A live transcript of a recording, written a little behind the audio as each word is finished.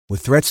With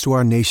threats to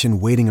our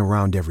nation waiting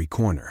around every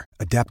corner,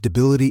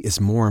 adaptability is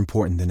more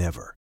important than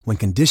ever. When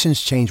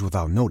conditions change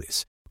without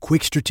notice,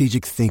 quick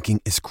strategic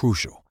thinking is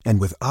crucial.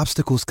 And with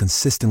obstacles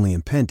consistently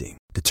impending,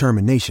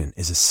 determination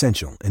is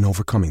essential in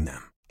overcoming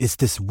them. It's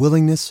this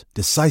willingness,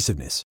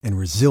 decisiveness, and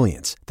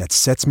resilience that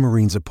sets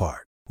Marines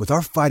apart. With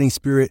our fighting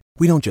spirit,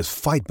 we don't just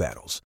fight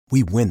battles,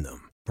 we win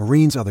them.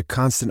 Marines are the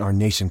constant our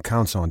nation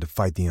counts on to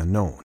fight the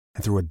unknown.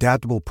 And through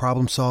adaptable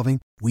problem solving,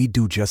 we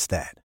do just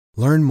that.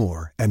 Learn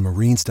more at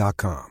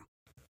marines.com.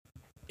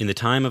 In the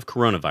time of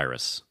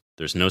coronavirus,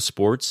 there's no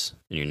sports,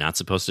 and you're not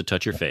supposed to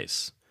touch your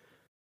face.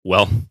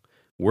 Well,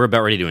 we're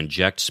about ready to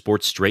inject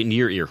sports straight into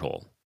your ear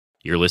hole.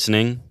 You're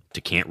listening to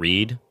Can't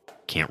Read,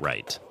 Can't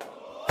Write.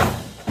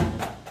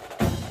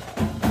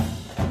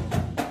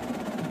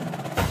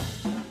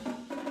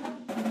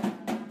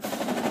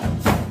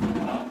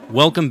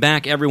 Welcome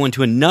back, everyone,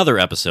 to another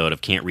episode of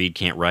Can't Read,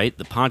 Can't Write,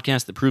 the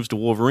podcast that proves to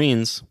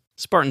Wolverines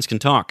Spartans can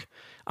talk.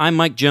 I'm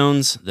Mike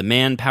Jones, the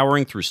man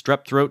powering through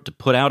strep throat to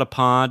put out a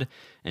pod,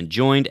 and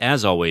joined,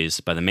 as always,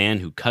 by the man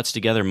who cuts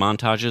together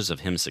montages of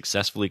him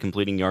successfully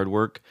completing yard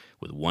work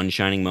with one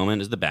shining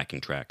moment as the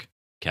backing track,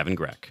 Kevin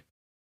Greck.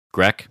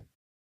 Greck,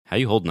 how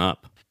you holding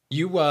up?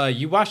 You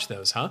watched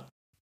those, huh?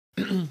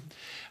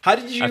 How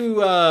did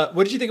you?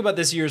 What did you think about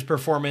this year's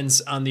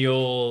performance on the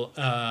old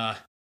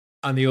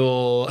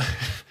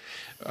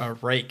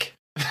rake?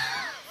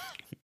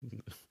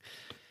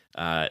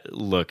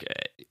 Look,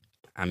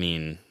 I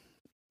mean,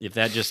 if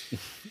that just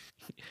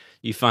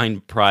you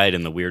find pride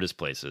in the weirdest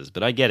places,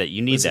 but I get it.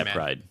 You need that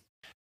pride.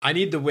 I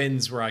need the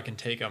wins where I can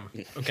take them.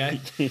 Okay,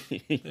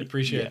 I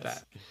appreciate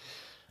that.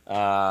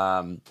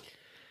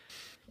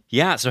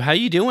 Yeah. So how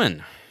you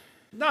doing?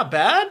 Not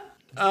bad.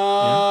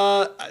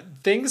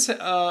 Things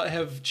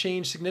have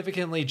changed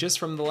significantly just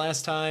from the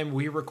last time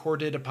we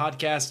recorded a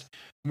podcast,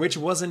 which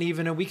wasn't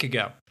even a week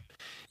ago.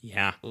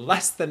 Yeah,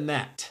 less than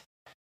that.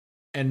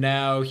 And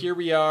now here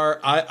we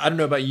are. I don't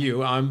know about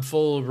you. I'm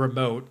full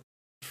remote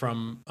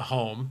from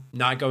home,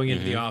 not going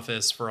into the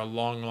office for a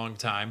long, long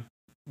time.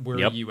 Where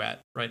are you at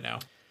right now?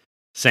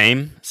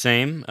 Same.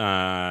 I'm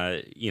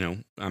going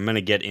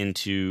to get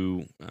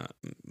into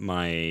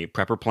my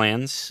prepper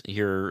plans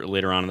here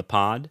later on in the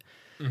pod.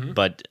 Mm-hmm.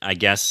 But I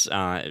guess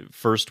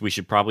first we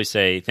should probably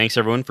say thanks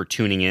everyone for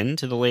tuning in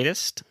to the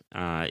latest.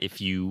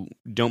 If you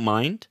don't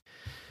mind,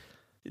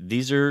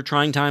 these are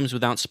trying times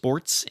without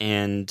sports,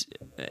 and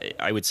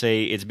I would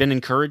say it's been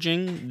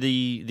encouraging,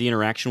 the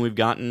interaction we've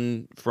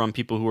gotten from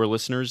people who are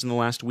listeners in the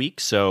last week.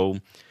 So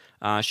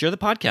share the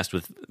podcast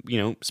with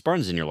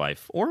Spartans in your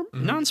life or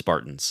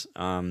non-Spartans.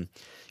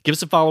 Give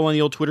us a follow on the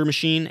old Twitter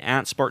machine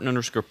at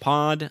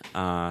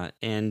Spartan_pod.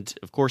 And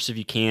of course, if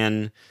you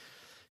can,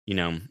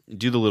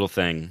 do the little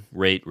thing,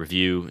 rate,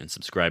 review, and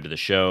subscribe to the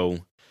show.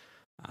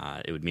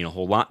 It would mean a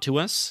whole lot to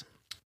us.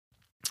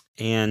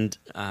 And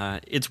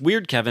it's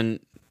weird, Kevin.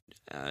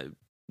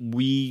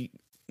 We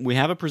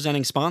have a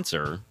presenting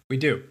sponsor. We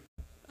do.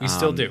 We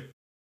still do.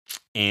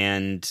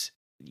 And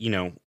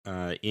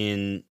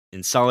in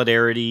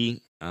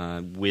solidarity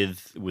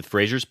with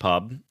Fraser's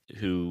Pub,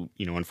 who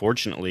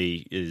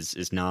unfortunately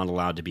is not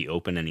allowed to be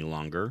open any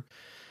longer.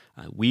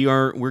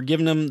 We're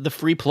giving them the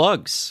free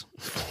plugs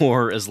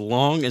for as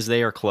long as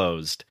they are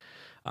closed,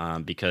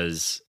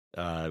 because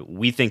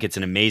we think it's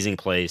an amazing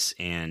place,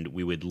 and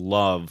we would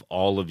love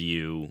all of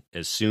you,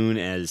 as soon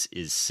as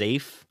is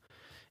safe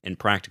and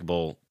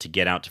practicable, to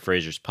get out to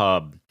Fraser's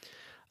Pub.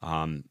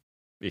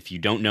 If you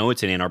don't know,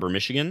 it's in Ann Arbor,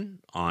 Michigan,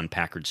 on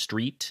Packard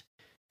Street.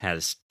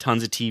 Has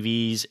tons of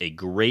TVs, a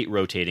great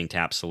rotating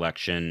tap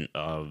selection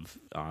of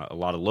a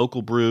lot of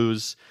local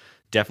brews.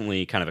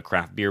 Definitely kind of a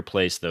craft beer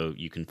place, though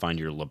you can find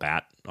your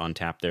Labatt on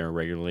tap there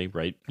regularly,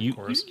 right?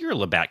 You're a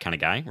Labatt kind of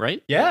guy,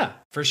 right? Yeah,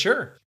 for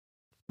sure.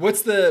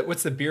 What's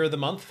the beer of the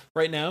month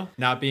right now?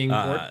 Not being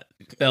poured?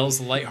 Bell's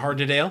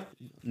Lighthearted Ale?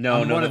 No,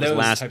 one of those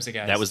last, types of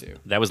guys.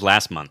 That was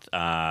last month.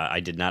 I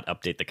did not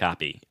update the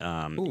copy.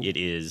 It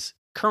is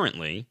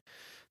currently,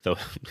 though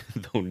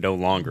no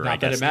longer, not I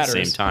guess, at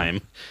the same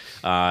time,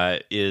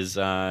 is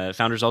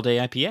Founders All Day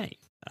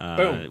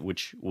IPA,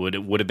 which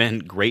would have been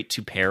great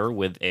to pair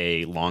with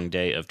a long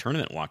day of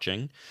tournament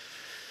watching,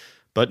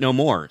 but no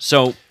more.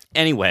 So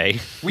anyway,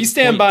 we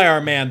stand by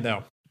our man,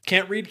 though.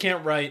 Can't Read,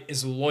 Can't Write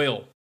is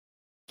loyal.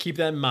 Keep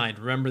that in mind.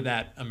 Remember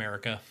that,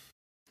 America.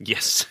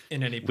 Yes.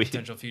 In any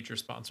potential future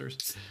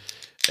sponsors.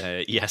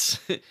 Yes.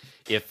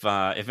 If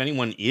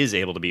anyone is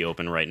able to be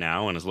open right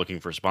now and is looking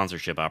for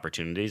sponsorship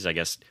opportunities, I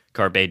guess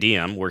Carpe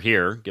Diem, we're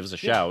here. Give us a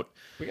shout.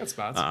 We got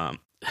spots.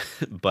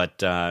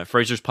 But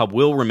Fraser's Pub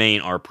will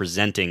remain our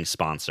presenting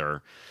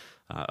sponsor,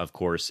 of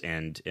course,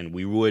 and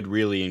we would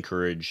really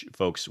encourage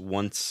folks,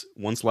 once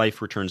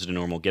life returns to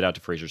normal, get out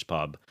to Fraser's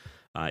Pub.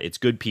 It's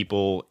good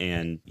people,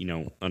 and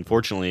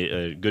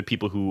unfortunately, good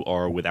people who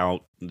are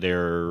without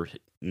their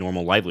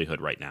normal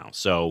livelihood right now.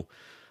 So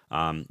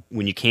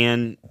when you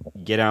can,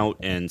 get out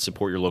and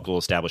support your local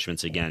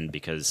establishments again,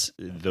 because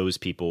those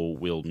people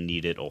will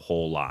need it a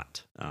whole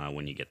lot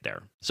when you get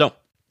there. So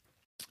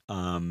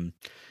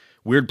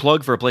weird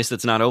plug for a place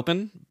that's not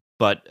open,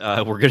 but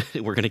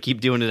we're gonna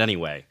keep doing it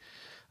anyway.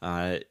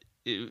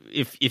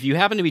 If you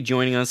happen to be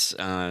joining us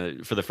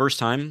for the first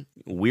time,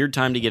 weird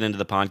time to get into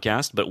the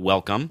podcast, but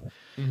welcome.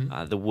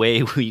 Mm-hmm. The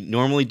way we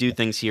normally do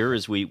things here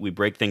is we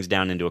break things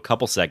down into a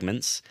couple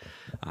segments.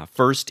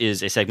 First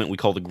is a segment we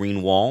call the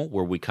Green Wall,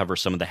 where we cover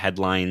some of the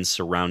headlines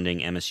surrounding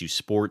MSU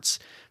sports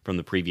from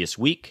the previous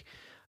week.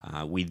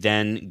 We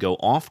then go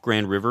off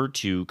Grand River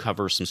to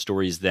cover some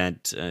stories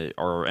that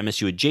are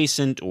MSU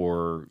adjacent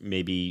or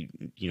maybe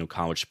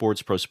college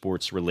sports, pro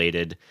sports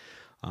related,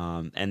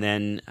 and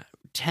then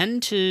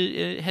tend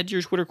to head to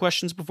your Twitter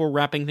questions before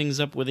wrapping things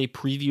up with a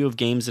preview of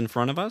games in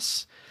front of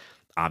us.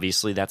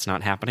 Obviously, that's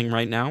not happening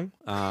right now,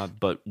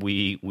 but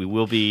we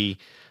will be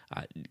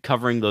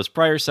covering those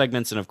prior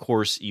segments, and of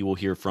course, you will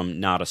hear from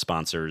NADA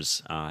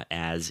sponsors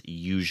as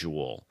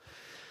usual.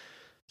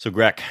 So,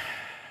 Greg,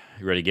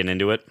 you ready to get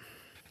into it?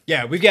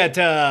 Yeah, we've got,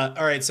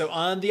 all right, so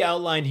on the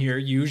outline here,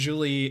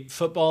 usually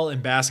football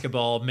and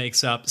basketball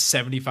makes up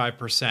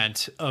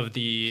 75% of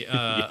the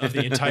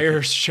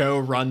entire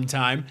show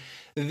runtime.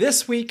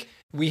 This week,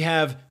 we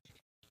have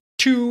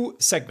two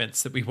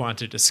segments that we want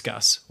to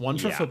discuss. One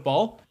for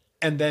football,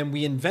 and then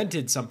we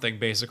invented something,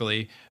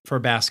 basically, for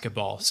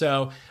basketball.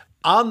 So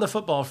on the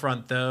football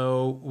front,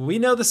 though, we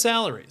know the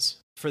salaries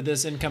for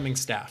this incoming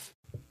staff.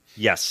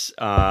 Yes.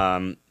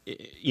 I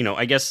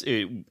guess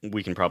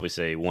we can probably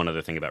say one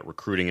other thing about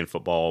recruiting in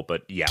football,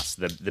 but yes,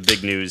 the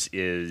big news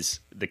is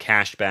the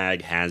cash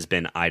bag has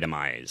been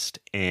itemized,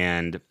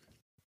 and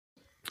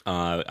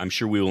I'm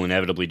sure we will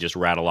inevitably just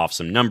rattle off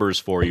some numbers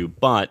for you,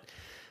 but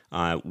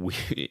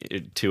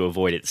to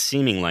avoid it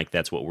seeming like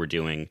that's what we're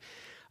doing,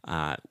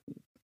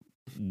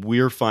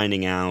 we're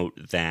finding out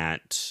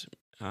that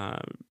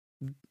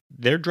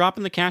they're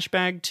dropping the cash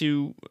bag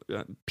to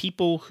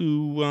people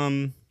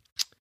who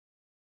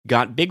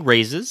got big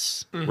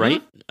raises,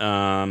 right?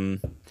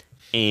 And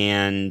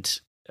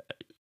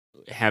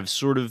have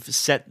sort of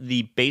set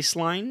the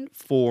baseline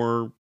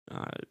for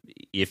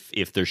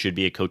if there should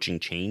be a coaching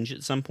change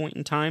at some point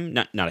in time.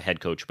 Not a head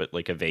coach, but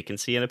like a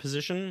vacancy at a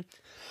position.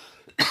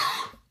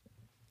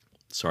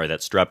 Sorry, that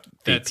strep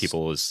feed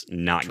people is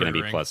not going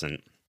to be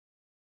pleasant.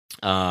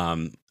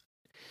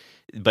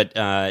 But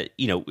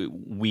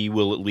we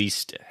will at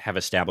least have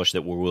established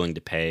that we're willing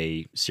to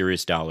pay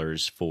serious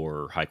dollars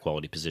for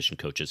high-quality position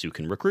coaches who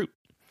can recruit.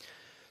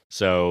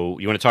 So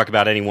you want to talk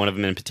about any one of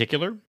them in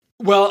particular?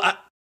 Well,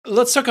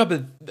 let's talk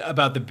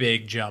about the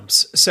big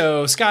jumps.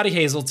 So Scotty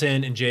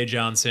Hazelton and Jay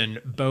Johnson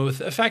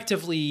both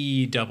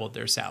effectively doubled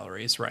their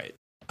salaries, right?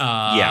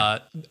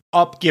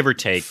 Up give or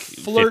take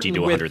 $50,000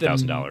 to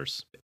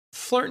 $100,000.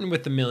 Flirting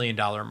with the $1 million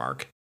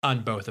mark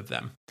on both of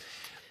them.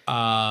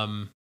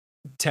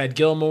 Ted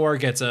Gilmore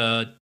gets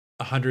a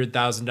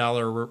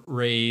 $100,000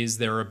 raise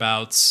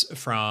thereabouts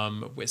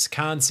from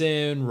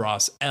Wisconsin.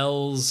 Ross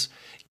Ells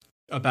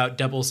about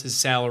doubles his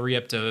salary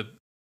up to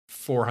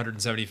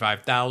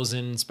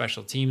 $475,000.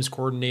 Special teams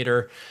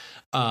coordinator.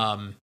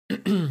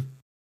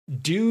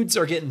 Dudes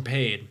are getting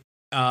paid.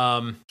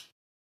 I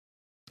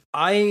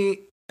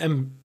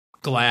am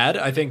glad.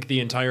 I think the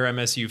entire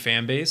MSU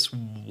fan base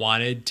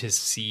wanted to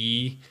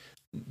see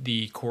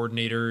the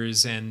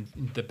coordinators and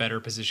the better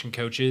position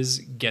coaches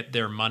get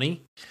their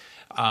money.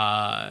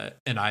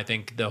 And I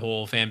think the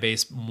whole fan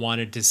base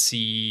wanted to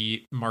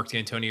see Mark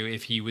D'Antonio,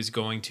 if he was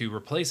going to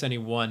replace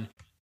anyone,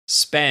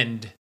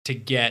 spend to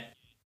get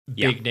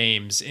big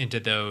names into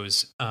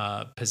those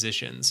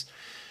positions.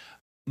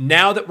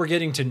 Now that we're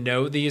getting to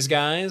know these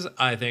guys,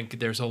 I think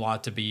there's a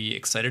lot to be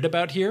excited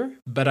about here,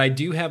 but I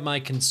do have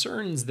my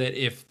concerns that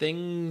if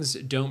things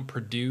don't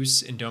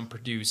produce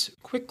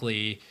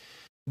quickly,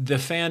 the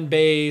fan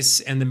base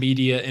and the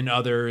media and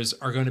others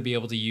are going to be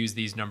able to use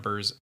these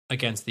numbers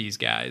against these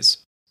guys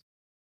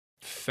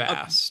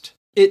fast.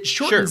 It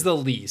shortens the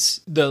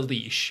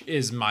leash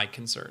is my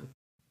concern.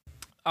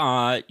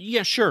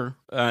 Yeah, sure.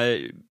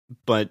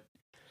 But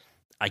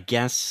I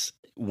guess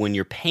when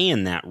you're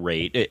paying that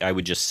rate, I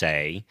would just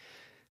say,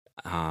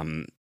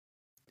 fine.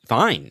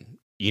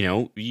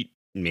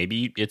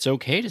 Maybe it's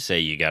okay to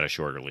say you got a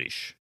shorter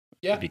leash.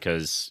 Yeah.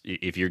 Because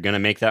if you're going to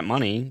make that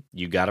money,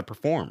 you got to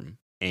perform.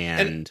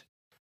 And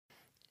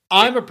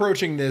I'm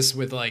approaching this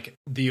with like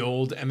the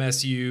old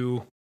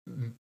MSU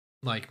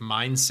like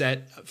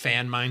mindset,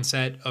 fan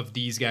mindset of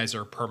these guys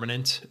are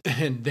permanent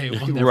and they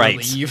will never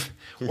leave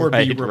or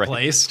be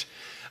replaced.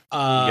 You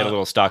get a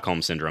little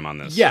Stockholm syndrome on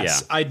this.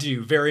 Yes, I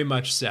do. Very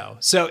much so.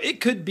 So it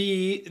could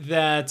be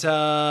that,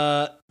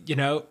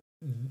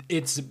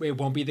 it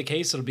won't be the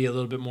case. It'll be a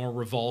little bit more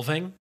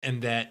revolving,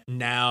 and that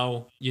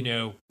now,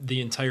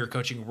 the entire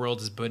coaching world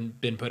has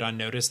been put on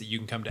notice that you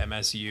can come to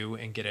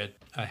MSU and get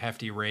a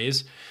hefty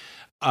raise.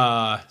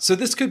 So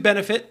this could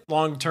benefit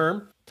long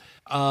term.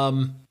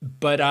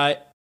 But I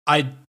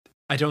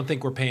don't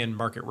think we're paying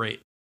market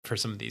rate for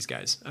some of these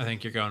guys. I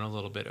think you're going a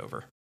little bit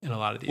over in a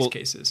lot of these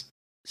cases.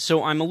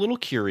 So I'm a little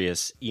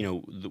curious.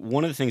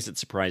 One of the things that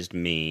surprised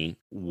me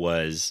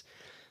was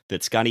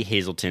that Scotty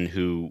Hazelton,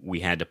 who we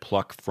had to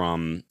pluck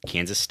from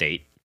Kansas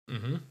State,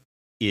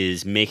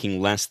 is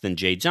making less than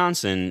Jay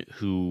Johnson,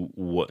 who,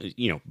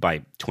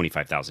 by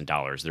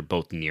 $25,000. They're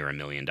both near $1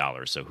 million,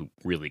 so who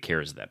really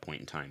cares at that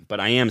point in time?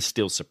 But I am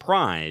still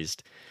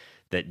surprised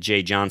that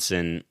Jay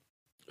Johnson,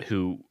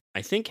 who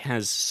I think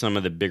has some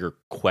of the bigger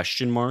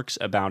question marks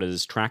about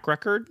his track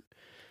record,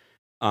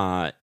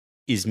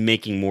 is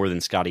making more than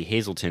Scotty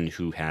Hazelton,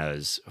 who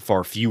has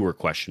far fewer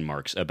question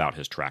marks about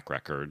his track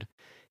record.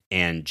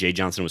 And Jay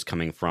Johnson was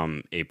coming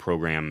from a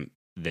program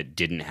that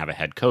didn't have a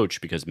head coach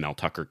because Mel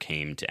Tucker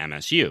came to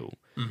MSU.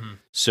 Mm-hmm.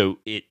 So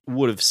it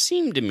would have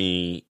seemed to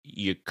me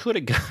you could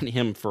have gotten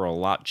him for a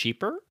lot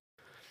cheaper.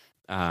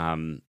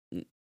 Or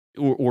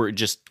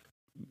just,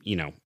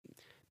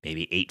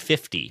 maybe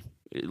 $850.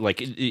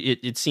 Like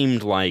it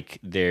seemed like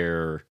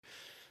I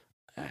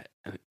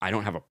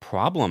don't have a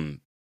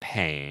problem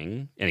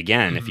paying. And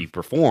again, if he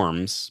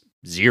performs,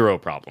 zero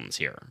problems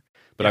here.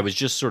 But I was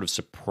just sort of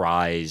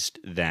surprised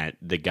that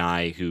the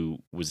guy who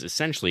was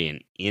essentially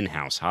an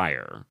in-house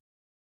hire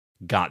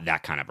got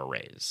that kind of a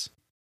raise.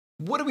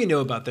 What do we know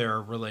about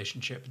their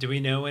relationship? Do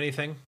we know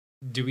anything?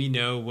 Do we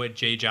know what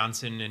Jay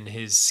Johnson and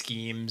his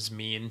schemes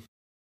mean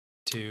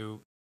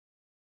to...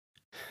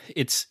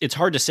 It's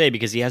hard to say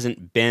because he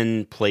hasn't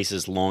been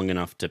places long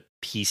enough to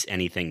piece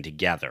anything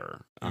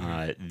together.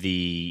 Mm-hmm.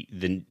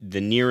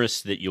 The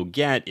nearest that you'll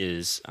get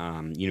is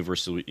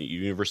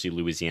University of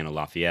Louisiana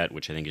Lafayette,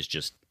 which I think is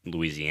just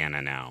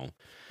Louisiana now,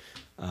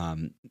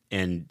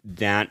 and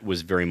that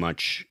was very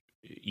much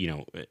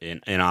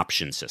an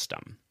option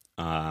system.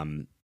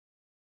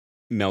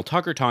 Mel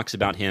Tucker talks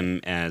about him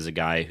as a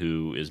guy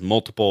who is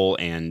multiple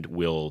and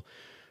will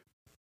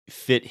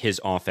fit his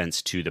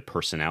offense to the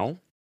personnel.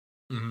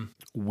 Mm-hmm.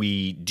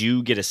 We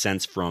do get a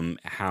sense from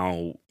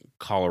how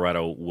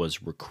Colorado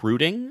was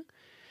recruiting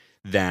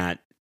that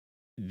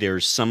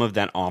there's some of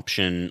that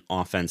option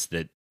offense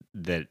that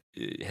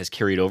has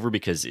carried over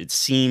because it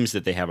seems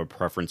that they have a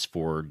preference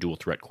for dual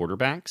threat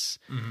quarterbacks,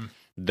 mm-hmm.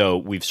 though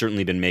we've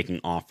certainly been making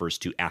offers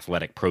to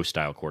athletic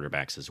pro-style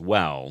quarterbacks as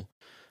well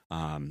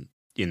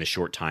in the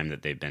short time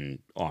that they've been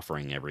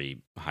offering every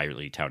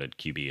highly touted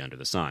QB under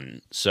the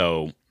sun.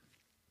 So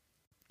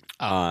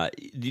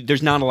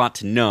there's not a lot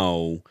to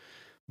know,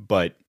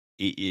 but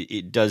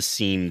it does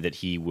seem that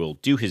he will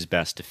do his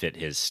best to fit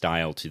his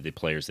style to the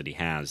players that he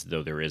has,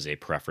 though there is a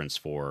preference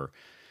for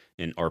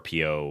an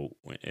RPO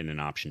in an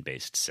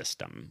option-based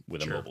system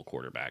with a mobile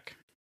quarterback.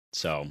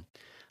 So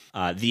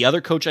the other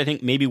coach I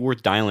think maybe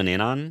worth dialing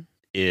in on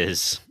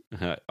is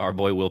our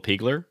boy Will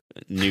Pegler,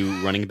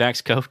 new running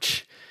backs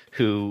coach,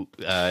 who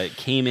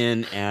came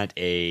in at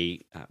I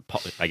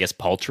guess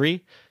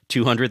paltry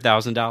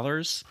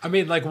 $200,000. I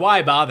mean, like,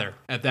 why bother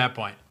at that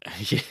point?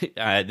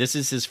 This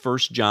is his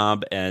first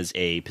job as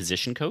a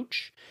position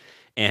coach,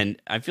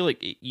 and I feel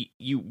like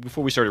you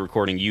before we started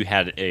recording, you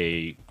had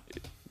a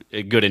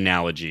good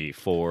analogy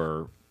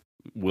for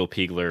Will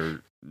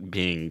Pegler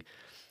being,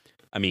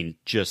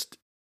 just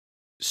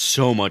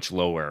so much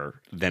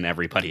lower than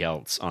everybody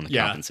else on the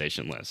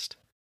compensation list.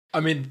 I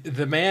mean,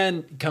 the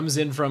man comes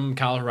in from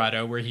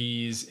Colorado where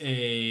he's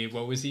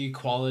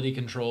quality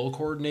control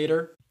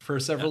coordinator for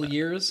several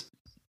years,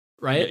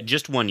 right?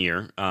 Just 1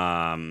 year,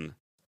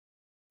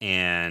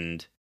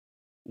 and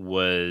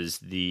was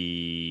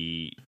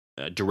the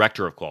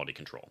director of quality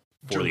control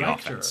for the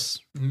offense.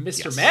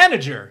 Mr.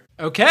 Manager.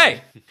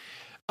 Okay.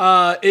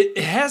 It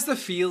has the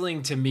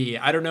feeling to me,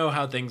 I don't know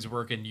how things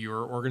work in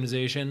your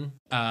organization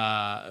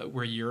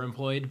where you're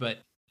employed, but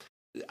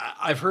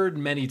I've heard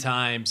many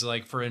times,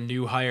 like, for a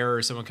new hire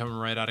or someone coming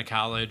right out of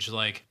college,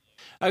 like,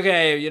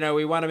 okay,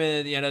 we want them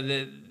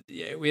in,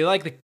 we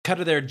like the cut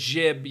of their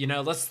jib,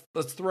 let's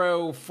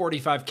throw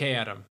 45K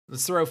at them.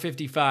 Let's throw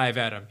 55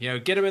 at them,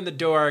 get them in the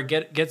door,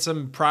 get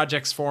some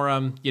projects for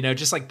them,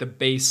 just like the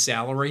base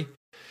salary.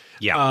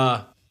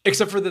 Yeah.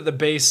 Except for the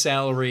base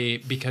salary,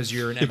 because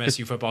you're an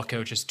MSU football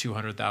coach, is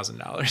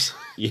 $200,000.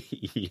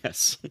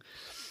 Yes.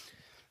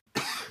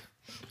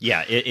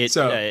 Yeah.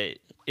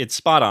 It's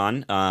spot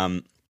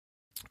on.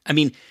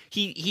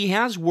 He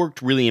has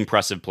worked really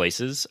impressive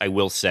places, I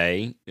will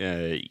say.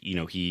 And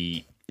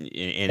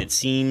it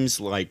seems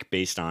like,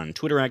 based on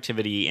Twitter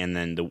activity and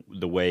then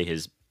the way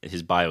his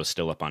bio is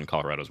still up on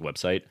Colorado's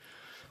website,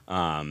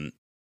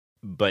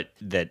 but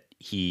that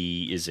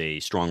he is a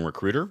strong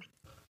recruiter.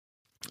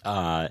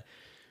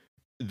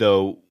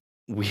 Though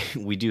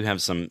we do have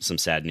some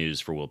sad news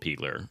for Will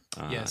Pegler.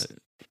 Yes.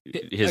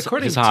 His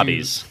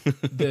hobbies.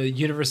 The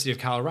University of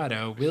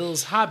Colorado,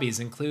 Will's hobbies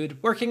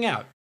include working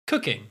out,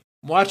 cooking,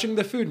 watching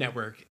the Food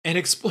Network, and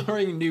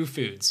exploring new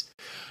foods.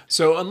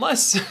 So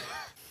unless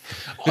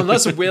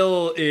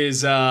Will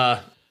is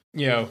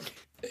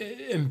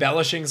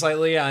embellishing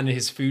slightly on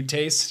his food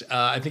taste,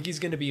 I think he's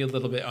going to be a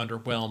little bit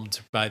underwhelmed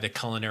by the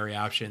culinary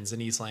options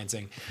in East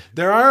Lansing.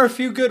 There are a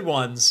few good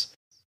ones,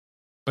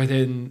 but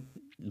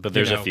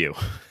there's a few.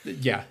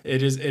 Yeah,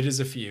 it is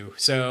a few.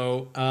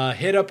 So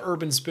hit up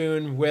Urban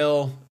Spoon,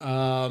 Will.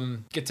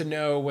 Get to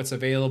know what's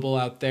available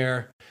out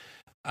there.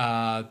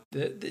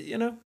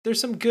 There's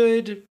some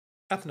good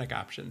ethnic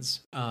options.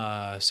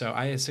 So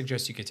I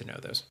suggest you get to know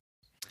those.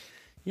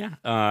 Yeah,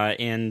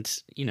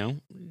 and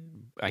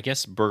I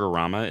guess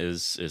Burgerama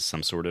is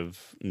some sort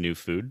of new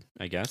food.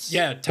 I guess.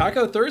 Yeah,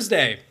 Taco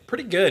Thursday,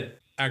 pretty good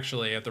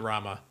actually at the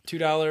Rama. $2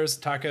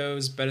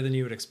 tacos, better than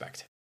you would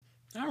expect.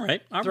 All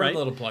right. Throwing a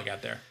little plug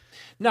out there.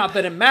 Not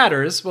that it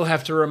matters. We'll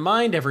have to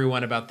remind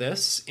everyone about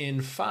this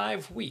in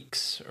 5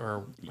 weeks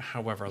or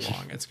however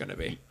long it's going to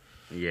be.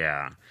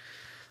 Yeah.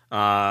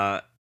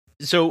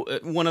 So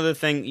one other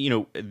thing,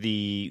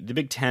 the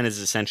Big Ten is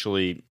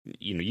essentially,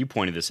 you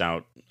pointed this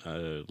out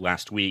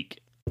last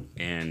week,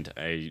 and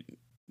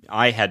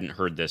I hadn't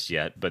heard this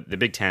yet, but the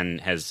Big Ten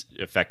has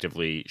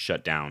effectively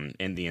shut down,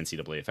 and the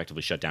NCAA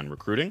effectively shut down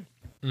recruiting.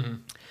 Mm-hmm.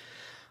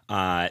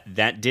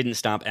 That didn't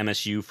stop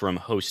MSU from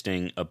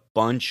hosting a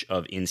bunch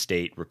of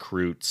in-state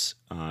recruits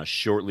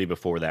shortly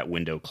before that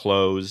window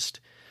closed.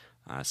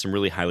 Some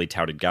really highly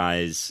touted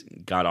guys,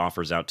 got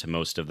offers out to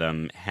most of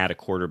them, had a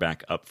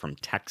quarterback up from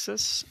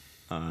Texas.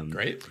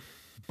 Great.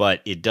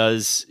 But it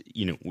does,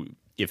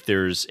 if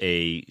there's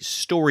a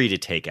story to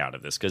take out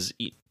of this, because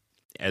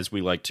as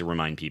we like to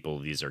remind people,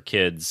 these are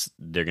kids,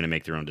 they're going to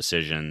make their own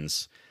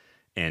decisions,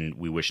 and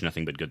we wish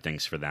nothing but good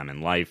things for them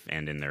in life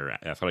and in their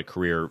athletic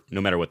career,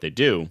 no matter what they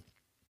do.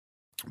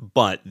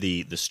 But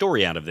the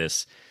story out of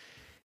this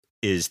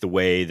is the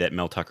way that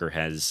Mel Tucker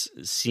has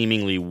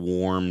seemingly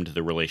warmed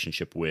the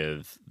relationship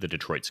with the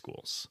Detroit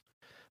schools,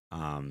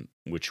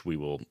 which we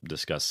will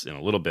discuss in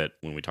a little bit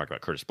when we talk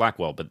about Curtis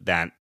Blackwell, but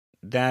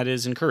that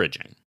is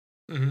encouraging.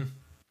 Mm-hmm.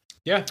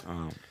 Yeah.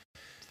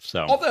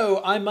 So,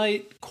 although I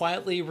might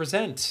quietly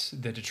resent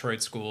the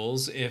Detroit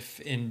schools if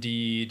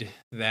indeed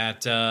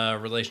that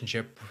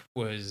relationship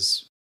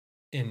was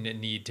in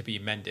need to be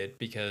mended,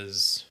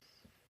 because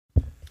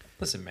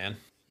listen, man,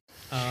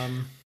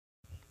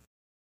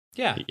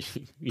 yeah,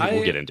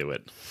 we'll get into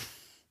it.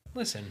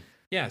 Listen,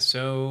 yeah,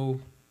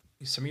 so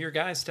some of your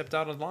guys stepped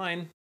out of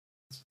line,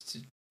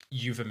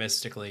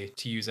 euphemistically,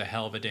 to use a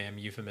hell of a damn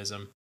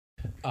euphemism,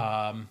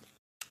 and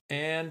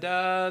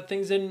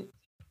things didn't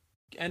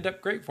end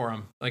up great for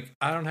them. Like,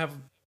 I don't know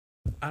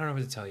what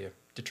to tell you,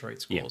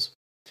 Detroit schools.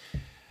 Yeah.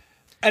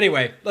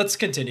 Anyway, let's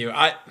continue.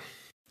 I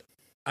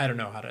don't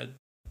know how to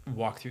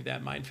walk through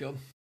that minefield.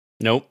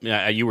 Nope,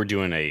 you were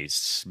doing a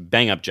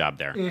bang up job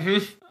there.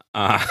 Mm-hmm.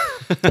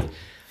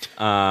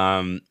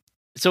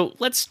 So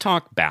let's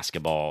talk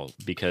basketball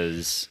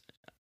because,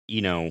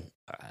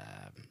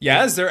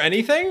 yeah, is there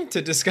anything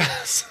to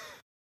discuss?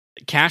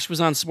 Cash was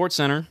on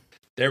SportsCenter.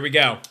 There we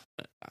go.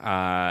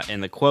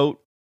 And the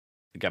quote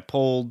that got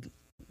pulled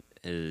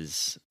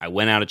is, "I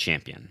went out a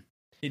champion."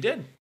 He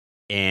did.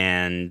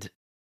 And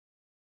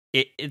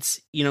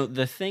it's,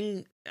 the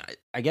thing,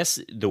 I guess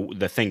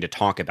the thing to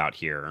talk about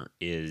here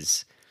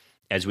is,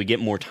 as we get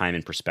more time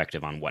and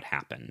perspective on what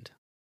happened,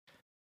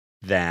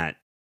 that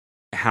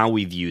how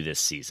we view this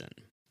season.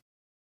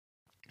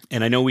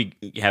 And I know we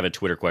have a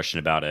Twitter question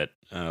about it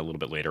a little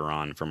bit later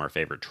on from our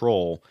favorite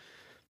troll,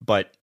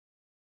 but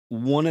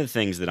one of the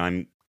things that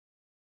I'm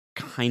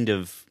kind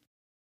of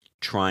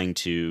trying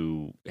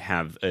to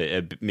have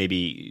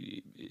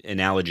maybe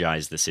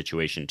analogize the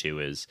situation to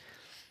is,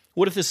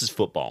 what if this is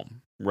football,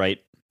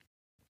 right?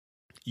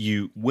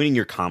 You winning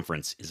your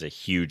conference is a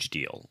huge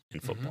deal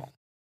in football.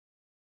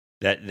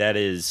 Mm-hmm. That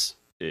is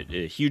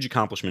a huge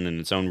accomplishment in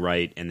its own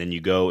right, and then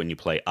you go and you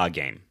play a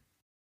game,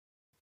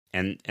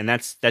 and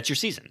that's your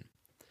season.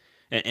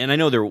 And I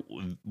know they're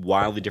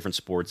wildly different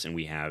sports, and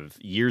we have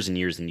years and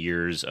years and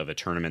years of a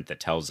tournament that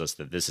tells us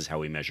that this is how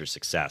we measure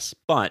success.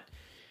 But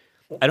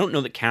I don't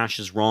know that Cash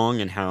is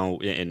wrong in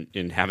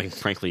having,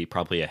 frankly,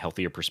 probably a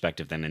healthier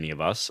perspective than any of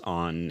us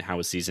on how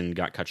a season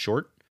got cut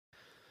short.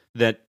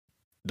 That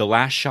the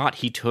last shot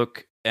he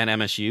took at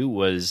MSU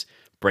was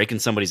breaking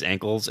somebody's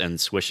ankles and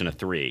swishing a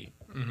three.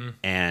 Mm-hmm.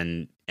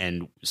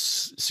 and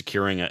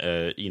securing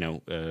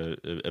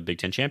a Big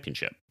Ten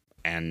championship,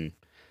 and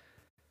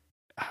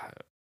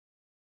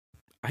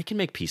I can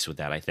make peace with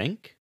that. I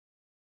think,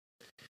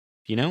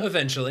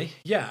 eventually,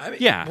 yeah. I mean,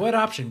 yeah. What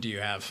option do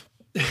you have?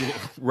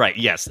 Right.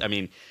 Yes. I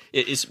mean,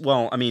 the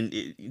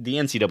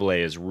NCAA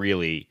is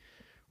really,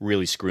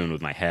 really screwing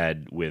with my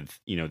head. With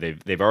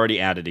they've already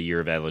added a year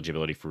of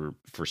eligibility for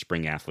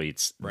spring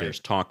athletes. Right. There's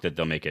talk that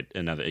they'll make it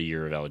a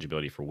year of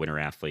eligibility for winter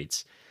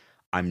athletes.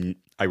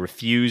 I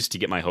refuse to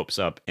get my hopes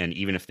up, and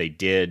even if they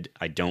did,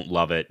 I don't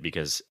love it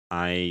because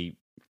I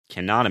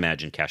cannot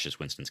imagine Cassius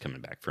Winston's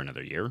coming back for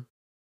another year.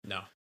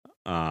 No.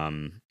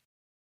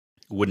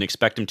 Wouldn't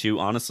expect him to,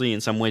 honestly.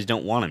 In some ways,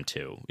 don't want him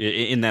to.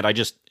 In that, I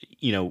just,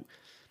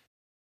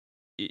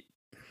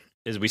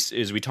 as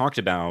we talked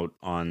about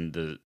on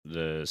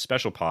the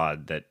special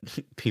pod that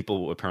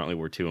people apparently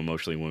were too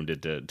emotionally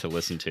wounded to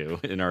listen to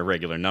in our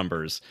regular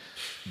numbers,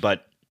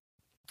 but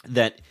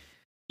that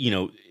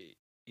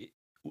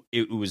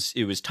it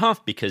was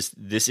tough because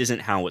this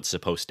isn't how it's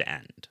supposed to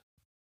end.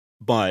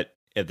 But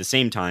at the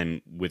same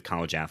time, with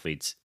college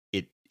athletes,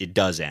 it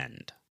does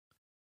end.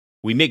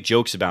 We make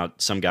jokes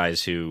about some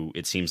guys who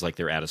it seems like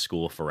they're out of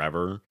school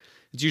forever.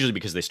 It's usually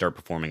because they start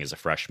performing as a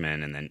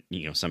freshman and then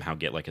somehow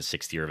get like a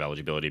 6th year of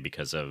eligibility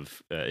because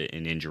of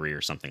an injury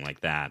or something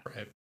like that.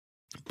 Right.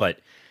 But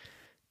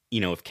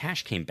if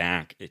cash came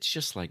back, it's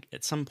just like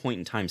at some point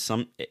in time,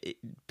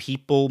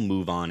 people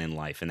move on in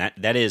life, and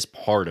that is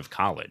part of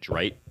college,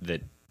 right?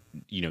 That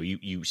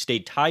you stay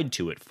tied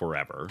to it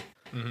forever,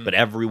 but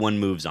everyone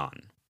moves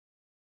on.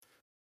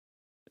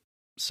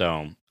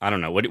 So I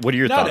don't know. What are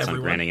your thoughts on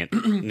granting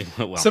it?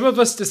 Well, some of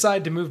us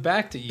decide to move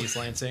back to East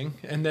Lansing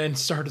and then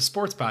start a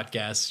sports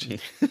podcast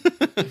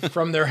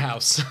from their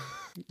house.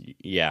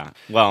 Yeah.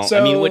 Well,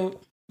 so,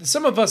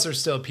 some of us are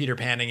still Peter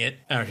Panning it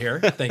out here.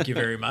 Thank you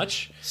very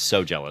much.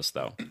 So jealous,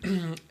 though.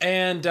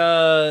 And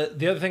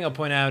the other thing I'll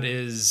point out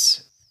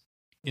is,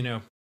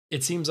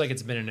 it seems like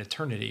it's been an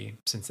eternity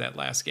since that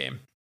last game.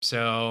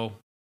 So,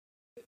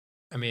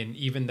 I mean,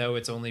 even though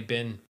it's only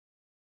been,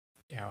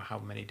 how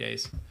many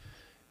days?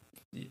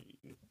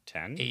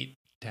 10? 8,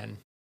 10.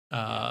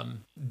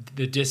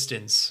 The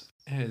distance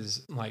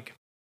is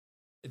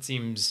it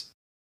seems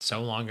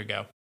so long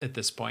ago at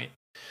this point.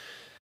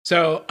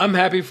 So I'm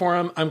happy for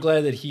him. I'm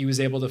glad that he was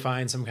able to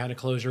find some kind of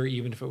closure,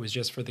 even if it was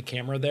just for the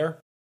camera there.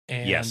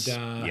 And, yes.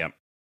 Yep.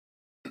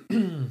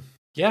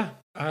 Yeah.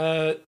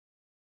 I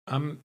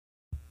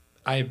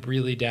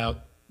really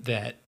doubt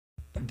that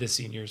the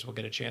seniors will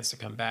get a chance to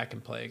come back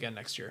and play again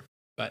next year,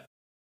 but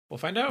we'll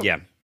find out. Yeah.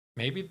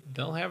 Maybe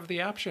they'll have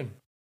the option.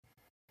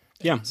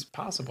 Yeah. It's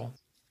possible.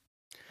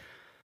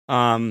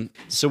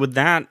 So with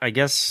that, I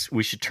guess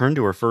we should turn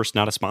to our first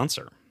not a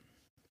sponsor.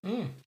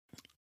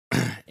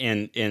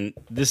 And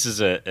this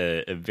is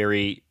a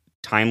very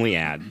timely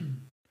ad.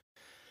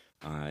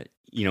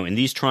 In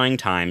these trying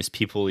times,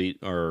 people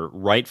are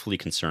rightfully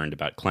concerned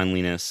about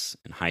cleanliness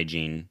and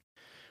hygiene.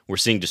 We're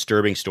seeing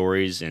disturbing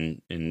stories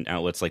in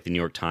outlets like the New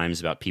York Times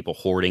about people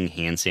hoarding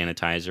hand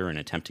sanitizer and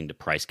attempting to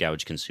price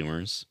gouge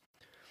consumers.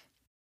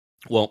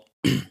 Well,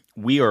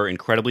 we are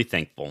incredibly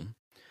thankful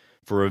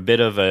for a bit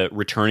of a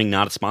returning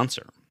not a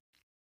sponsor.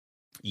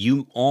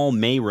 You all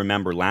may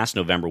remember last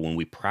November when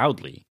we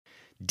proudly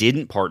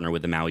didn't partner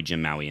with the Maui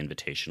Jim Maui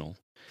Invitational,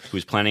 who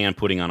was planning on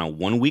putting on a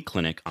 1-week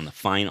clinic on the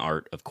fine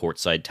art of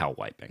courtside towel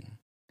wiping.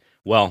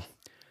 Well,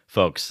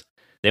 folks,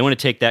 they want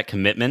to take that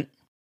commitment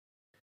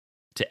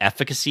to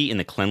efficacy in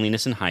the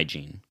cleanliness and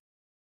hygiene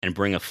and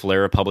bring a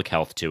flair of public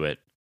health to it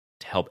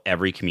to help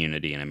every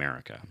community in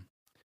America.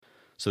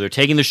 So they're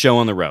taking the show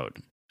on the road,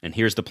 and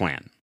here's the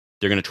plan.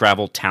 They're going to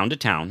travel town to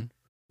town,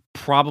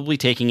 probably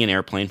taking an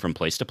airplane from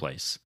place to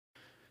place.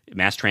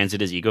 Mass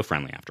transit is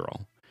eco-friendly, after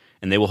all.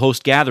 And they will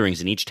host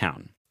gatherings in each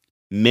town,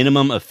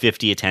 minimum of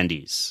 50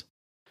 attendees.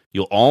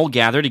 You'll all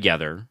gather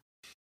together,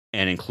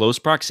 and in close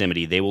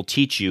proximity, they will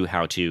teach you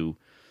how to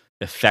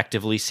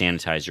effectively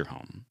sanitize your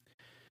home.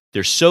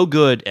 They're so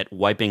good at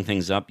wiping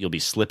things up, you'll be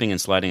slipping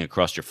and sliding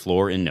across your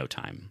floor in no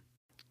time.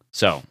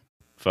 So,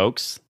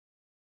 folks,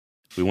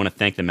 we want to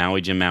thank the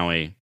Maui Jim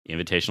Maui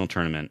Invitational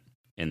Tournament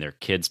and their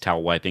kids'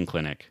 towel wiping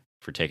clinic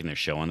for taking their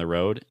show on the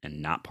road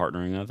and not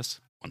partnering with us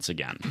once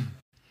again.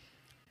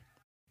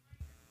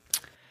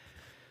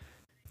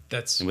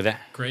 That's with that,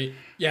 great.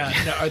 Yeah.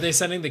 Now, are they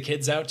sending the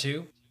kids out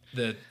too?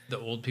 The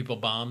old people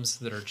bombs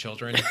that are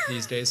children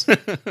these days?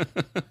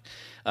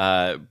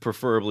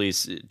 Preferably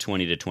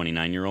 20 to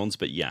 29-year-olds,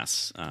 but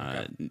yes,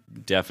 okay.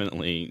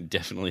 Definitely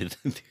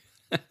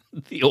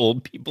the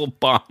old people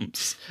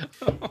bombs.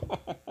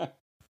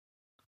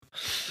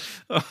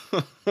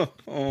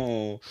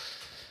 oh.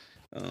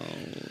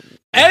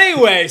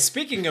 Anyway,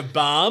 speaking of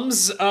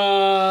bombs,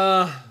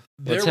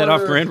 let's head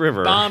off Grand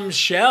River.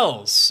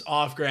 Bombshells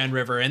off Grand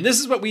River. And this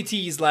is what we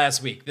teased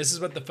last week. This is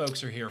what the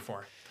folks are here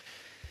for.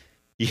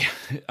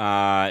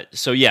 Yeah.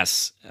 So,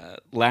 yes,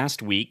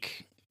 last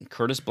week,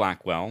 Curtis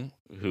Blackwell,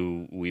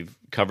 who we've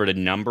covered a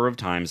number of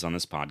times on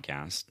this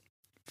podcast,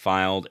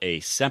 filed a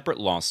separate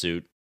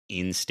lawsuit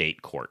in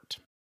state court.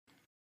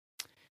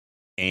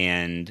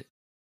 And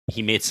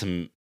he made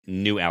some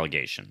new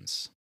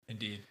allegations.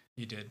 Indeed,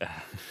 he did.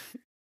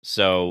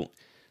 So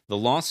the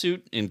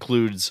lawsuit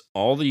includes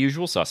all the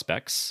usual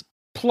suspects,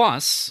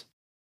 plus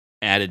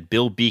added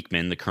Bill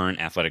Beekman, the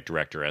current athletic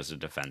director, as a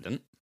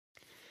defendant.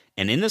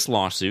 And in this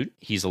lawsuit,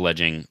 he's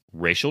alleging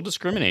racial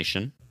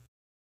discrimination,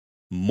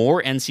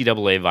 more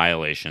NCAA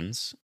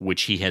violations,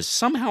 which he has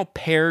somehow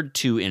paired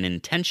to an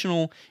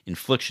intentional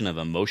infliction of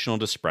emotional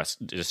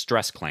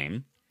distress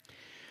claim,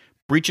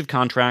 breach of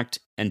contract,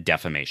 and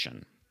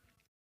defamation.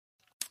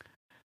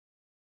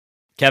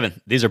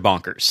 Kevin, these are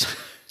bonkers.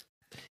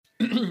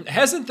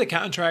 Hasn't the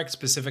contract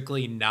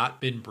specifically not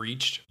been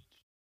breached?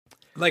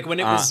 Like when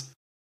it was,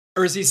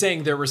 or is he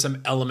saying there were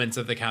some elements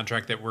of the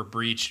contract that were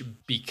breached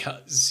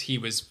because he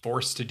was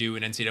forced to do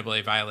an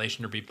NCAA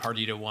violation or be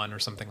party to one or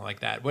something like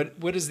that?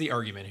 What is the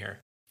argument here?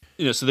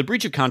 So the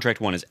breach of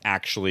contract one is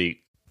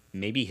actually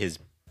maybe his,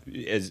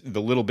 as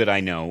the little bit I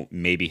know,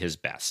 maybe his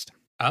best.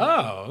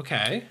 Oh,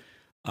 okay.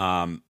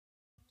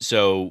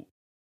 So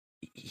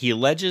he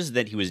alleges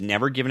that he was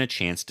never given a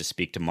chance to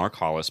speak to Mark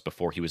Hollis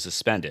before he was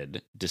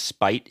suspended,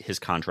 despite his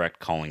contract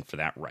calling for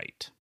that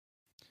right.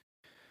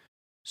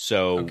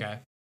 So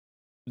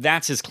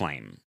that's his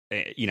claim.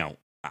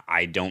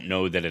 I don't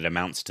know that it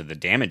amounts to the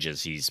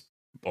damages he's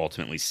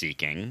ultimately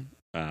seeking,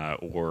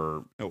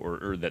 or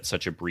that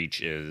such a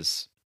breach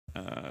is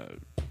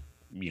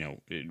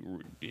it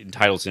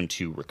entitles him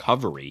to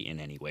recovery in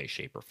any way,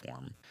 shape, or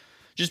form.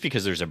 Just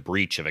because there's a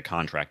breach of a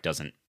contract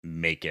doesn't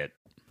make it,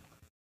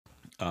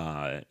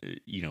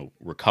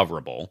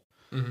 recoverable.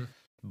 Mm-hmm.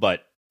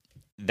 But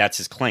that's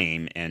his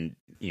claim, and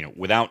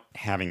without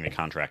having the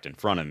contract in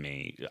front of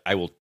me, I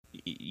will.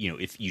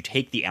 If you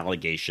take the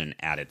allegation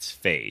at its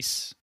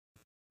face,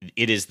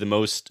 it is the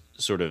most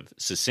sort of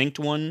succinct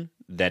one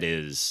that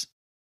is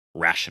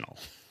rational.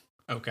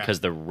 Okay. Because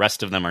the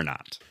rest of them are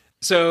not.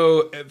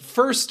 So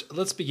first,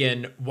 let's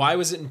begin. Why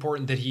was it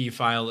important that he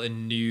file a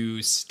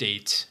new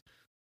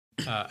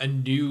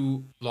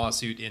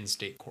lawsuit in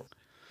state court?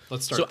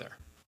 Let's start there.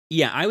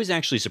 Yeah, I was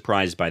actually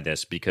surprised by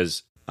this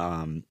because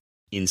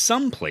in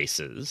some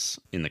places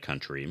in the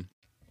country,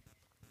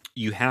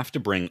 you have to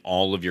bring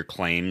all of your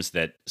claims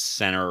that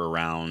center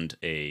around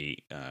a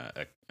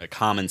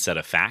common set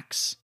of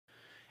facts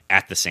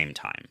at the same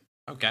time.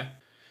 Okay.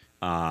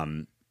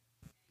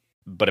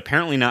 But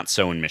apparently not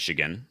so in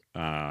Michigan,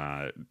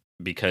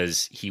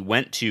 because he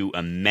went to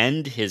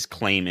amend his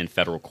claim in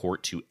federal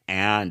court to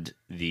add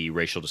the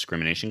racial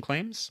discrimination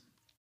claims.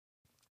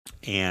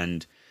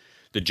 And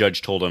the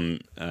judge told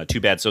him,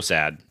 too bad, so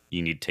sad,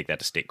 you need to take that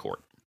to state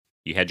court.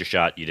 You had your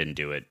shot, you didn't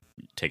do it,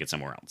 take it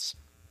somewhere else.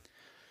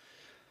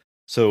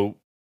 So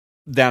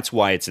that's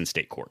why it's in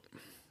state court.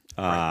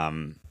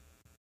 Right.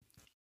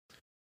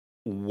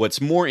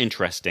 What's more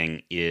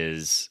interesting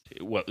is,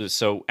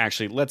 so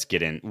actually let's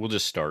get in, we'll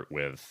just start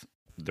with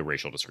the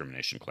racial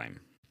discrimination claim.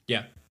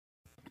 Yeah.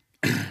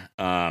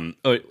 And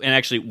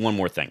actually one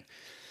more thing.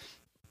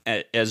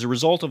 As a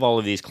result of all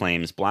of these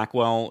claims,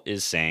 Blackwell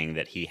is saying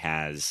that he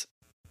has,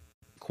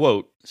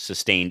 quote,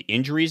 sustained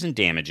injuries and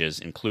damages,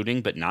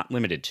 including but not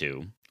limited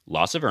to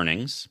loss of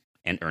earnings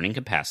and earning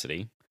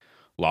capacity,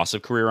 loss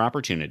of career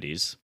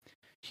opportunities,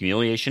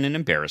 humiliation and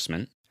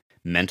embarrassment,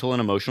 mental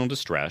and emotional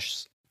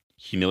distress,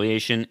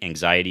 humiliation,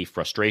 anxiety,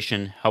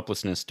 frustration,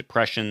 helplessness,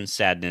 depression,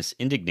 sadness,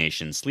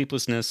 indignation,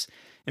 sleeplessness,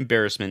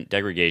 embarrassment,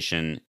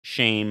 degradation,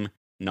 shame,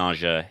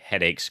 nausea,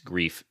 headaches,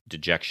 grief,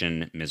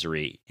 dejection,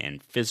 misery,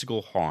 and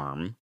physical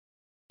harm,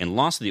 and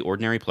loss of the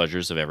ordinary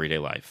pleasures of everyday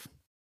life.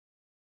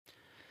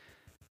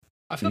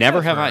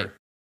 Never have I.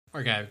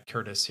 Okay,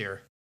 Curtis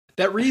here.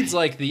 That reads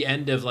like the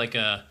end of like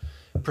a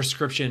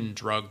prescription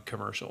drug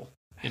commercial,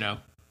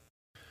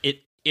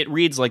 It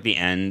reads like the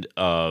end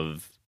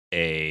of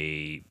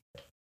a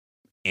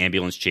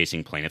ambulance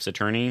chasing plaintiff's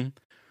attorney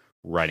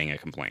writing a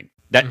complaint.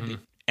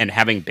 And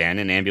having been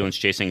an ambulance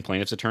chasing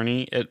plaintiff's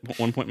attorney at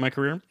one point in my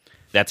career,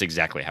 that's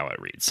exactly how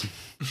it reads.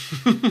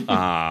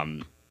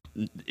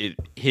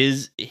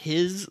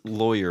 His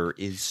lawyer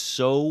is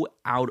so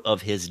out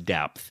of his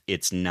depth,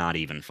 it's not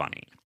even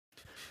funny.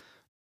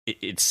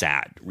 It's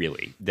sad,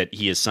 really, that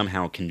he has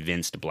somehow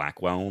convinced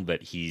Blackwell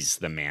that he's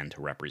the man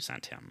to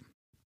represent him.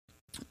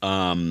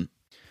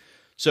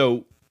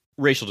 So,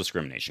 racial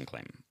discrimination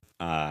claim.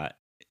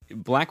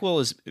 Blackwell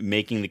is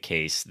making the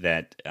case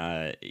that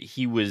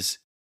he was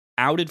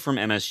outed from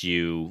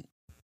MSU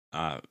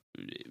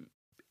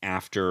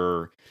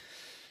after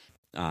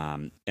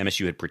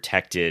MSU had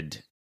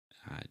protected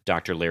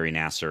Dr. Larry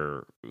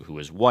Nassar, who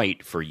was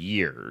white, for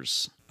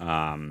years.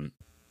 And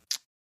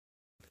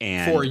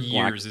 4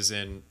 years is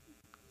in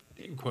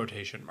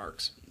quotation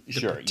marks. The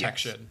sure,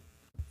 protection.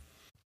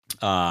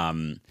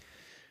 Yes.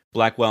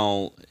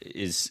 Blackwell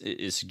is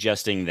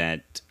suggesting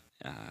that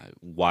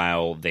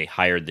while they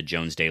hired the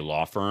Jones Day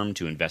law firm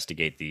to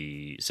investigate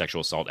the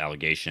sexual assault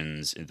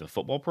allegations in the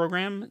football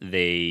program,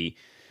 they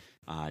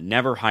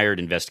never hired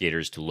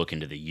investigators to look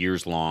into the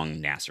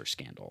years-long Nassar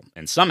scandal.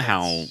 And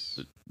somehow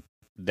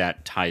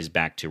that ties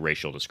back to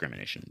racial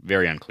discrimination.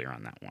 Very unclear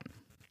on that one.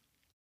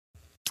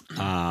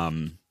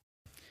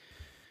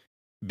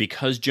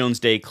 Because Jones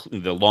Day,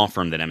 the law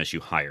firm that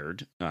MSU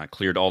hired,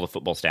 cleared all the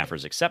football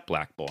staffers except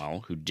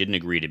Blackwell, who didn't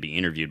agree to be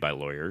interviewed by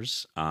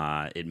lawyers,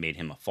 it made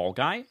him a fall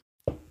guy.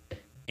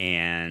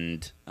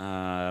 And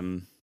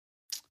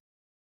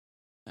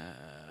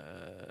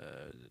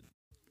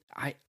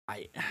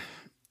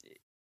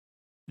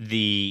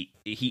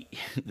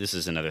this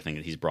is another thing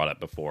that he's brought up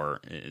before.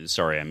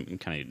 Sorry, I'm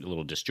kind of a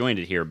little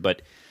disjointed here,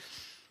 but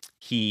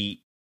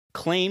he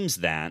claims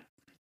that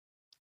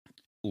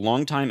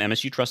longtime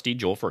MSU trustee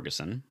Joel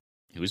Ferguson,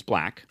 who is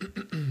black,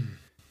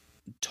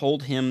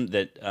 told him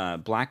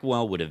that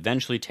Blackwell would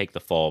eventually take the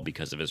fall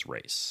because of his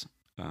race.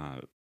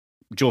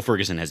 Joel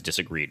Ferguson has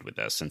disagreed with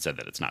this and said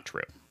that it's not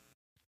true.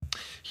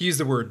 He used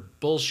the word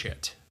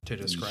bullshit to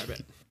describe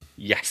it.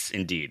 Yes,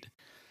 indeed.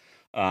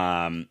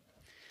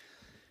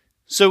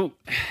 So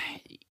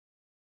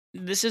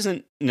this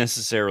isn't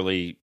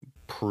necessarily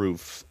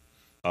proof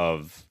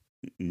of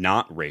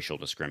not racial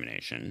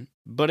discrimination,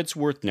 but it's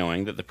worth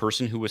knowing that the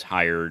person who was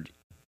hired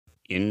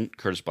in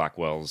Curtis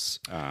Blackwell's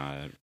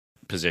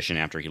position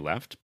after he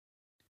left,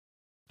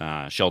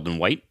 Sheldon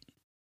White,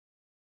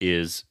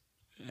 is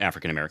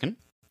African American.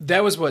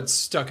 That was what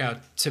stuck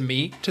out to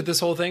me to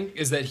this whole thing,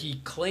 is that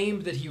he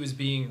claimed that he was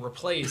being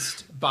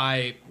replaced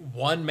by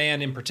one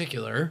man in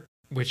particular,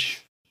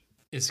 which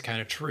is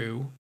kind of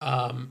true,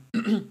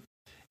 and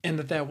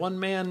that one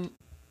man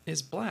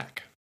is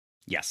black.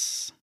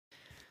 Yes.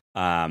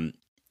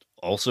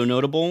 Also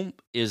notable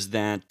is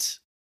that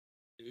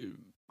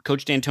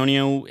Coach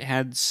D'Antonio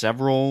had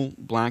several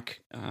black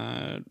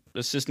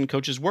assistant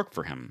coaches work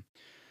for him.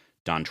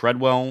 Don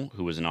Treadwell,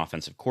 who was an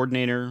offensive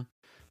coordinator,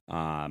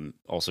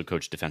 also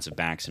coached defensive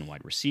backs and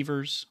wide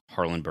receivers.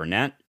 Harlan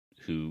Burnett,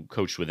 who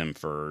coached with him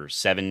for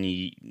 10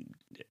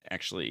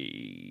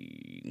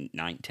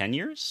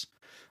 years.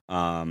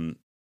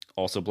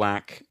 Also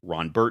black.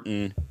 Ron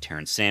Burton,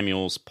 Terrence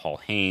Samuels, Paul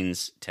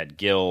Haynes, Ted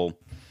Gill.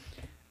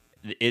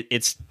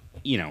 It's,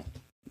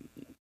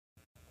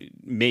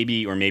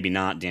 maybe or maybe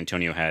not,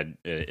 D'Antonio had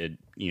a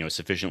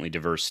sufficiently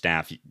diverse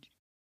staff,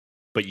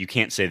 but you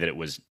can't say that it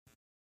was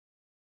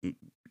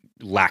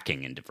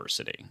lacking in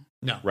diversity.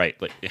 No. Right.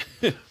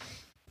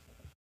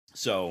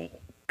 So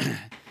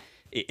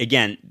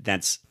again,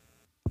 that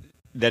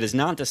is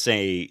not to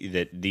say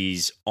that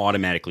these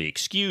automatically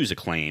excuse a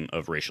claim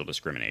of racial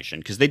discrimination,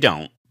 because they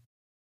don't,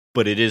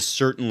 but it is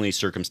certainly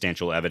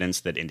circumstantial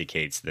evidence that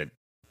indicates that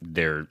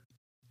there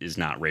is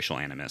not racial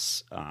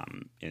animus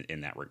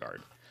in that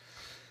regard.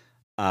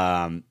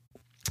 Let's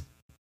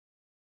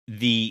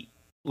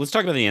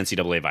talk about the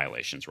NCAA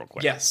violations real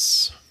quick.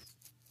 Yes.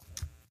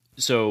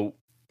 So,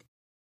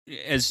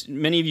 as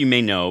many of you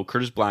may know,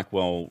 Curtis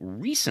Blackwell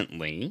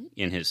recently,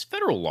 in his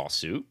federal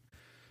lawsuit,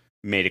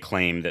 made a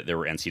claim that there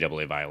were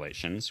NCAA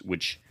violations,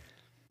 which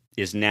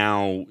is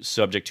now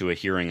subject to a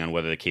hearing on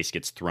whether the case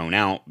gets thrown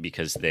out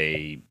because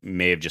they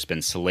may have just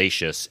been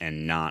salacious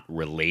and not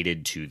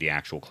related to the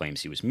actual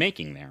claims he was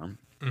making there.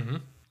 Mm-hmm.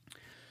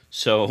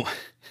 So,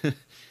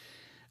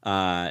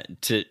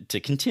 to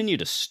continue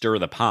to stir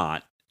the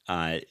pot,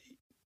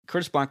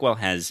 Curtis Blackwell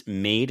has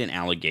made an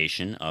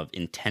allegation of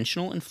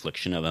intentional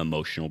infliction of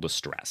emotional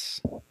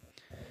distress.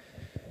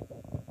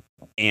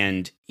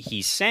 And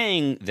he's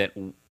saying that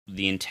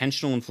the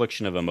intentional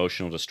infliction of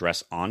emotional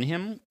distress on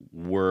him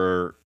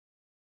were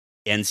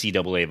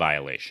NCAA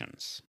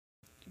violations.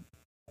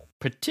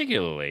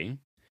 Particularly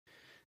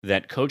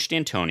that Coach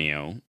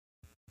D'Antonio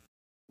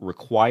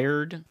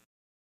required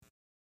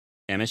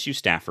MSU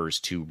staffers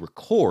to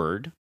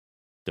record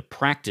the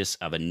practice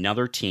of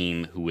another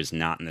team who was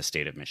not in the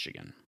state of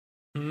Michigan.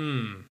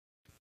 And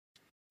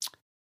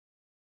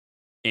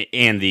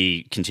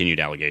the continued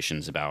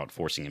allegations about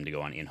forcing him to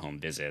go on in-home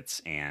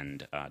visits,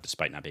 and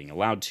despite not being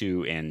allowed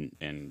to,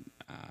 and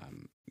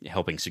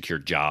helping secure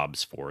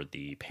jobs for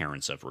the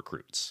parents of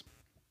recruits.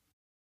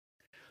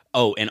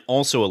 Oh, and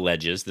also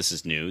alleges, this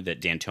is new, that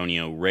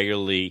D'Antonio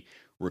regularly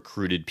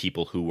recruited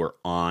people who were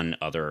on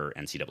other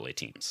NCAA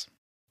teams.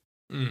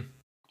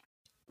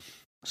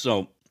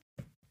 So,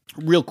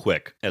 real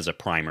quick, as a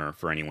primer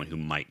for anyone who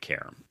might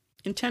care,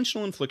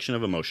 intentional infliction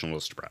of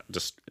emotional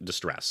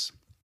distress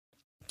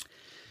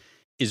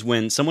is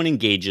when someone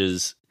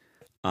engages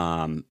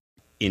in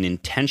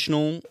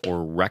intentional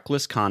or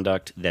reckless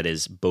conduct that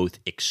is both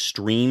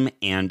extreme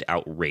and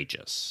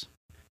outrageous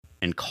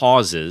and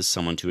causes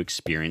someone to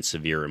experience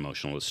severe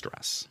emotional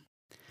distress.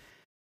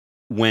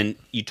 When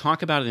you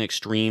talk about an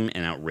extreme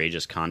and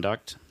outrageous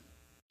conduct,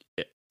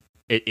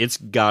 it's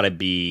got to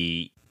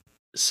be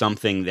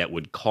something that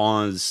would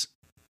cause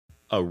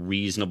a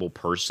reasonable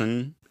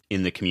person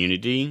in the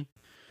community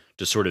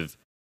to sort of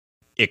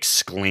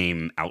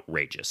exclaim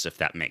outrageous, if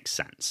that makes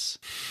sense.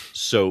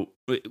 So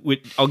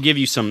I'll give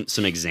you some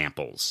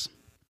examples.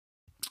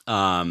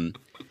 A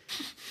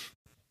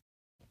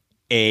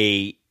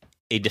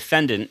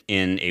defendant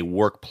in a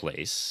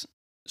workplace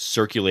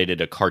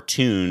circulated a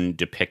cartoon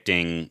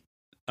depicting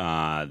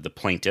the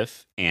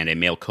plaintiff and a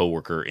male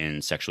coworker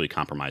in sexually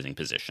compromising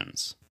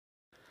positions.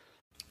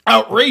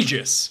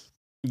 Outrageous.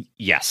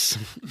 Yes.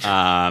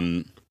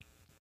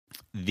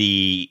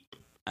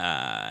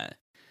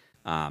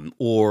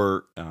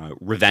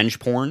 Revenge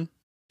porn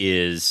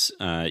is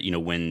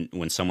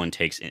when someone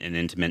takes an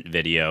intimate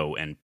video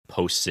and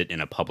posts it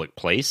in a public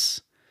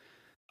place.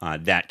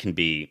 That can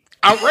be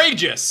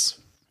outrageous.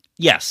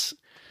 Yes.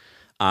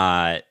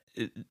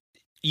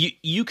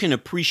 You can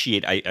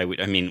appreciate,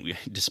 I mean,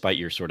 despite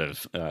your sort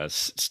of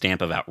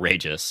stamp of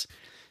outrageous,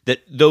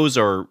 that those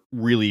are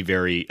really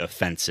very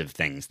offensive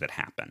things that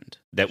happened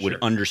that would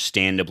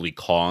understandably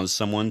cause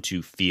someone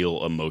to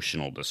feel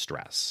emotional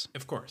distress.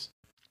 Of course.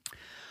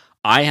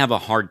 I have a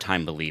hard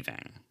time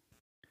believing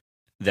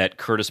that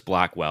Curtis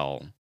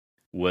Blackwell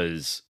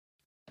was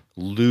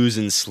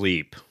losing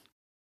sleep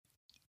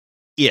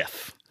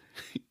if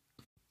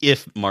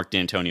Mark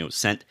D'Antonio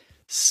sent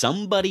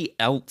somebody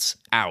else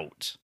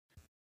out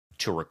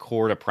to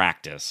record a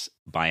practice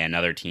by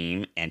another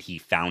team and he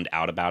found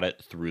out about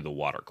it through the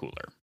water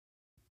cooler.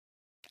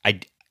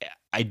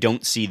 I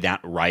don't see that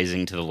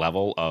rising to the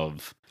level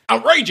of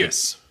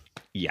outrageous.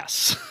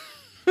 Yes.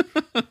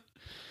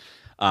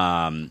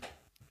 But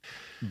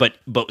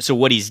so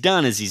what he's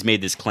done is he's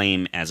made this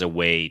claim as a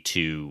way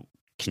to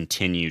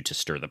continue to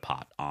stir the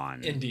pot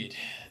on. Indeed.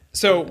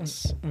 So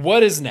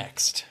what is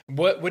next?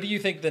 What do you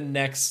think the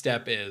next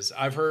step is?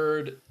 I've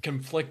heard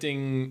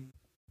conflicting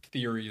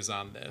theories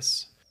on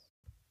this.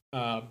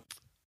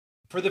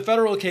 For the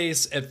federal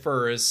case at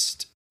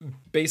first,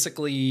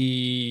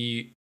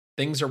 basically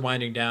things are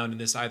winding down, and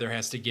this either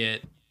has to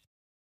get,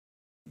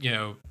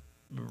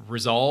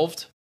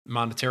 resolved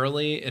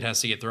monetarily, it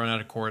has to get thrown out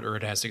of court, or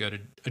it has to go to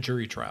a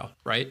jury trial,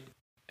 right?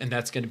 And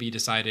that's going to be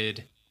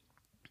decided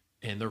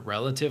in the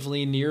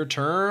relatively near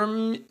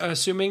term,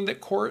 assuming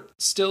that court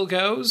still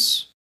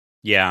goes.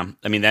 Yeah,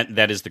 I mean,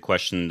 that is the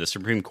question. The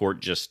Supreme Court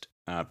just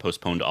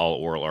postponed all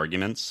oral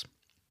arguments.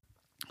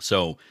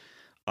 So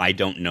I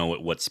don't know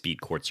at what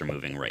speed courts are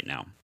moving right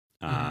now.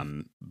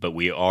 But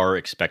we are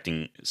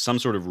expecting some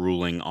sort of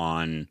ruling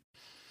on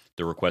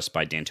the request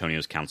by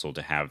D'Antonio's counsel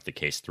to have the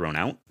case thrown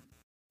out.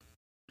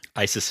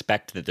 I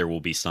suspect that there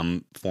will be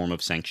some form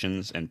of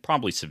sanctions, and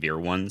probably severe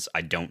ones.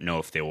 I don't know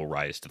if they will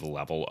rise to the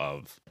level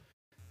of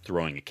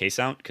throwing a case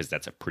out, because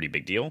that's a pretty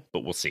big deal,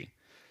 but we'll see.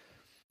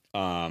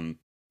 You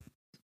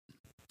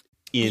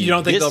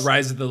don't think they'll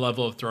rise to the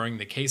level of throwing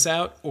the case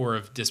out, or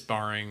of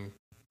disbarring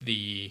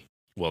the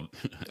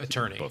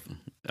attorney? Both.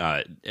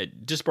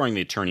 Disbarring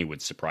the attorney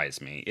would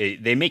surprise me.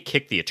 They may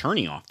kick the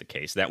attorney off the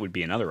case. That would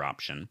be another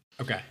option.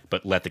 Okay.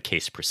 But let the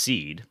case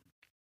proceed.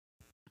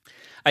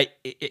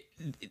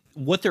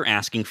 What they're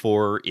asking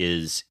for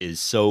is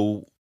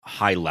so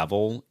high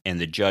level, and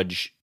the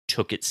judge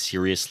took it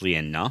seriously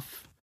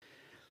enough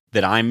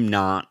that I'm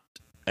not.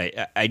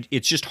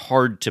 It's just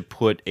hard to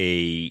put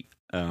a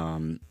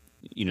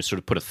sort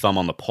of put a thumb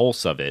on the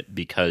pulse of it,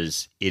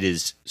 because it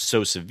is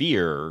so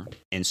severe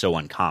and so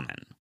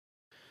uncommon.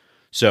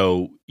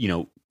 So,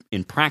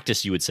 in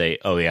practice, you would say,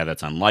 oh yeah,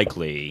 that's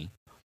unlikely,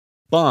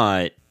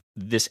 but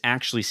this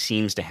actually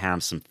seems to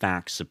have some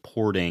facts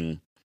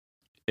supporting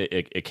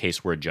a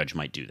case where a judge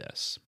might do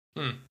this.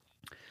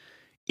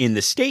 In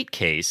the state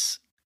case,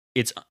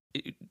 it's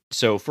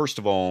so. First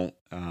of all,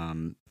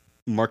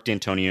 Mark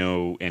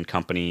D'Antonio and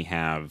company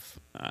have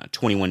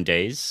 21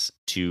 days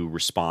to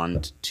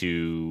respond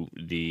to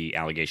the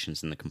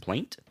allegations in the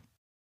complaint.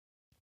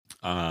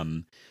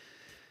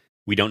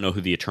 We don't know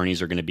who the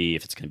attorneys are going to be,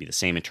 if it's going to be the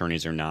same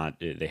attorneys or not.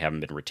 They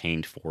haven't been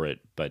retained for it,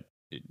 but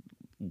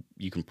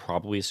you can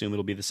probably assume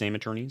it'll be the same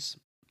attorneys.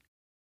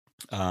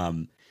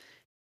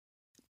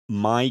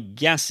 My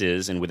guess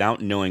is, and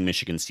without knowing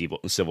Michigan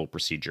civil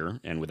procedure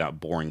and without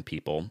boring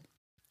people,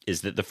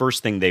 is that the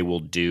first thing they will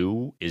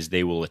do is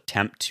they will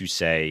attempt to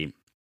say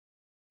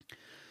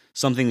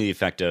something to the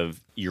effect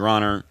of, Your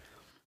Honor,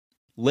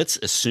 let's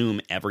assume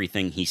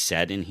everything he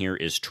said in here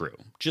is true,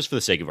 just for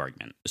the sake of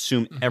argument.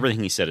 Assume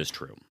everything he said is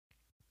true.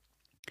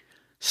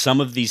 Some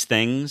of these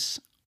things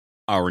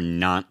are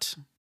not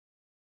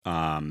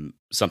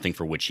something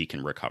for which he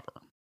can recover.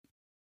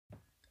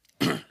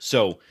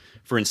 So,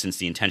 for instance,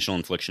 the intentional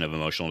infliction of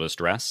emotional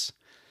distress,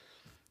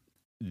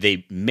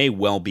 they may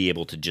well be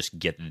able to just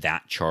get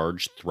that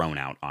charge thrown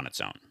out on its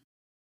own.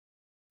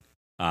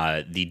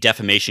 The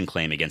defamation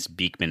claim against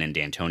Beekman and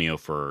D'Antonio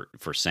for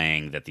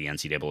saying that the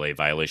NCAA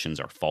violations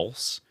are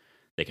false,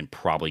 they can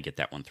probably get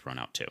that one thrown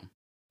out too.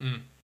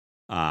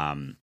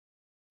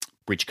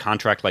 Breach of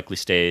contract likely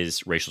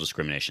stays, racial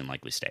discrimination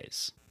likely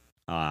stays.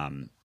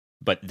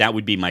 But that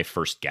would be my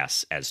first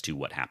guess as to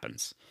what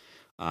happens.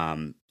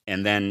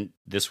 And then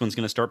this one's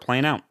going to start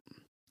playing out,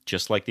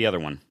 just like the other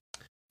one.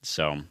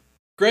 So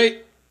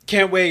great.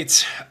 Can't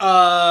wait.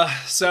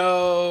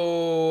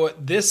 So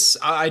this,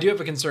 I do have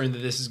a concern that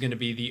this is going to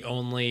be the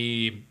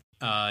only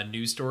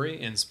news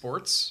story in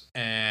sports,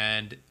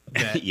 and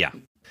that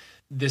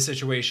this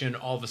situation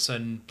all of a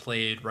sudden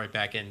played right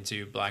back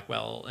into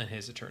Blackwell and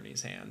his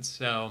attorney's hands.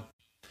 So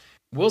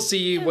we'll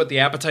see what the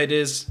appetite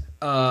is.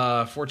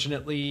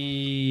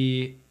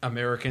 Fortunately,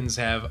 Americans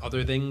have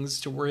other things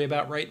to worry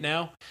about right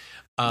now.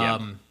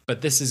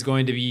 But this is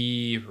going to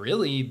be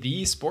really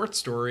the sports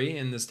story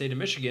in the state of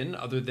Michigan,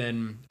 other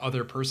than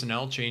other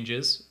personnel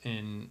changes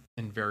in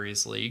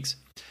various leagues.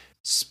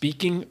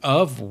 Speaking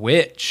of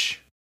which,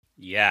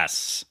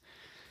 yes,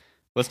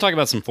 let's talk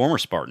about some former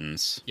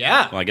Spartans.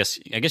 Yeah. Well, I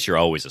guess you're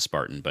always a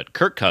Spartan, but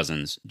Kirk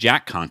Cousins,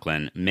 Jack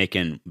Conklin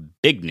making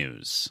big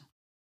news.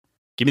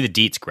 Give me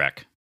the deets,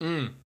 Greg.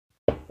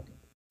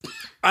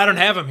 I don't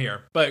have him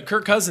here, but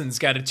Kirk Cousins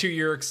got a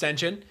 2-year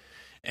extension,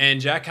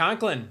 and Jack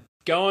Conklin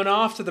going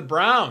off to the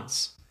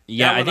Browns.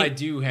 Yeah, I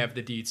do have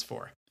the deets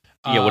for.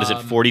 Yeah, what is it?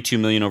 $42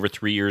 million over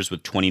 3 years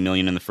with $20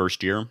 million in the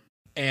first year,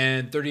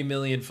 and $30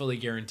 million fully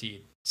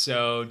guaranteed.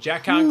 So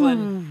Jack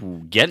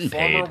Conklin, getting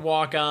paid, former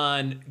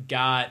walk-on,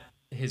 got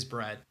his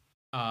bread.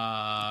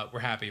 We're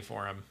happy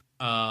for him.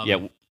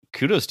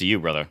 Kudos to you,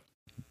 brother.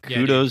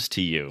 Kudos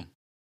to you.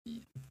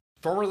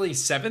 Formerly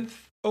 7th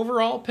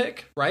overall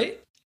pick, right?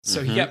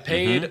 So he got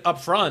paid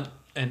up front,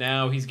 and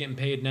now he's getting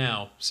paid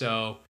now.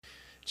 So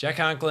Jack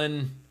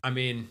Conklin, I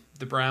mean,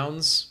 the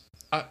Browns,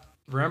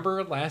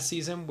 remember last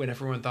season when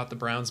everyone thought the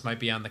Browns might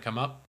be on the come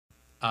up?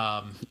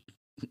 And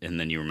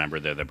then you remember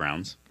they're the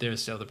Browns? They're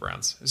still the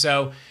Browns.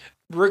 So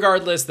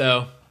regardless,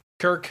 though,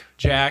 Kirk,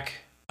 Jack,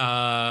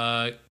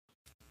 keep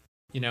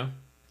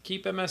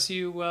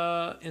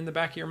MSU in the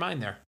back of your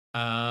mind there.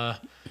 I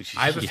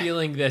have a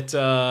feeling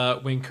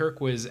that when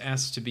Kirk was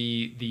asked to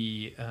be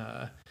the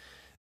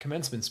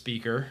commencement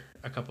speaker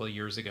a couple of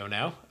years ago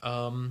now,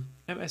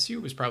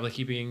 MSU was probably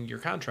keeping your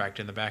contract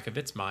in the back of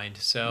its mind.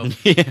 So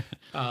keep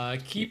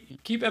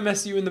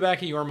MSU in the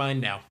back of your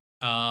mind now.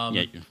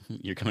 Yeah,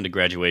 you're coming to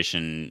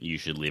graduation. You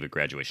should leave a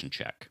graduation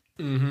check.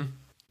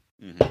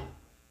 Mm-hmm.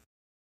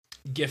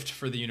 Gift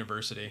for the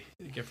university.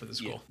 Gift for the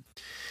school.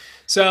 Yeah.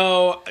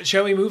 So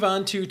shall we move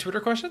on to Twitter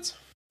questions?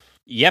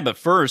 Yeah, but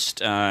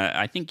first,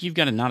 I think you've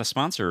got a not a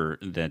sponsor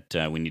that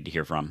we need to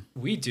hear from.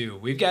 We do.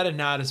 We've got a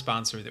not a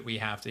sponsor that we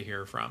have to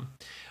hear from.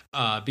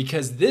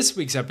 Because this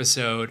week's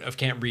episode of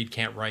Can't Read,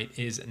 Can't Write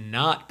is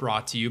not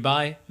brought to you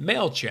by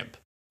MailChimp,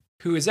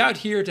 who is out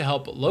here to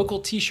help local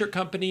t-shirt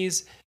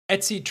companies,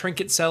 Etsy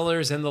trinket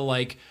sellers, and the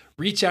like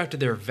reach out to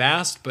their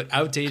vast but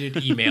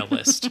outdated email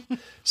list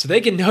so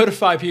they can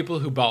notify people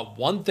who bought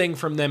one thing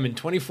from them in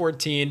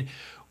 2014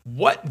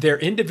 what their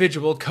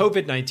individual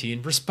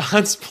COVID-19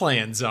 response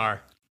plans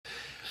are.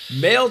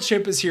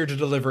 MailChimp is here to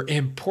deliver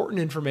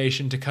important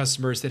information to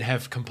customers that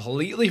have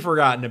completely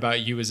forgotten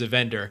about you as a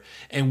vendor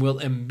and will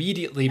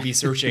immediately be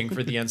searching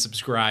for the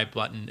unsubscribe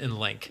button and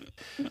link.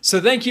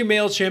 So thank you,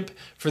 MailChimp,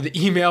 for the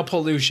email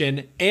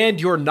pollution and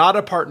your not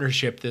a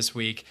partnership this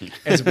week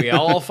as we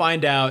all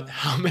find out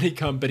how many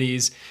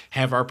companies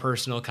have our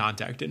personal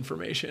contact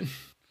information.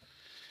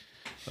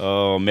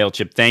 Oh,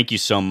 MailChimp, thank you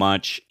so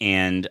much.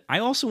 And I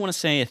also want to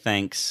say a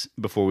thanks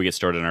before we get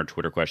started on our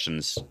Twitter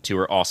questions to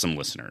our awesome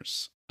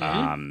listeners.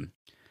 Mm-hmm.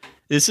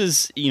 This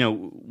is,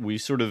 we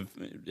sort of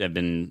have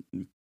been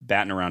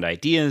batting around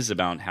ideas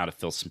about how to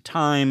fill some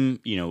time,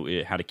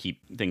 how to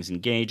keep things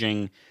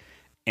engaging.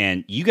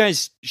 And you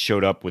guys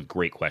showed up with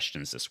great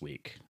questions this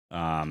week.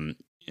 And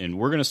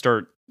we're going to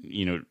start,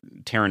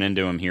 tearing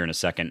into them here in a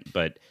second.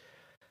 But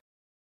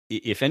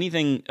if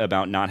anything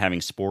about not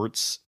having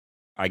sports,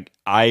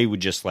 I would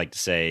just like to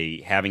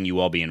say having you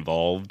all be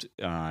involved,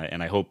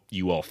 and I hope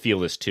you all feel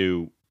this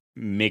too,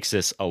 makes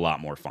this a lot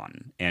more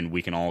fun, and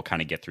we can all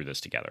kind of get through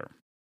this together.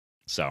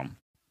 So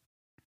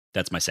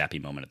that's my sappy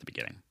moment at the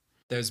beginning.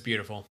 That was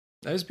beautiful.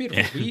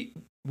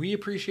 We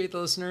appreciate the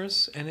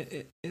listeners, and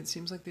it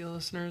seems like the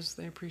listeners,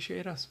 they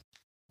appreciate us.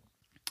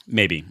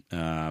 Maybe,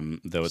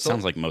 though it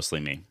sounds like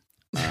mostly me.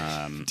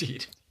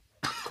 Indeed,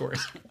 of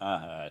course.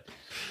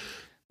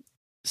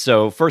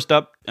 So first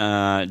up,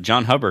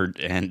 John Hubbard,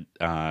 and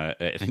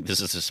I think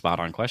this is a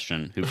spot-on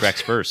question. Who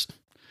cracks first?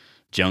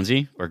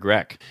 Jonesy or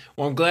Greg?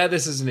 Well, I'm glad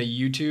this isn't a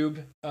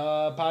YouTube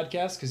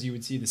podcast because you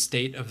would see the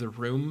state of the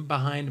room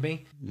behind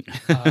me.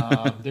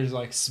 There's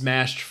like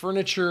smashed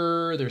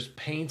furniture. There's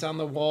paint on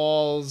the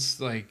walls.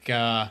 I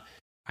got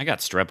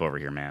strep over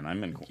here, man.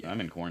 I'm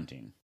in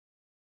quarantine.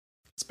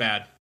 It's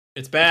bad.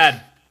 It's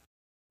bad.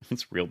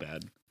 It's real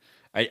bad.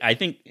 I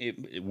think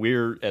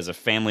we're, as a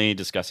family,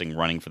 discussing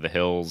running for the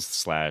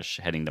hills /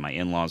 heading to my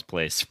in-laws'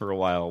 place for a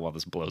while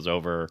this blows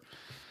over.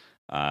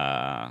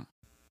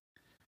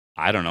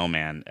 I don't know,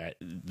 man.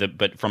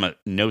 But from a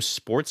no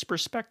sports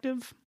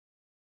perspective,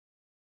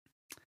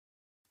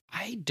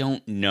 I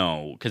don't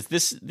know, because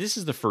this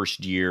is the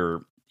first year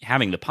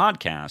having the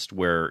podcast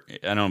where,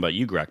 I don't know about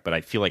you, Greg, but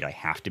I feel like I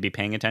have to be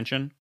paying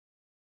attention.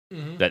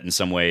 Mm-hmm. That in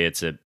some way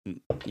it's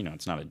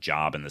it's not a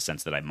job in the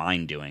sense that I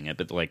mind doing it,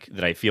 but like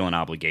that I feel an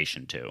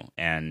obligation to,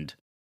 and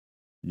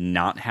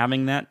not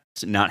having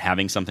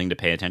something to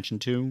pay attention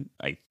to,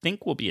 I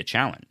think will be a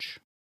challenge.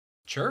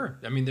 Sure.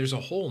 I mean, there's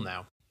a hole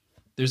now.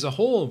 There's a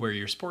hole where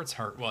your sports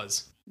heart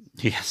was.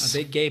 Yes. A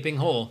big gaping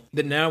hole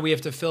that now we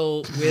have to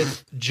fill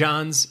with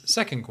John's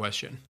second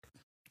question.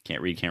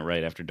 Can't read, can't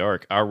write after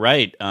dark. All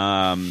right.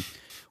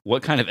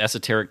 What kind of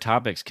esoteric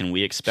topics can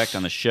we expect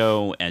on the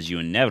show as you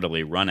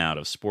inevitably run out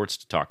of sports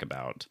to talk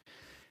about?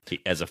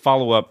 As a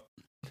follow-up,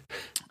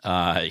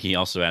 he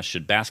also asked,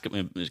 should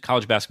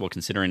college basketball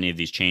consider any of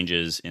these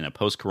changes in a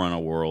post-corona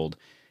world,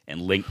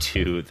 and link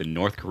to the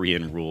North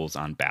Korean rules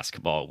on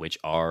basketball, which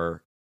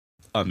are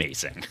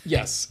amazing.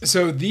 Yes.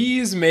 So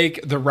these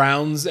make the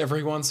rounds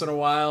every once in a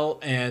while,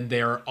 and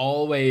they're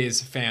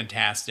always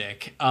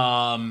fantastic.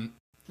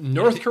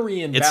 North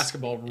Korean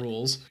basketball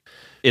rules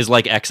is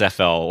like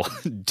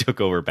XFL took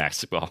over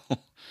basketball.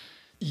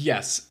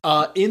 Yes.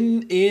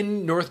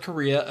 In North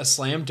Korea, a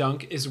slam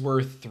dunk is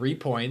worth 3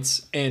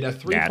 points, and a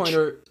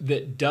 3-pointer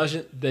that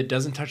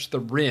doesn't touch the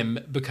rim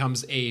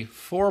becomes a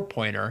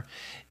 4-pointer,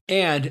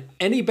 and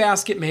any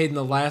basket made in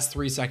the last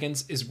 3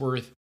 seconds is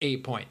worth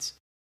 8 points.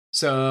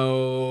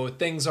 So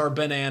things are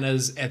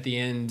bananas at the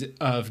end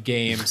of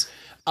games.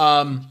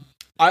 I've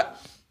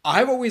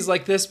always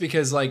liked this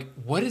because,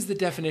 what is the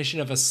definition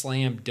of a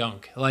slam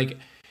dunk?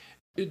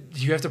 Do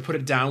you have to put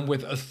it down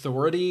with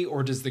authority,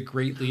 or does the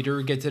great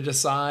leader get to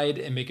decide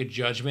and make a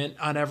judgment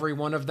on every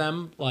one of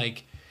them?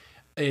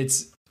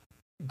 It's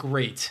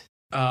great.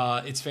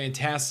 It's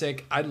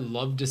fantastic. I'd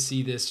love to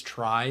see this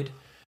tried.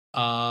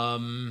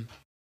 And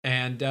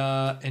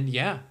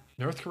yeah,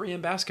 North Korean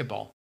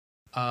basketball.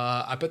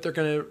 I bet they're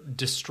going to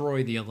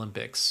destroy the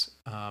Olympics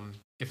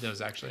if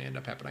those actually end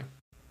up happening.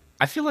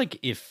 I feel like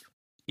if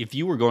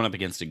you were going up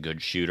against a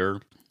good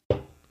shooter,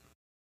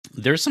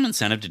 there's some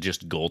incentive to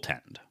just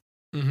goaltend.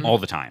 Mm-hmm. All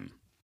the time.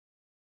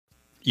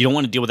 You don't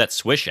want to deal with that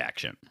swish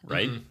action,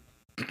 right?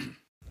 Mm-hmm.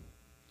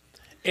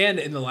 And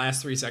in the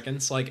last 3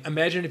 seconds, like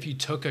imagine if you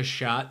took a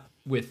shot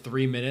with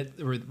 3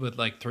 minutes or with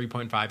like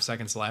 3.5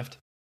 seconds left.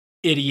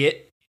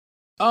 Idiot.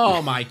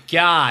 Oh my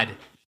God.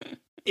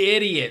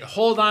 Idiot.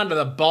 Hold on to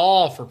the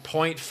ball for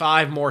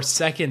 0.5 more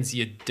seconds,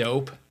 you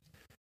dope.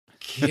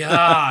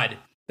 God.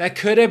 That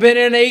could have been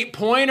an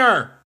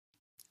 8-pointer.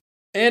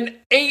 An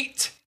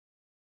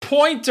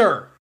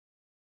 8-pointer.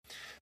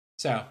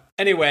 So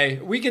anyway,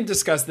 we can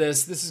discuss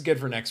this. This is good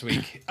for next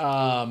week.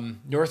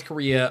 North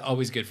Korea,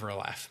 always good for a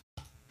laugh.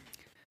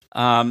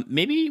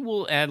 Maybe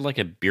we'll add like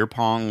a beer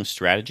pong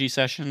strategy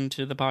session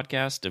to the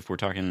podcast if we're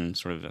talking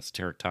sort of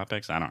esoteric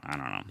topics. I don't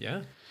know.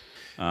 Yeah.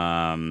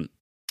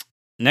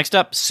 Next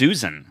up,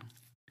 Susan.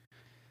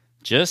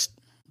 Just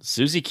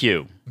Susie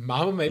Q.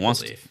 Mama Maple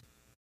Leaf.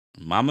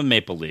 Mama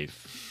Maple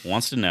Leaf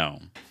wants to know,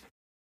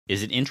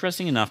 is it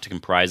interesting enough to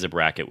comprise a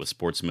bracket with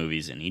sports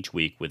movies in each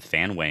week with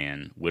fan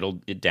weigh-in,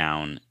 whittle it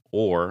down,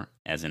 or,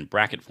 as in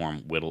bracket form,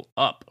 whittle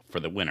up for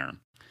the winner?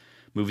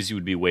 Movies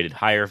would be weighted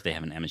higher if they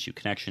have an MSU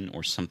connection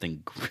or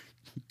something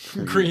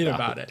green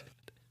about it.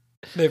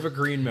 They have a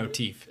green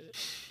motif.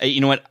 Hey,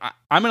 you know what?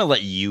 I'm going to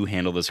let you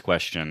handle this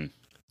question.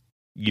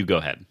 You go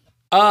ahead.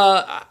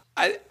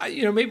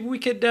 Maybe we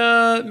could,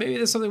 maybe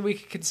there's something we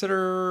could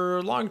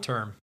consider long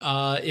term.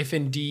 If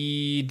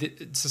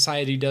indeed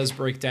society does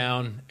break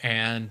down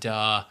and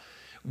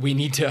we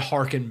need to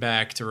harken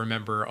back to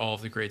remember all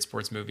of the great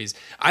sports movies,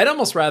 I'd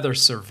almost rather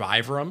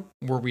Survivor them,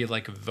 where we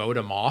like vote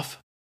them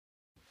off.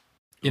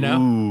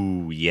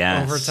 Ooh,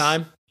 yes. Over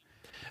time.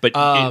 But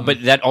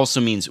that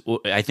also means,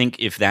 I think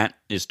if that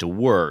is to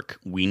work,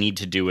 we need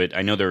to do it.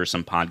 I know there are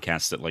some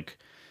podcasts that like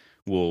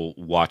will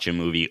watch a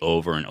movie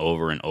over and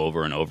over and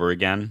over and over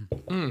again.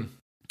 Mm.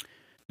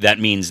 That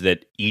means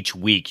that each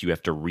week you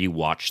have to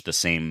rewatch the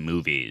same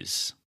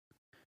movies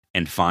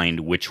and find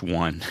which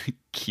one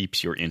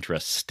keeps your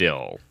interest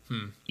still,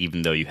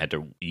 even though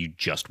you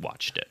just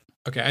watched it.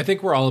 Okay, I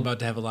think we're all about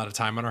to have a lot of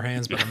time on our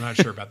hands, but I'm not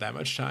sure about that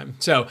much time.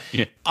 So,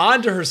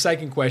 On to her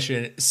second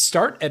question.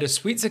 Start at a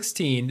Sweet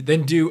 16,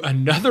 then do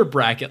another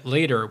bracket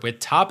later with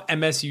top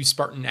MSU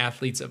Spartan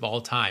athletes of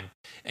all time.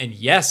 And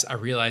yes, I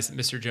realize that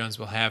Mr. Jones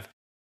will have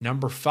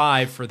number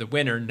 5 for the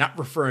winner, not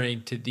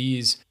referring to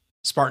these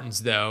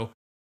Spartans, though.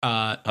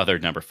 Other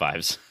number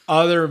 5s.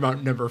 Other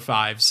number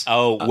 5s.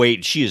 Oh,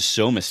 wait, she is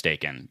so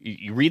mistaken.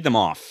 You read them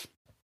off.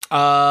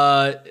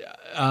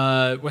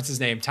 What's his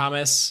name?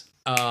 Thomas.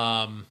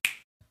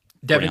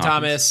 Devin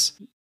Thomas,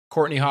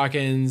 Courtney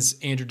Hawkins,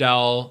 Andrew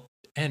Dell,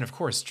 and of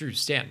course Drew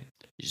Stanton.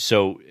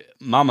 So,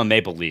 Mama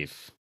Maple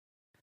Leaf,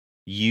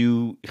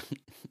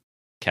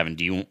 Kevin,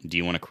 do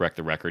you want to correct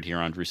the record here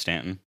on Drew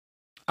Stanton?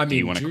 I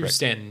mean, Drew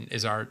Stanton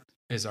is our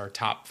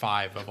top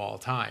 5 of all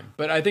time,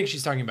 but I think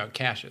she's talking about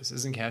Cassius.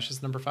 Isn't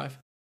Cassius number 5?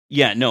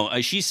 Yeah,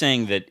 no, she's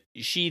saying that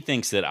she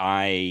thinks that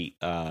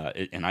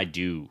and I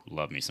do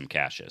love me some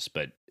Cassius,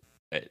 but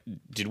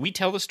did we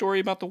tell the story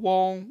about the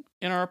wall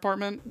in our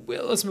apartment?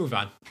 Well, let's move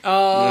on.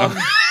 Top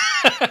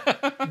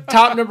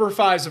number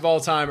 5s of all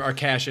time are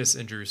Cassius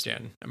and Drew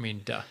Stanton. I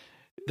mean, duh.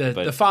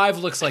 The 5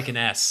 looks like an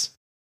S,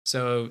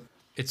 so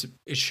it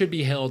should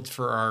be held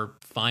for our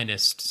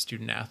finest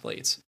student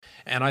athletes,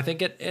 and I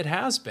think it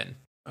has been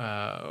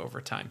over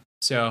time.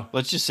 So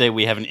let's just say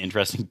we have an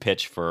interesting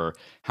pitch for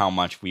how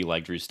much we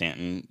like Drew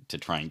Stanton to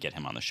try and get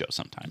him on the show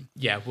sometime.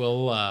 Yeah,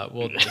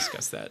 we'll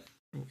discuss that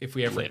if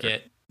we ever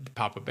get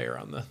Papa Bear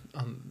on the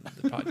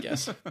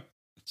podcast.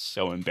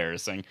 So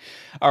embarrassing.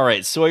 All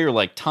right, Sawyer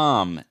like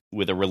Tom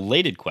with a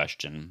related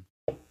question.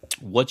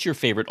 What's your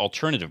favorite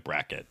alternative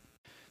bracket?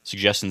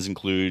 Suggestions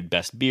include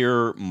best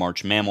beer,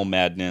 March Mammal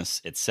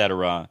Madness,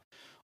 etc.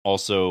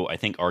 Also, I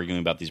think arguing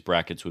about these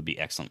brackets would be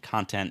excellent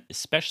content,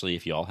 especially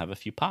if you all have a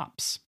few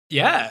pops.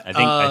 Yeah.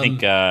 I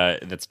think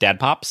that's Dad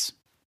Pops.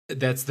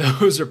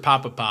 Those are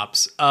Papa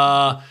Pops.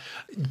 Are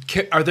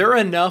there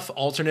enough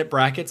alternate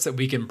brackets that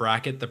we can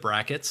bracket the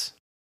brackets?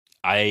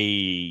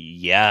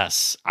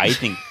 Yes. I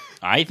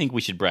think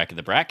we should bracket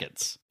the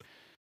brackets,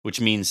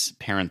 which means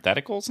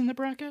parentheticals in the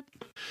bracket.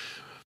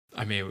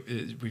 I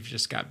mean, we've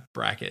just got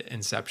bracket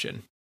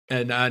inception.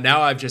 And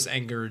now I've just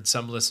angered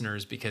some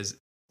listeners because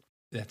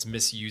that's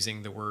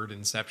misusing the word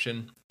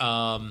inception.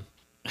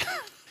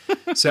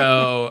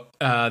 So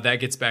that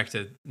gets back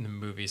to the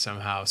movie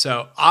somehow.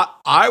 So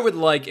I would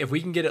like, if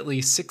we can get at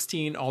least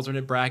 16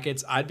 alternate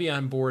brackets, I'd be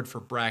on board for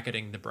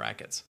bracketing the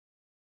brackets.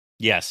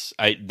 Yes,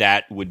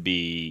 that would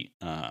be,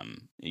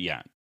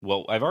 yeah.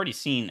 Well, I've already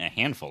seen a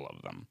handful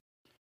of them.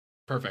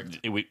 Perfect.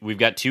 We've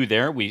got 2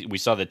 there. We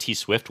saw the T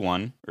Swift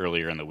one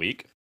earlier in the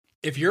week.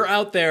 If you're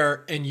out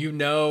there and you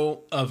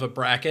know of a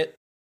bracket,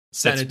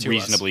 send it to us. That's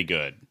reasonably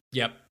good.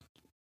 Yep.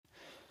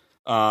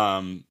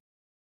 All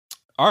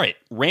right,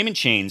 Raymond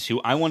Chains,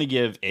 who I want to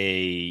give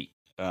a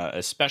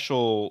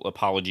special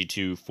apology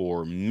to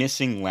for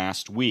missing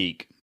last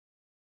week.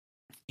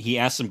 He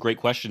asked some great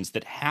questions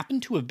that happen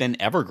to have been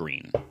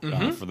evergreen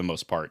for the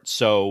most part.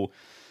 So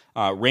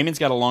Raymond's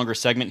got a longer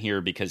segment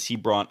here because he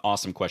brought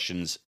awesome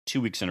questions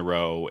 2 weeks in a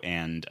row,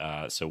 and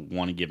so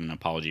want to give him an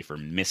apology for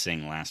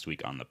missing last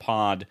week on the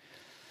pod.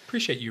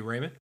 Appreciate you,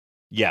 Raymond.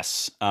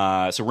 Yes.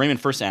 So Raymond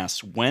first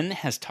asks, when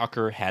has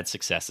Tucker had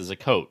success as a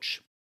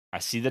coach? I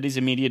see that he's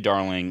a media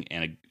darling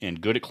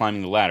and good at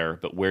climbing the ladder,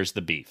 but where's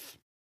the beef?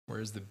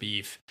 Where's the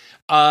beef?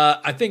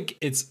 I think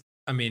it's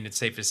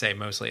safe to say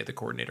mostly at the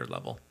coordinator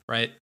level,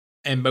 right?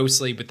 And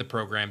mostly with the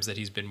programs that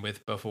he's been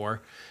with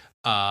before.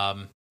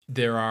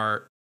 There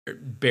are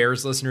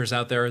Bears listeners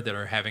out there that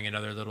are having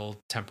another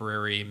little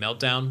temporary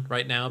meltdown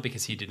right now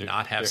because he did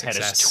not have success.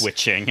 Head is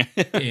twitching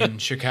in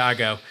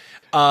Chicago.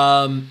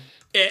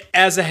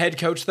 As a head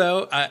coach,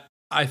 though,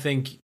 I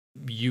think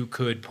you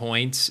could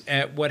point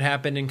at what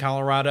happened in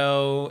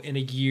Colorado in a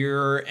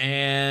year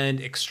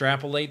and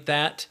extrapolate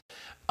that.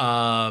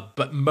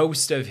 But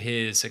most of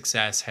his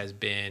success has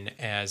been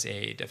as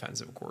a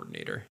defensive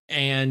coordinator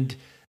and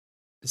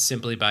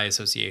simply by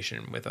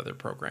association with other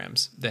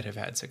programs that have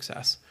had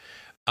success.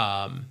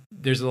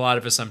 There's a lot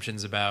of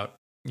assumptions about,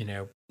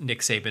 Nick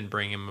Saban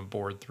bringing him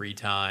aboard 3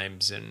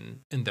 times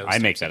and those. I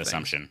make that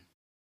assumption.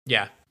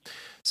 Yeah.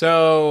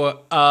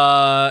 So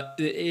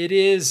it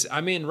is.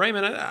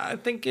 Raymond, I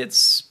think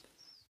it's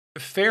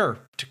fair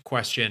to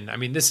question.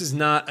 This is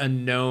not a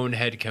known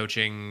head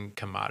coaching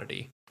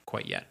commodity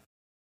quite yet,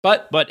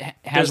 but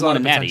has a lot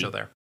of natty potential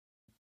there.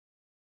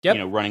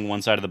 Yep. Running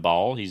one side of the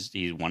ball, he's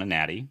won a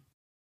natty.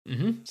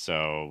 Mm-hmm.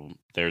 So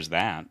there's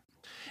that.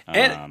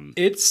 And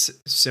it's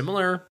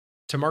similar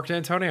to Mark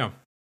D'Antonio.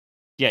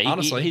 Yeah,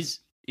 honestly,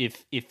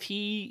 if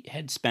he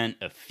had spent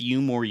a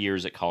few more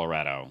years at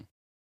Colorado,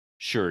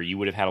 sure, you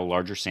would have had a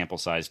larger sample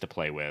size to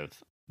play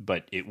with,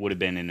 but it would have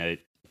been in a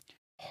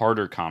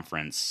harder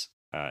conference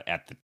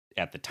at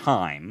the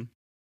time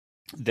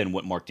than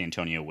what Mark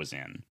D'Antonio was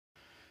in.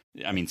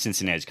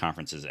 Cincinnati's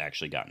conference has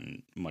actually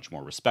gotten much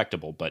more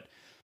respectable, but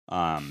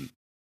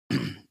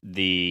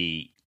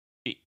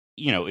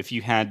if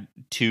you had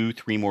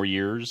 2-3 more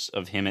years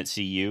of him at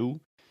CU,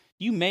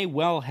 you may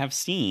well have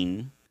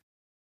seen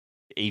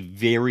a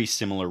very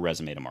similar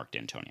resume to Mark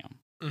D'Antonio.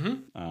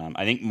 Mm-hmm.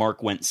 I think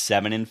Mark went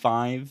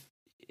 7-5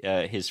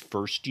 his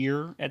first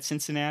year at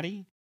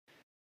Cincinnati.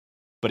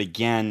 But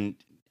again,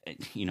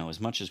 as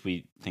much as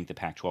we think the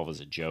Pac-12 is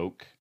a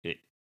joke,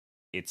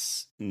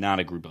 it's not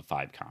a group of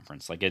 5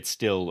 conference. Like, it's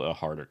still a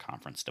harder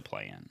conference to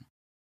play in.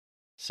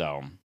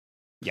 So,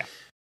 yeah.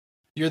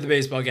 You're the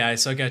baseball guy,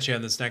 so I got you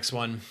on this next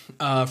one.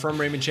 From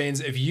Raymond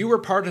Chains, if you were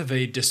part of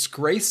a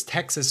disgraced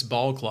Texas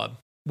ball club,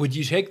 would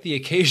you take the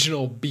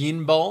occasional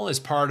beanball as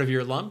part of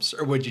your lumps,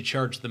 or would you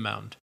charge the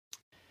mound?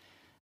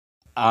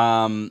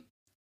 I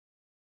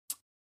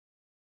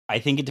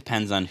think it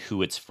depends on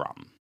who it's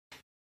from,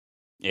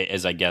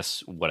 is I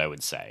guess what I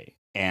would say.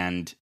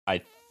 And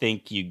I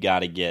think you got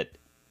to get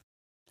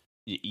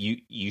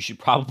you should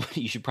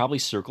probably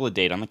circle a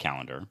date on the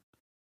calendar,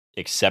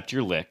 accept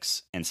your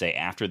licks, and say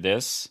after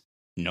this,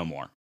 no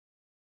more.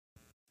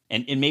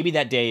 And maybe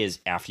that day is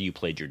after you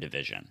played your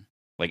division.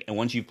 Like, and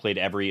once you've played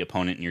every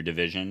opponent in your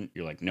division,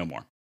 you're like, no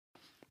more.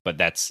 But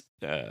that's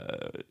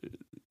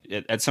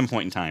at some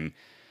point in time,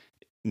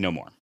 no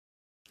more.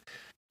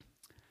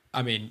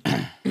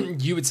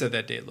 You would set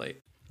that date late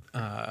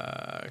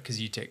because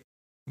you take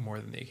more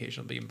than the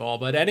occasional beanball.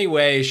 But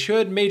anyway,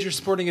 should major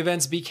sporting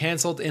events be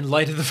canceled in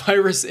light of the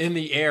virus in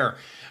the air?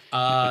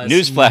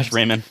 Newsflash,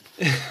 Raymond.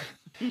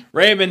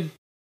 Raymond,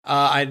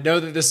 I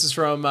know that this is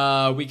from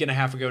a week and a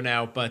half ago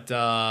now, but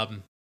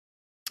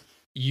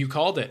you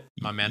called it,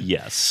 my man.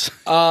 Yes.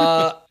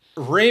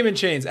 Raymond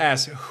Chains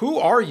asks, who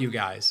are you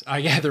guys?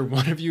 I gather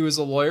one of you is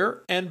a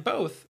lawyer and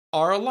both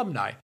are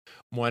alumni.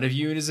 One of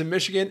you is in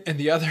Michigan and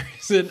the other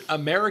is in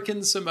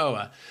American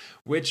Samoa,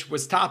 which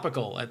was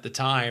topical at the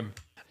time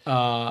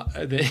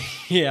that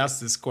he asked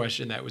this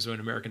question. That was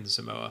when American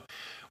Samoa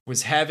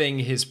was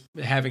having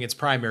its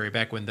primary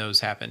back when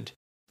those happened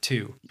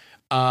too.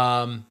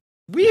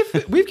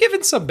 We've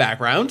given some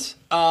background.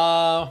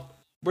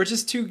 We're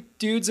just 2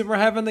 dudes and we're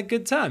having a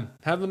good time.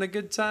 Having a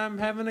good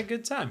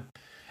time.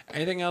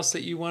 Anything else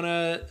that you want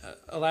to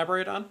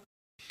elaborate on?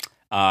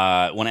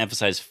 I want to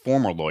emphasize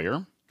former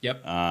lawyer.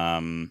 Yep.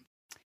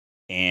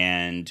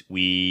 And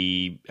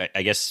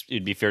I guess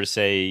it'd be fair to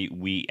say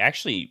we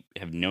actually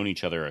have known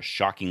each other a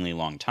shockingly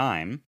long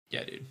time.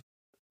 Yeah, dude.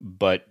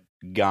 But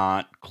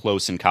got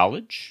close in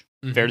college.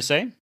 Mm-hmm. Fair to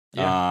say.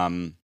 Yeah.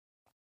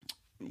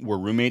 We're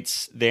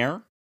roommates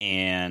there.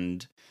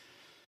 And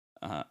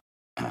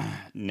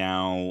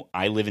now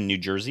I live in New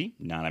Jersey,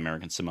 not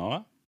American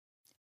Samoa.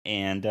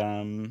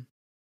 And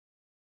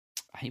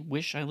I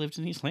wish I lived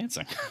in East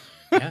Lansing.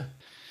 Yeah.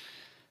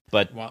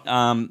 But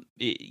wow.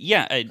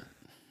 Yeah, I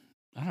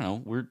don't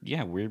know.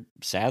 We're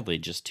sadly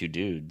just 2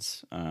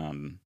 dudes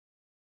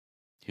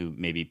who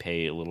maybe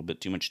pay a little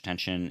bit too much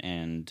attention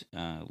and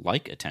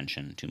like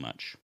attention too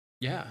much.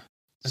 Yeah,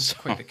 that's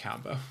quite the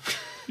combo.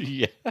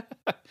 Yeah.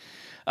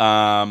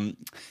 All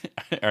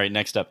right,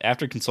 next up.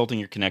 After consulting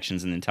your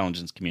connections in the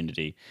intelligence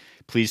community,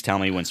 please tell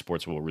me when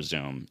sports will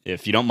resume.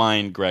 If you don't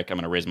mind, Greg, I'm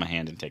going to raise my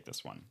hand and take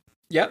this one.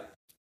 Yep.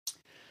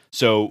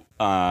 So,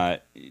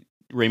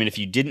 Raymond, if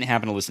you didn't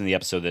happen to listen to the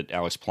episode that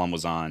Alex Plum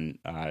was on,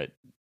 I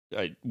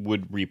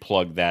would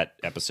replug that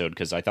episode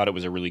because I thought it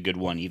was a really good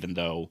one, even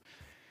though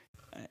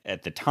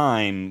at the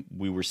time,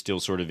 we were still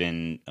sort of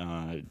in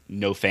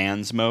no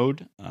fans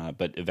mode,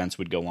 but events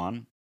would go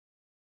on.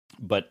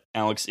 But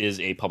Alex is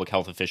a public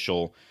health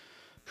official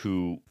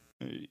who,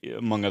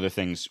 among other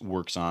things,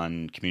 works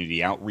on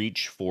community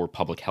outreach for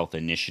public health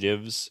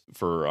initiatives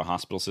for a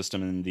hospital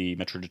system in the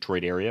Metro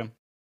Detroit area.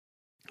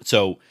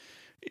 So,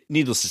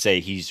 needless to say,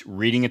 he's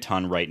reading a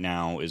ton right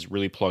now, is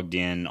really plugged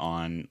in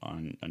on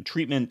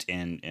treatment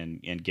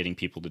and getting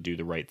people to do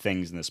the right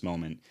things in this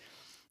moment.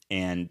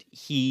 And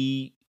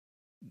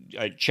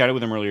I chatted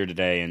with him earlier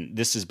today, and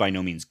this is by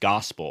no means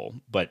gospel,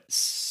 but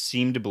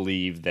seemed to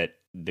believe that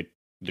the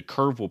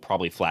curve will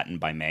probably flatten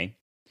by May,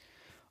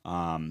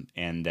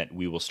 and that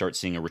we will start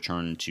seeing a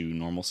return to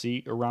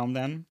normalcy around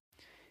then,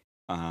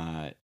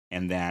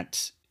 and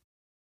that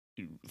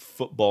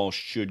football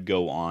should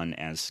go on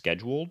as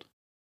scheduled,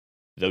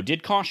 though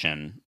did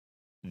caution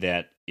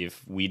that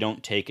if we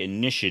don't take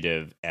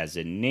initiative as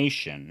a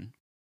nation,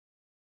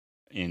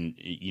 and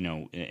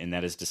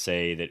that is to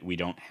say that we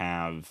don't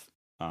have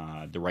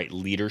the right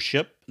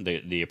leadership,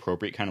 the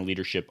appropriate kind of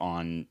leadership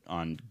on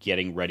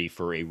getting ready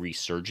for a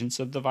resurgence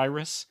of the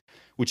virus,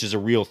 which is a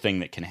real thing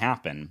that can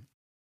happen.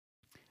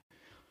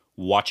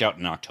 Watch out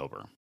in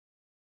October,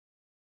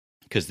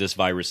 because this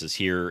virus is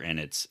here and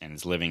it's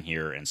living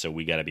here, and so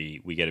we got to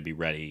be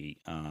ready,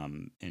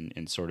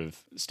 and sort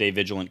of stay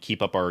vigilant,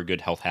 keep up our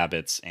good health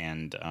habits,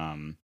 and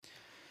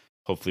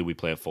hopefully we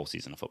play a full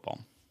season of football.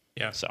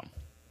 Yeah. So,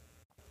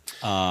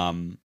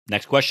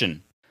 next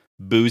question.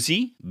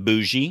 Boozy,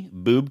 bougie,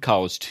 boob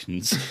college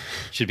students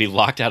should be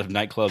locked out of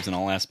nightclubs and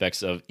all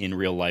aspects of in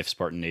real life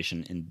Spartan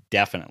Nation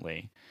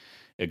indefinitely.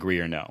 Agree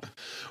or no?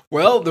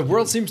 Well, the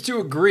world seems to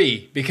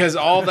agree, because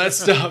all that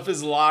stuff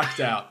is locked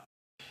out.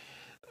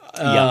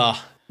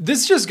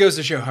 This just goes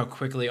to show how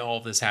quickly all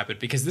of this happened,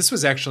 because this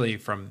was actually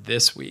from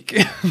this week.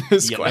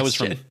 That was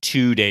from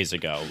 2 days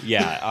ago.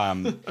 Yeah.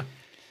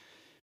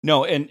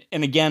 No, and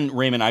again,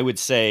 Raymond, I would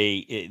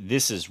say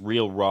this is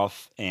real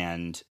rough,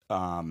 and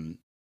I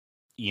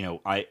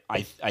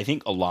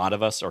think a lot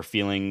of us are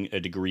feeling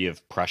a degree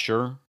of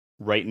pressure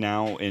right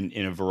now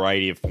in a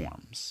variety of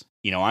forms.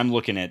 I'm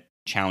looking at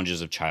challenges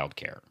of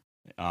childcare,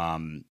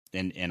 and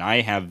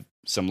I have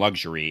some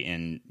luxury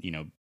in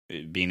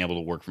being able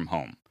to work from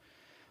home,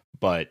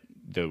 but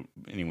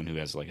anyone who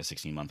has like a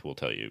 16-month will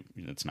tell you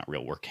it's not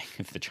real working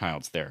if the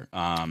child's there.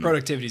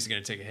 Productivity is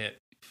going to take a hit.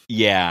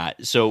 Yeah.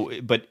 So,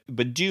 but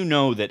do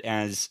know that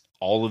as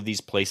all of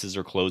these places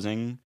are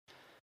closing,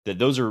 that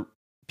those are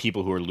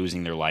people who are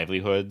losing their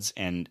livelihoods,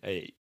 and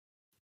we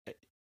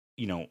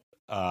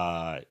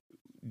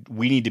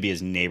need to be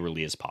as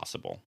neighborly as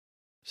possible.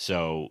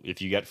 So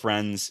if you got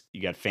friends,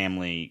 you got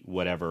family,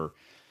 whatever,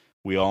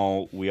 we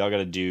all got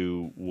to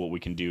do what we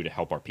can do to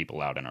help our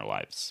people out in our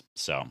lives.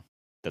 So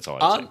that's all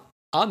I would say.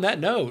 On that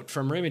note,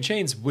 from Raymond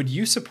Chains, would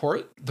you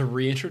support the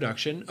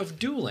reintroduction of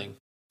dueling?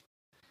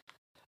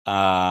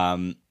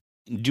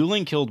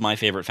 Dueling killed my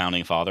favorite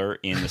founding father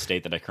in the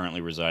state that I currently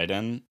reside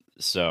in.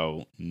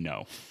 So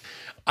no.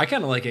 I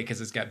kind of like it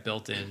because it's got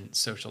built-in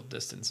social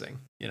distancing.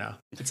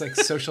 It's like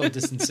social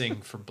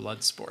distancing for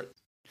blood sport.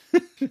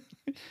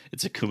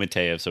 It's a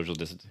kumite of social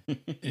distancing.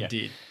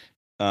 Indeed.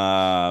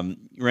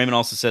 Raymond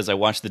also says, I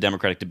watched the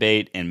Democratic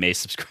debate and may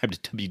subscribe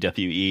to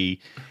WWE.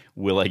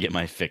 Will I get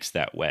my fix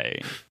that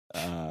way?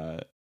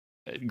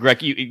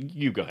 Greg,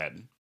 you go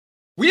ahead.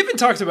 We haven't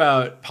talked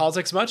about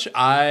politics much.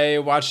 I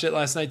watched it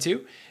last night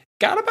too.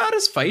 Got about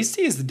as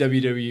feisty as the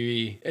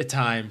WWE at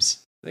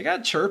times. They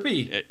got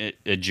chirpy.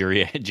 A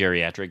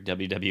geriatric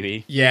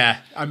WWE? Yeah.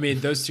 I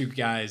mean, those two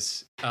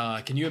guys,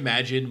 can you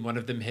imagine one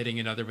of them hitting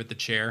another with the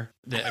chair?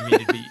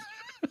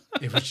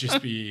 It would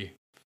just be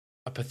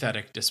a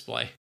pathetic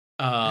display.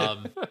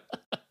 The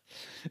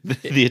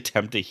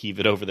attempt to heave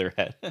it over their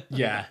head.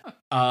 Yeah.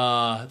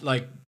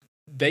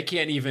 They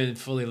can't even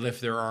fully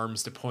lift their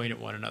arms to point at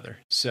one another.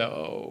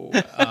 So,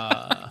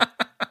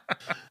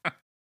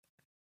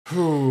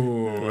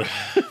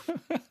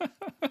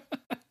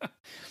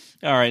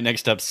 All right,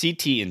 next up,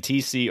 CT and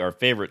TC, our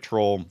favorite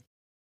troll.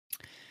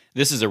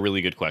 This is a really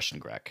good question,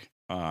 Greg.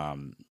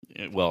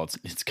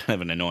 It's kind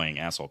of an annoying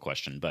asshole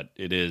question, but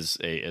it is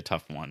a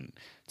tough one.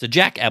 It's a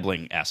Jack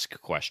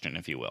Ebling-esque question,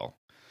 if you will.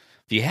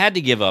 If you had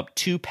to give up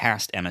 2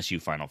 past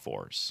MSU Final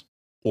Fours,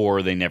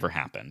 or they never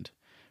happened,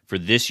 for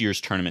this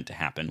year's tournament to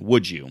happen,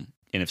 would you?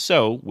 And if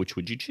so, which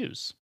would you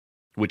choose?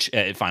 Which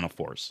Final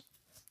Fours?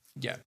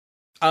 Yeah.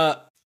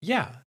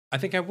 Yeah, I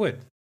think I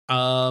would.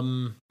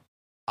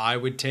 I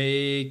would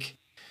take,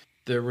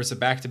 there was a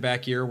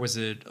back-to-back year. Was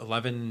it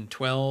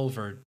 11-12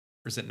 or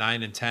was it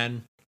 9 and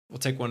 10? We'll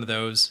take one of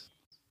those.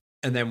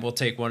 And then we'll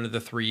take one of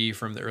the 3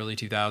 from the early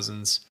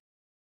 2000s.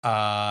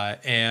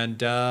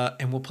 And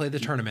we'll play the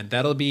tournament.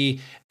 That'll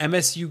be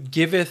MSU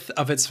giveth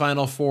of its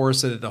Final Four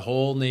so that the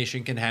whole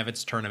nation can have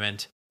its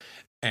tournament.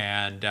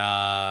 And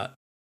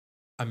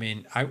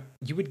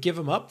you would give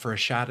them up for a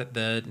shot at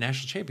the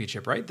national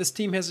championship, right? This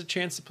team has a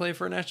chance to play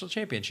for a national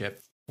championship,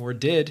 or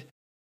did.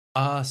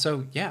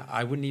 So yeah,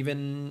 I wouldn't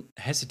even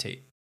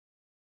hesitate.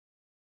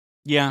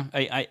 Yeah,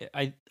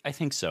 I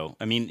think so.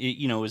 I mean,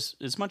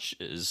 as much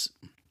as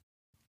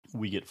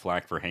we get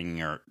flack for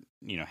hanging our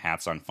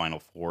hats on Final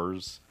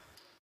Fours.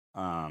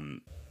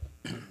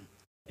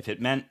 If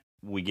it meant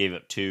we gave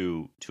up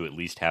 2 to at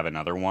least have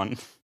another one,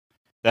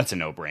 that's a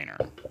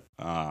no-brainer.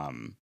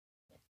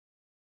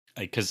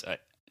 Because I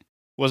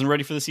wasn't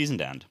ready for the season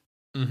to end.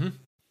 Mm-hmm.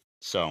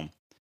 So,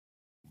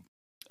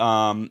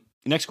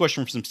 next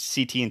question from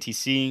CT and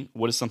TC.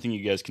 What is something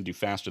you guys can do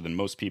faster than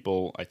most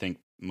people? I think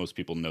most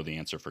people know the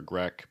answer for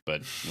Greg,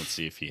 but let's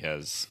see if he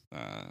has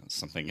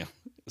something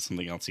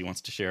else he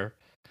wants to share.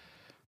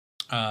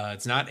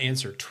 It's not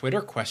answer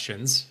Twitter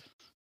questions.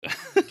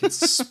 You can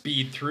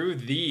speed through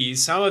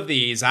these. Some of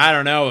these, I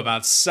don't know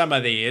about some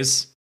of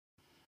these.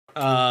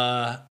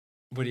 What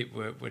do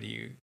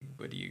you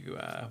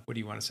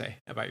want to say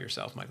about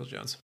yourself, Michael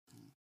Jones?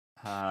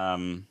 I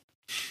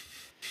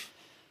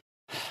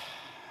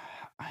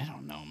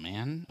don't know,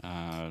 man.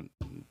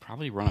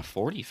 Probably run a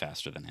 40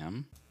 faster than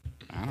him.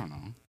 I don't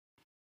know.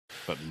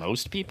 But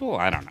most people,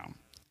 I don't know.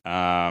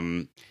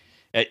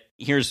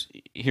 Here's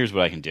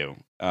what I can do.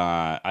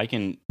 I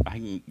can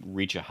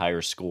reach a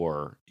higher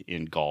score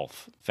in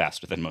golf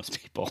faster than most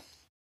people.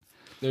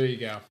 There you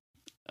go.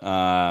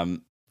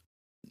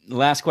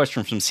 Last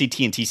question from CT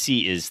and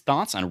TC is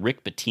thoughts on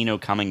Rick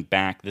Pitino coming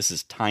back. This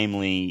is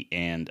timely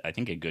and I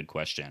think a good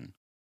question.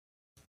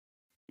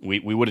 We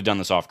would have done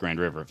this off Grand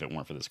River if it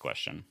weren't for this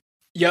question.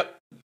 Yep.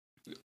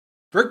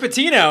 Rick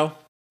Pitino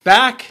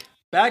back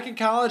in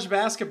college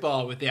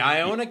basketball with the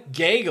Iona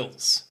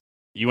Gagels.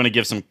 You want to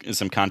give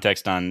some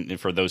context on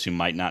for those who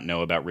might not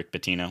know about Rick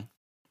Pitino?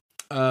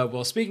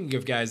 Well, speaking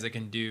of guys that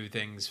can do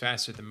things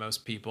faster than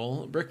most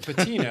people, Rick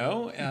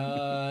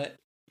Pitino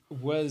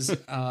was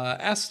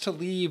asked to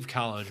leave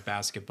college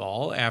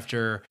basketball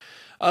after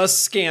a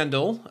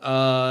scandal.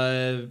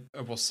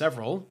 Well,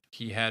 several.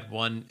 He had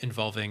one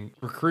involving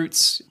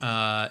recruits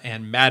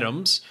and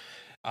madams.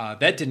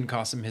 That didn't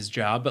cost him his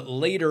job, but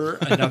later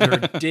another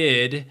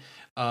did,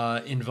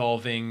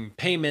 involving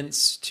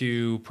payments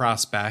to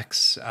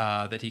prospects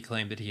that he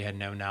claimed that he had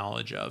no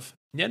knowledge of.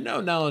 He had no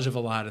knowledge of a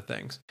lot of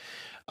things.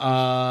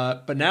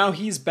 But now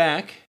he's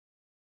back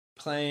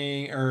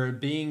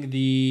being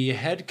the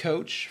head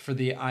coach for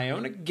the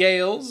Iona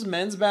Gales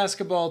men's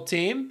basketball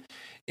team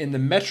in the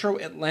Metro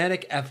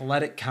Atlantic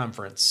Athletic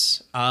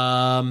Conference.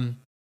 And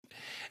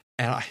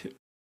I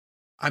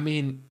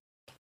mean,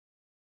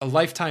 a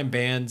lifetime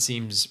ban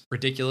seems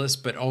ridiculous,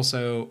 but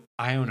also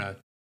Iona,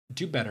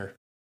 do better.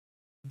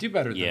 Do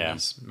better than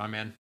this, my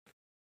man.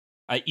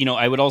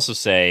 I would also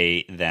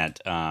say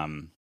that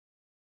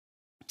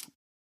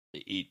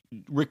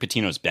Rick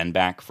Pitino's been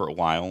back for a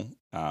while.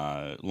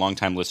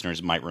 Longtime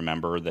listeners might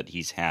remember that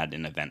he's had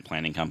an event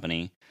planning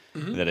company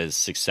that has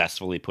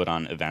successfully put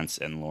on events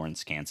in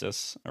Lawrence,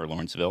 Kansas, or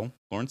Lawrenceville.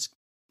 Lawrence,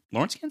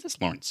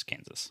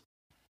 Kansas.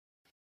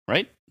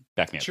 Right?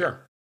 Back me up.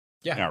 Sure.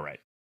 Yeah. All right.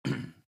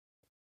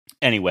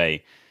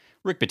 Anyway,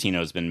 Rick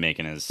Pitino's been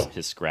making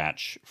his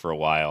scratch for a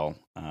while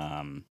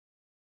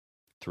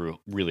through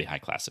really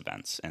high-class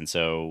events. And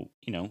so,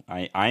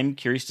 I'm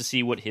curious to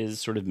see what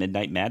his sort of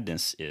midnight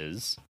madness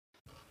is.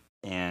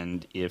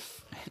 And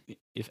if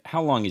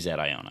how long is at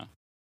Iona?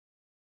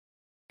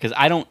 Because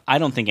I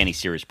don't think any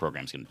serious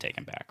program is going to take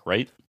him back,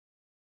 right?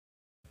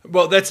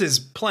 Well, that's his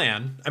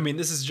plan. I mean,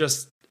 this is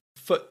just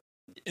foot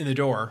in the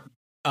door.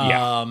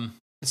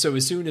 So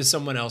as soon as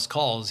someone else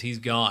calls, he's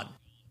gone.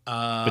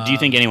 But do you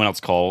think anyone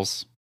else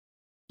calls?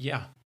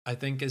 Yeah, I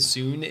think as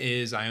soon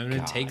as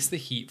Iona takes the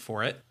heat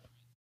for it,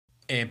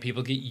 and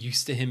people get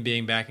used to him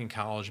being back in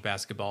college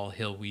basketball,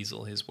 he'll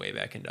weasel his way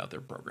back into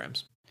other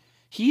programs.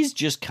 He's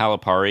just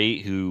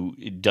Calipari who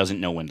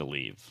doesn't know when to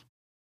leave.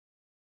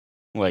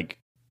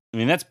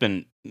 That's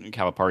been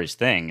Calipari's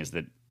thing, is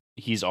that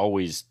he's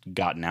always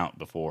gotten out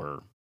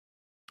before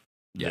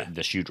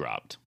the shoe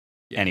dropped.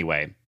 Yeah.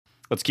 Anyway,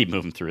 let's keep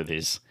moving through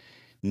these.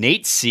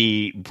 Nate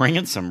C.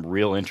 bringing some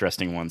real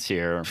interesting ones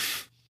here.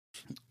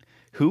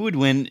 Who would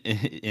win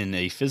in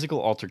a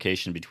physical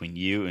altercation between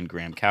you and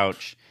Graham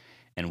Couch,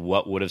 and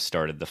what would have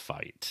started the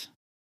fight?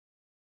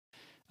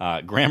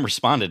 Graham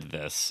responded to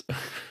this.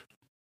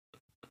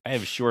 I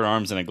have short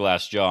arms and a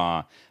glass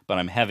jaw, but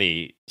I'm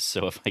heavy,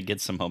 so if I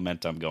get some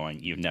momentum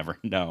going, you never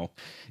know.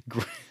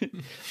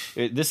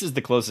 This is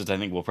the closest I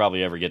think we'll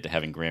probably ever get to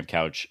having Graham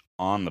Couch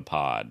on the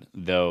pod,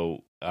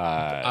 though.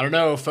 I don't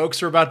know.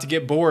 Folks are about to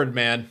get bored,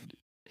 man.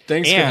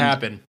 Things can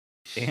happen.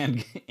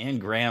 And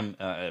Graham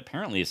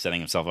apparently is setting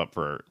himself up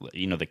for,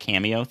 the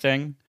cameo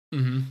thing,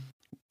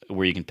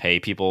 where you can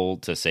pay people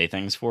to say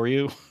things for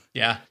you.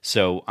 Yeah.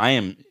 So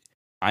I'm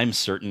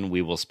certain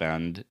we will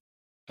spend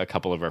a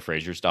couple of our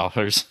Fraser's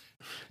dollars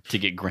to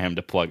get Graham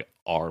to plug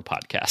our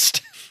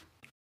podcast,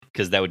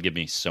 because that would give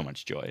me so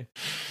much joy.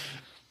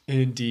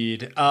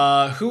 Indeed.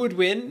 Who would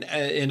win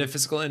in a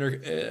physical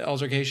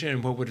altercation,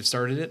 and what would have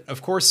started it?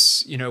 Of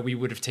course, we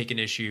would have taken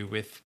issue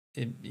with,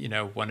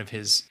 one of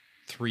his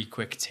 3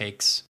 quick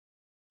takes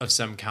of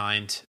some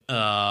kind. He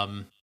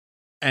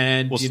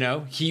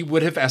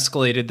would have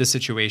escalated the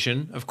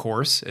situation, of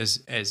course,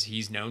 as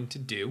he's known to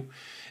do.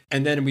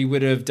 And then we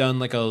would have done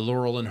like a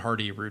Laurel and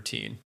Hardy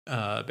routine,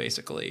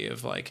 basically,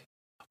 of like,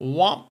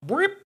 womp,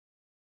 rip,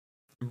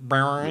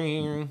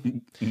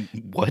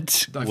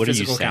 What? Like what physical are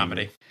you saying?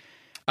 comedy.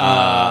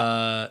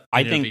 I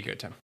think it'll be a good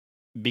time.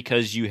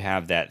 Because you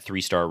have that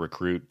 3-star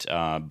recruit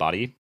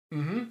body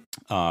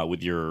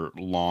with your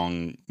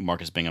long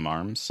Marcus Bingham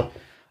arms,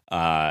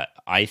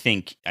 I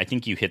think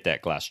you hit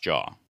that glass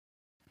jaw.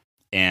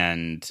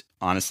 And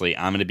honestly,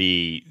 I'm going to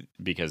be,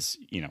 because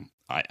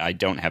I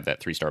don't have that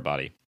 3-star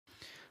body.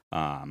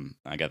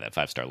 I got that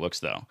 5-star looks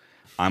though.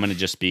 I'm going to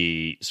just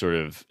be sort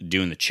of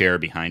doing the chair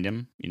behind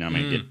him. I'm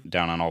going to get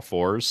down on all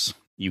fours.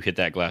 You hit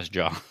that glass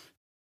jaw.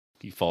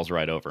 He falls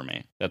right over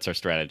me. That's our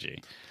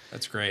strategy.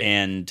 That's great.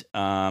 And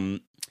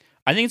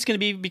I think it's going to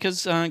be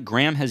because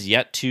Graham has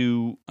yet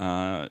to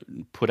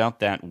put out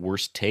that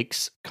worst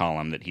takes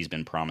column that he's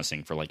been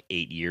promising for like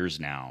 8 years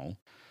now.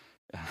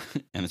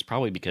 And it's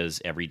probably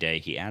because every day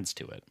he adds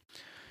to it.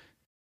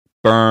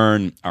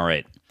 Burn. All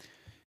right.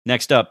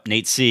 Next up,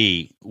 Nate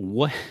C.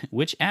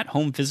 Which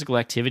at-home physical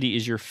activity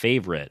is your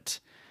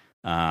favorite?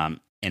 And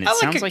it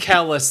sounds like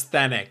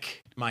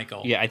calisthenic,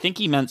 Michael. Yeah, I think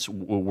he meant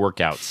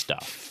workout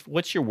stuff.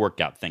 What's your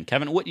workout thing,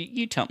 Kevin? What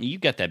you tell me? You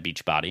got that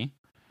beach body.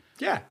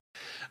 Yeah.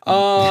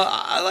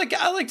 I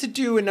like to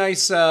do a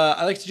nice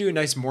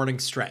morning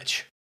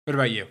stretch. What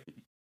about you?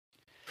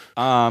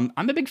 I'm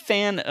a big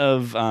fan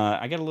of.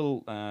 I got a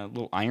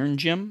little iron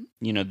gym.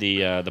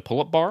 The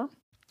pull-up bar.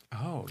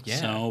 Oh yeah.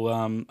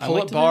 So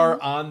pull-up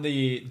bar on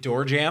the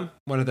door jamb.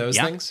 One of those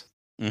things.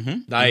 Mm-hmm.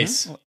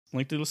 Nice. Mm-hmm. I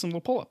like to do some little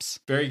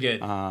pull-ups. Very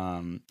good.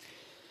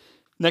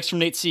 Next from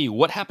Nate C.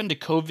 What happened to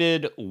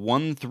COVID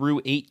 1 through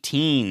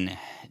 18?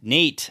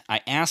 Nate, I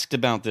asked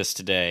about this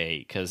today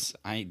because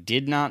I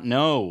did not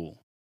know.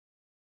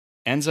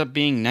 Ends up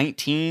being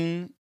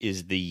 19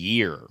 is the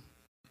year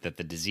that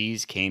the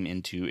disease came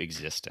into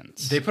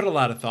existence. They put a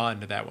lot of thought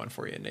into that one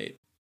for you, Nate.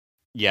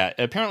 Yeah,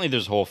 apparently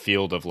there's a whole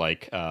field of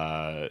like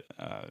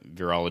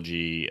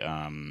virology,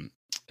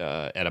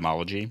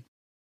 etymology.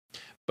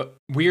 But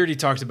we already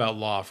talked about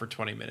law for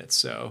 20 minutes,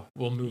 so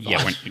we'll move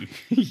on.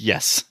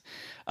 Yes.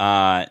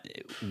 Why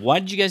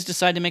did you guys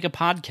decide to make a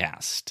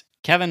podcast?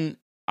 Kevin,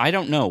 I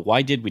don't know.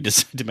 Why did we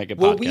decide to make a podcast?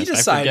 Well, we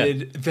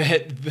decided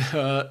that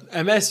the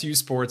MSU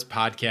sports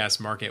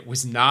podcast market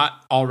was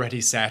not already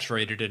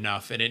saturated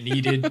enough, and it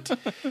needed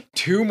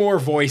 2 more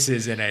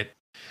voices in it.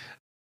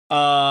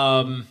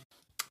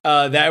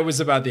 That was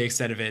about the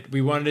extent of it.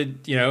 We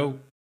wanted,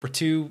 we're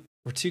two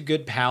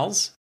good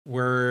pals.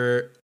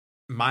 We're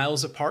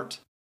miles apart,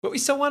 but we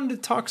still wanted to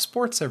talk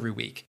sports every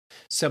week.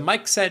 So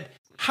Mike said,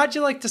 how'd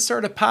you like to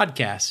start a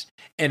podcast?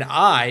 And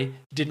I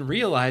didn't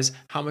realize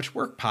how much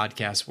work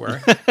podcasts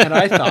were. And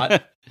I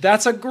thought,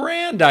 that's a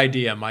grand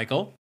idea,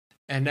 Michael.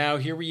 And now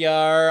here we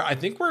are. I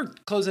think we're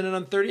closing in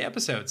on 30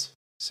 episodes.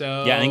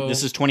 So yeah, I think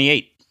this is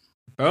 28.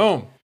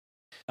 Boom.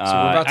 So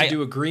we're about to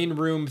do a green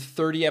room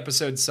 30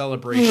 episode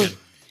celebration.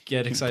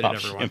 Get excited,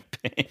 everyone.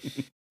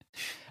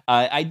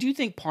 I do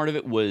think part of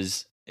it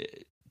was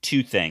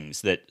 2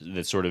 things that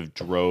sort of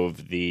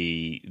drove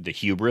the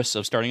hubris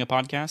of starting a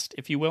podcast,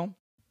 if you will.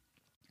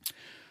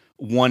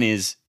 One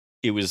is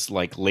it was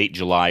like late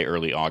July,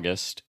 early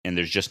August, and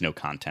there's just no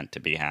content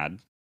to be had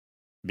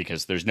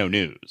because there's no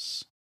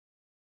news.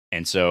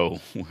 And so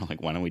we're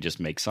like, why don't we just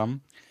make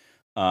some?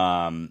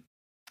 And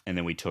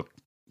then we took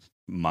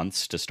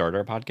months to start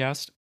our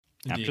podcast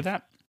after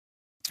that.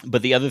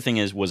 But the other thing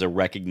was a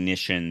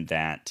recognition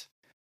that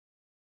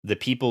the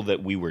people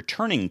that we were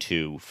turning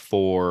to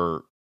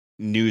for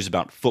news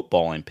about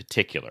football in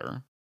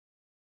particular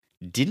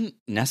didn't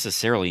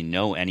necessarily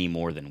know any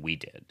more than we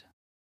did.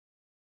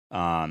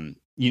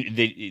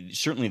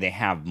 Certainly they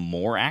have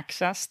more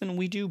access than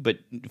we do, but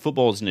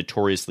football is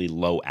notoriously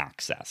low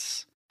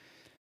access.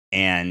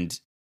 And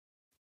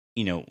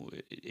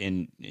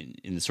in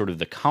sort of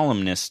the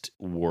columnist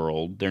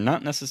world, they're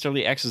not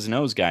necessarily X's and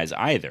O's guys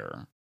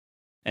either.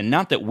 And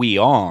not that we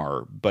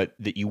are, but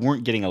that you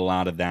weren't getting a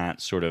lot of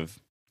that sort of,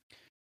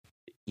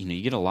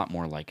 you get a lot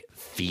more like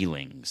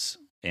feelings.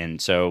 And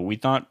so we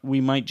thought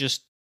we might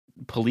just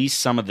police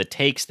some of the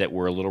takes that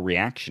were a little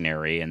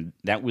reactionary. And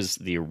that was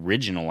the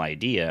original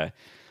idea.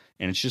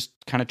 And it's just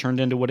kind of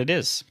turned into what it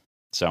is.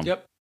 So,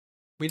 yep.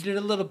 We did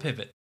a little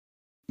pivot.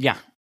 Yeah.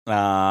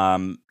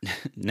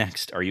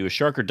 Next, are you a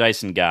Shark or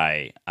Dyson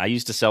guy? I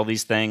used to sell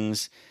these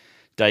things.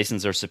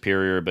 Dysons are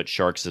superior, but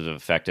Sharks have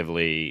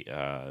effectively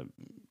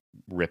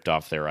ripped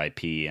off their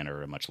IP and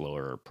are a much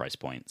lower price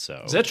point.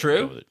 So is that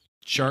true?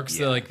 Sharks,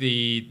 yeah.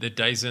 the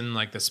Dyson,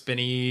 like the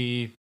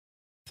spinny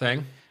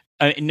thing?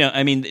 No,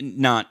 I mean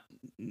not.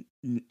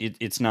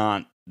 It's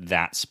not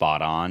that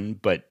spot on,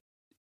 but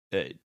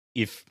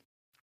if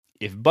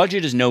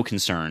budget is no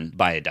concern,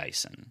 buy a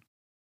Dyson.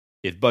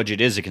 If budget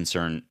is a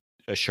concern,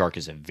 a Shark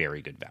is a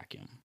very good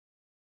vacuum.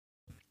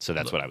 So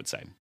that's what I would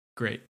say.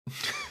 Great.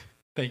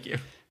 Thank you.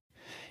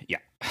 Yeah.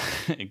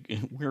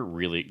 We're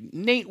really...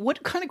 Nate,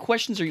 what kind of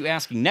questions are you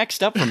asking?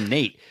 Next up from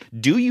Nate.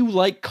 Do you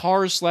like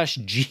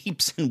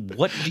cars/Jeeps and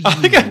what do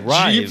you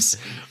drive? Jeeps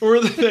or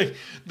the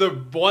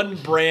one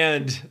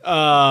brand.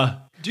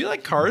 Do you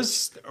like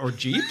cars or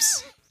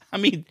Jeeps? I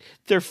mean,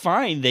 they're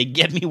fine. They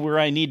get me where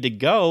I need to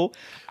go.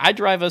 I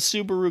drive a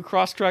Subaru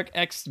Crosstrek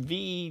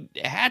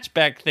XV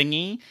hatchback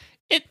thingy.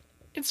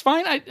 It's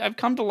fine. I've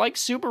come to like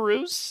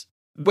Subarus.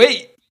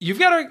 Wait, you've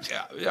got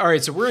to... All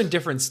right, so we're in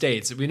different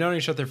states. We've known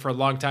each other for a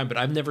long time, but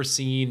I've never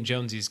seen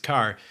Jonesy's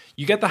car.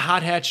 You got the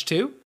hot hatch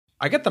too?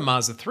 I got the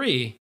Mazda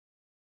 3,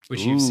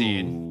 which you've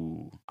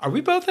seen. Are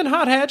we both in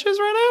hot hatches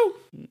right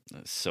now?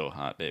 That's so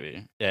hot,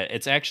 baby.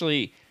 It's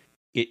actually...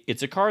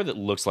 It's a car that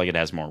looks like it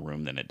has more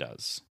room than it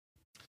does.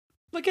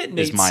 Look at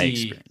Nate. Is my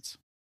experience.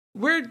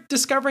 We're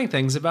discovering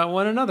things about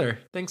one another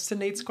thanks to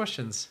Nate's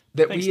questions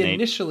that we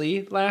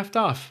initially laughed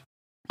off.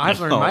 I've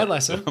learned my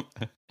lesson.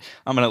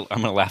 I'm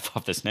gonna laugh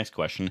off this next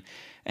question.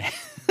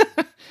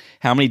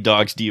 How many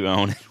dogs do you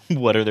own?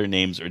 What are their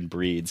names and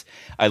breeds?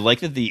 I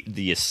like that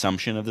the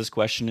assumption of this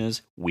question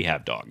is we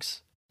have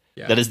dogs.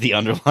 Yeah. That is the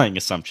underlying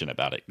assumption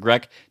about it.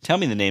 Greg, tell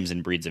me the names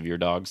and breeds of your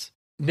dogs.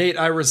 Nate,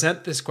 I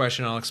resent this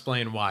question. I'll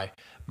explain why.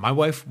 My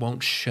wife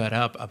won't shut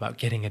up about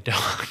getting a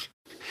dog.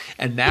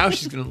 And now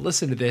she's going to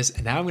listen to this,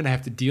 and now I'm going to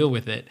have to deal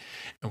with it.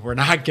 And we're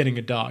not getting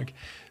a dog.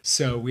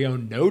 So we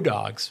own no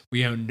dogs.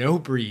 We own no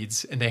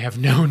breeds, and they have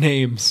no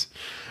names.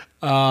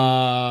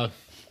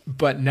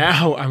 But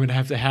now I'm going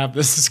to have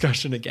this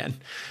discussion again.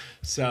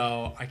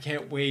 So I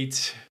can't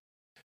wait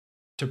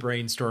to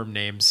brainstorm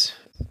names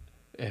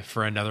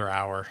for another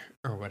hour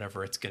or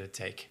whatever it's going to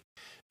take.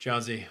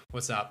 Jonesy,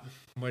 what's up?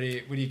 What do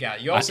you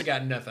got? You also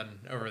got nothing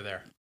over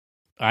there.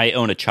 I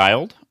own a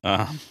child,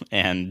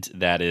 and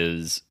that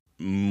is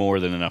more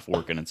than enough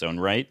work in its own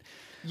right.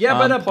 Yeah,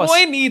 but a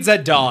boy needs a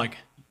dog.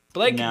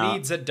 Blake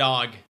needs a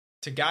dog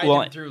to guide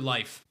him through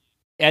life.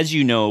 As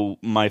you know,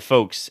 my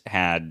folks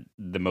had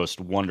the most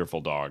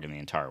wonderful dog in the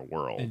entire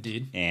world.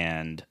 Indeed.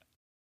 And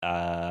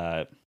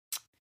even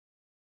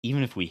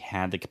if we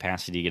had the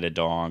capacity to get a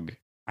dog,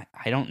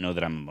 I don't know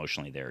that I'm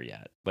emotionally there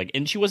yet.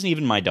 And she wasn't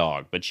even my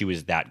dog, but she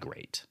was that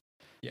great.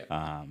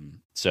 Yeah.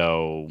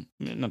 So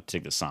not to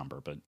take this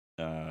somber, but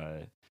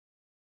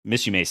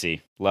miss you,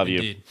 Macy. Love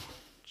Indeed. you.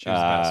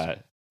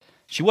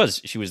 She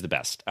was the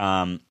best.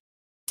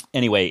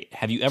 Anyway,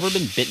 have you ever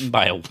been bitten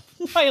by a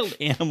wild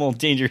animal,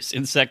 dangerous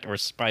insect, or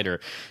spider?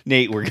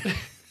 Nate,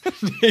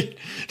 Nate,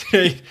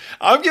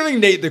 I'm giving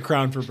Nate the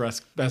crown for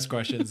best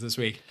questions this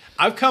week.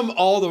 I've come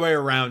all the way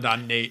around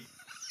on Nate.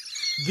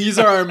 These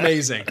are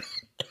amazing.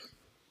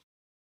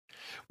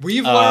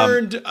 We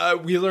learned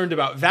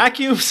about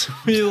vacuums.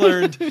 We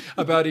learned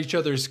about each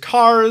other's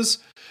cars.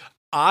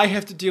 I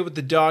have to deal with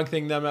the dog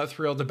thing that I'm not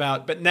thrilled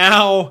about. But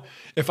now,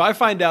 if I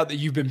find out that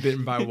you've been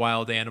bitten by a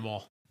wild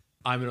animal,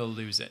 I'm going to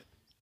lose it.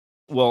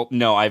 Well,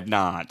 no, I've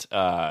not.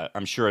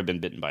 I'm sure I've been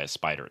bitten by a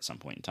spider at some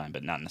point in time,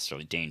 but not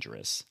necessarily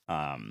dangerous.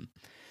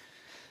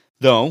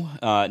 Though,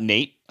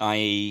 Nate,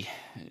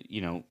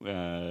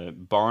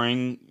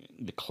 barring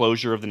the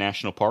closure of the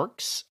national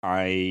parks,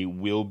 I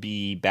will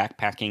be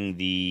backpacking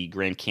the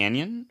Grand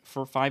Canyon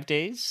for 5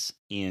 days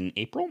in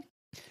April.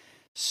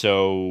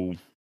 So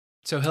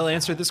he'll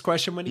answer this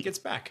question when he gets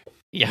back.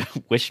 Yeah,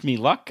 wish me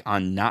luck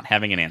on not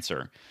having an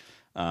answer.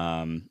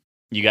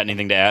 You got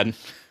anything to add?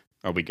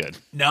 Are we good?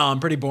 No, I'm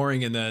pretty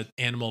boring in the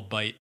animal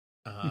bite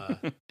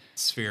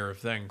sphere of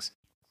things.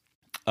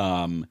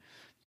 All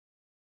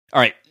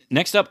right.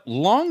 Next up,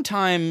 long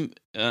time,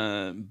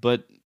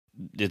 but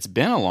it's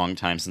been a long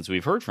time since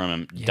we've heard from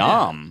him. Yeah.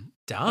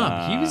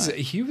 Dom.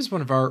 He was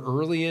one of our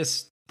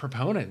earliest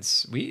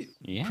proponents. We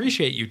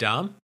appreciate you,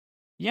 Dom.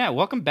 Yeah,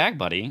 welcome back,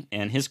 buddy.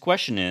 And his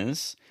question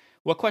is,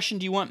 what question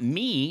do you want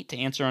me to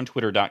answer on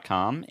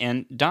Twitter.com?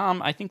 And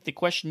Dom, I think the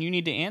question you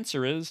need to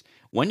answer is,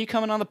 when you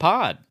coming on the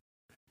pod?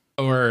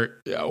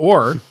 Or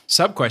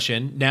sub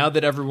question, now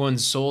that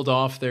everyone's sold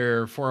off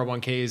their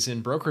 401ks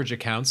and brokerage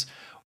accounts,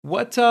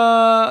 what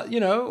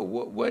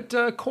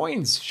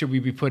coins should we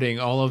be putting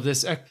all of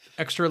this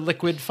extra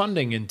liquid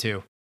funding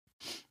into?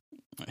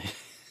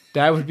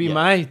 That would be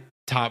my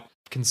top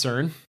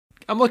concern.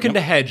 I'm looking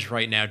to hedge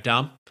right now,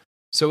 Dom.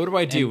 So what do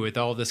I do with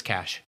all this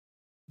cash?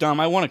 Dom,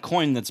 I want a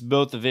coin that's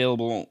both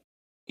available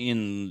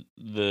in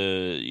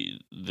the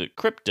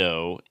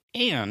crypto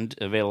and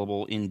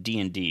available in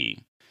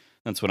D&D.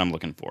 That's what I'm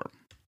looking for.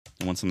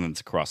 I want something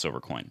that's a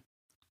crossover coin.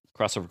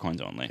 Crossover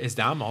coins only. Is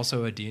Dom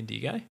also a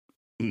D&D guy?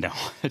 No,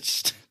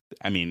 just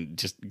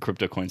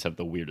crypto coins have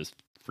the weirdest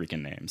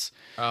freaking names.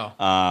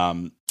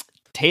 Oh.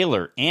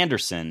 Taylor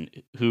Anderson,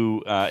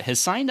 who has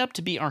signed up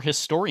to be our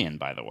historian,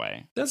 by the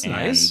way. That's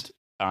nice.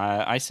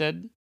 I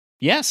said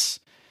yes.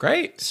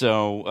 Great.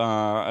 So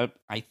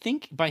I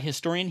think by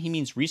historian he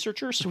means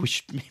researcher, so we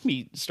should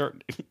maybe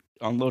start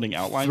unloading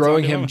outlines.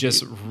 Throwing him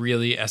just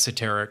really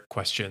esoteric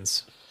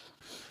questions.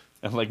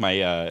 I like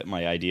my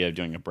idea of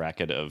doing a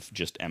bracket of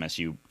just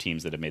MSU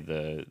teams that have made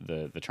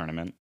the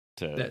tournament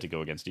to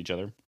go against each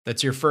other.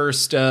 That's your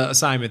first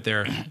assignment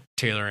there,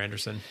 Taylor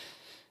Anderson.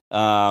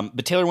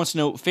 But Taylor wants to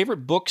know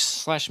favorite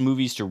books /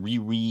 movies to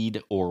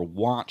reread or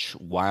watch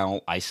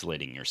while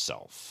isolating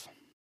yourself.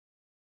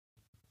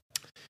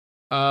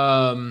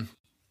 You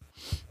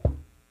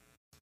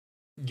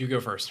go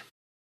first.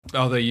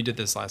 Although you did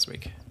this last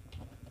week.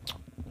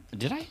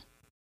 Did I?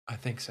 I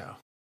think so.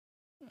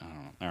 I don't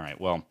know. All right.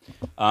 Well,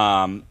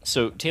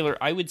 so Taylor,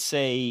 I would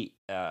say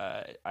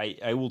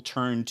I will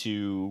turn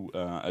to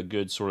a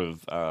good sort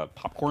of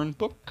popcorn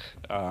book.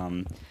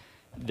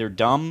 They're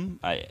dumb.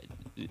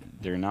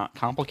 They're not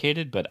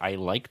complicated, but I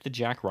like the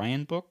Jack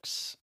Ryan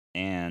books,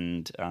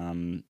 and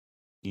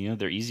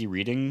they're easy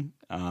reading.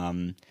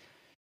 In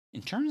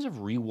terms of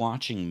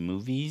rewatching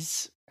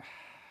movies,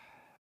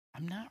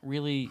 I'm not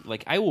really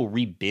like I will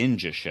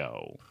re-binge a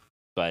show,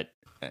 but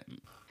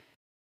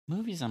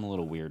movies I'm a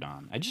little weird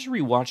on. I just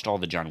rewatched all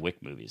the John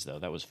Wick movies though.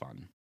 That was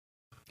fun.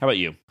 How about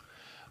you?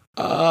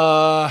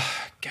 God,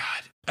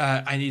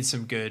 I need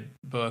some good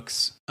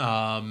books.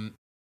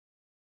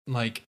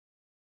 Like,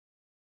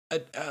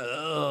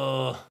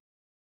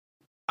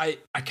 I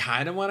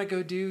kind of want to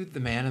go do The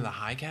Man in the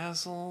High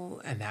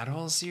Castle and that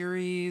whole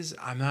series.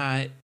 I'm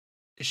not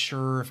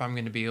sure if I'm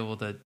going to be able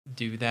to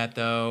do that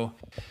though.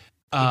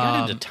 He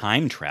got into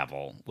time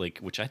travel,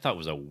 which I thought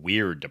was a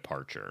weird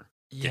departure.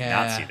 Did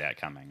not see that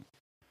coming.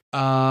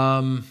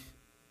 I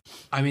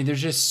mean,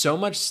 there's just so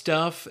much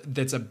stuff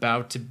that's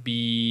about to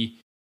be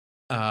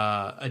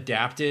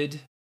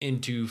adapted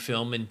into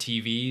film and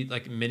TV.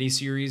 Like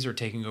miniseries are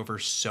taking over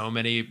so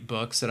many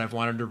books that I've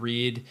wanted to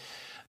read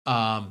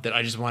that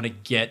I just want to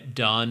get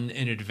done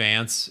in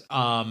advance.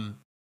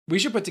 We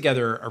should put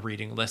together a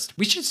reading list.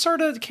 We should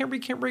start a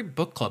Can't Read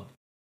book club.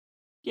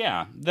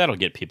 Yeah, that'll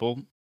get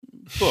people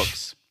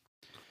books.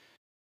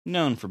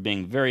 Known for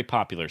being very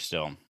popular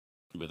still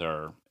with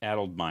our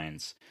addled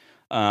minds.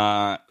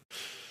 But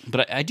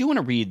I do want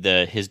to read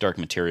the His Dark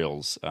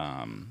Materials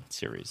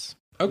series.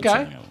 Okay. All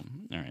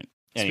right.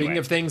 Anyway. Speaking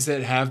of things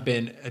that have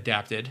been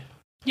adapted.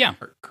 Yeah.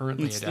 Or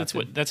currently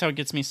adapted. That's how it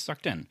gets me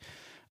sucked in.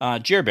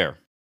 Jer Bear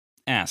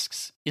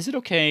asks, is it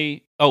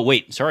okay... Oh,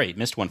 wait. Sorry.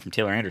 Missed one from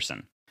Taylor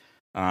Anderson.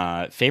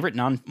 Favorite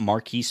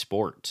non-marquee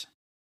sport?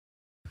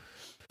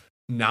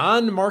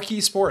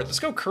 Non-marquee sport. Let's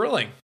go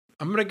curling.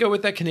 I'm going to go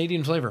with that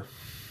Canadian flavor.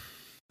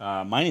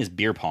 Mine is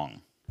beer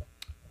pong.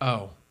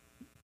 Oh.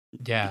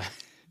 Yeah.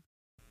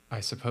 I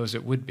suppose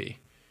it would be.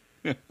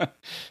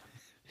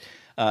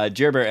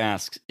 Jer Bear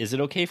asks, is it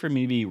okay for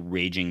me to be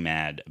raging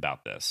mad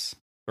about this?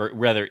 Or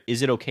rather,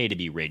 is it okay to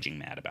be raging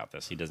mad about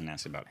this? He doesn't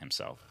ask about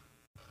himself.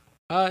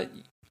 I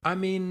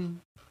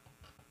mean,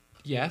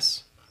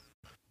 yes.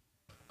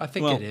 I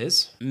think it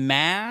is.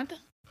 Mad?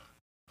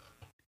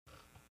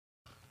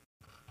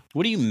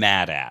 What are you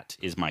mad at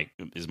is my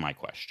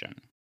question.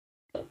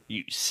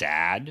 You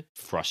sad,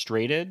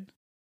 frustrated,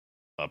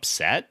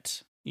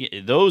 upset?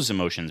 Yeah, those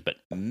emotions, but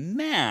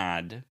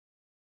mad...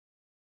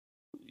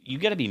 You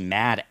got to be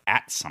mad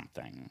at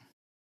something.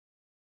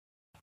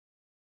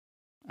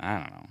 I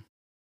don't know.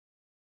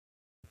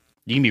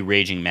 You can be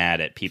raging mad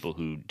at people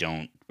who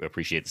don't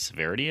appreciate the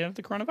severity of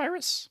the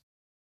coronavirus.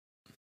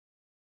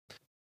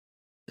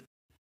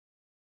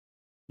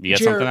 You got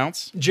something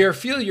else? Jer,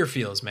 feel your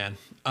feels, man.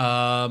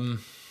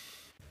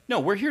 No,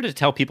 we're here to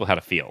tell people how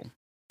to feel.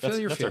 That's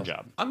our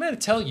job. I'm going to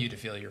tell you to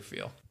feel your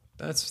feel.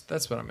 That's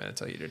what I'm going to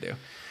tell you to do.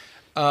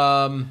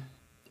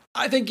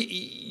 I think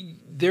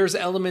there's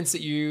elements that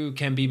you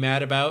can be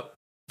mad about,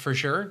 for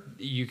sure.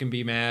 You can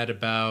be mad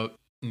about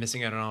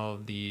missing out on all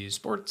of the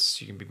sports.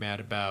 You can be mad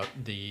about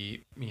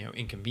the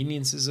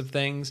inconveniences of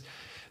things.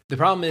 The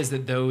problem is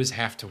that those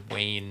have to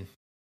wane.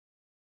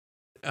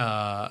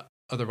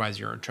 Otherwise,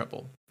 you're in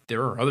trouble.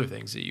 There are other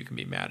things that you can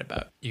be mad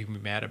about. You can be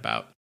mad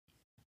about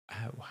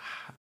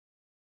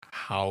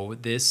how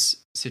this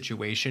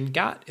situation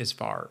got as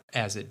far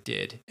as it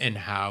did and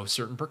how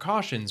certain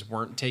precautions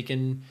weren't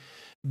taken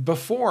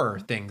before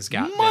things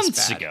got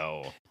months bad.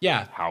 Ago.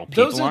 Yeah. How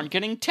people aren't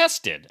getting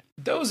tested.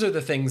 Those are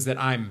the things that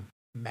I'm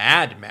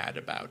mad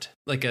about.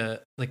 Like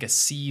a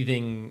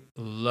seething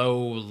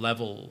low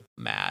level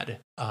mad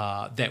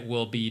that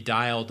will be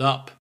dialed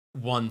up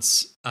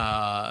once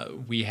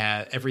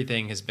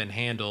everything has been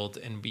handled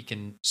and we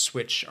can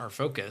switch our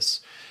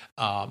focus.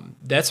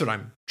 That's what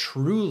I'm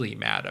truly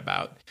mad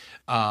about.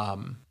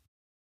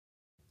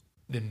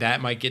 Then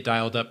that might get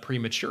dialed up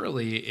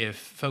prematurely if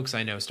folks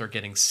I know start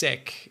getting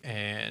sick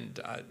and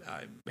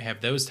I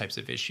have those types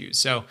of issues.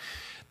 So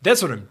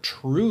that's what I'm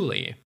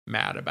truly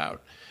mad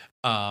about.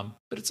 But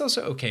it's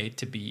also okay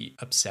to be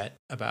upset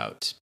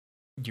about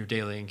your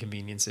daily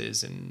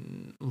inconveniences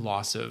and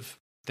loss of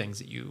things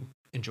that you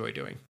enjoy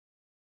doing.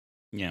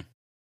 Yeah.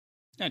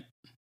 I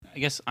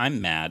guess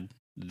I'm mad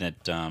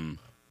that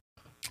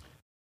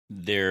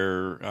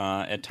there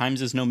at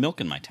times is no milk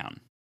in my town.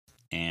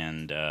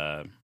 And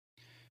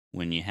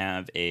when you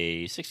have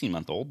a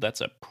 16-month-old, that's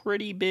a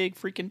pretty big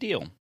freaking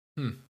deal.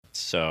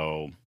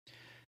 So,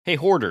 hey,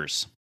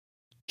 hoarders,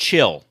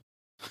 chill.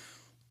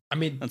 I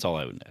mean, that's all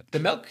I would add. The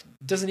milk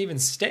doesn't even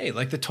stay.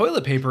 Like, the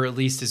toilet paper, at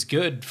least, is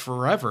good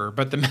forever.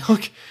 But the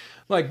milk,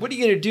 like, what are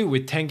you going to do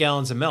with 10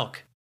 gallons of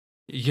milk?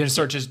 You're going to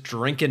start just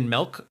drinking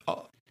milk,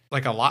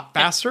 like, a lot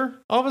faster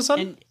all of a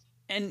sudden?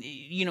 And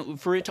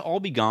for it to all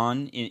be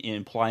gone, it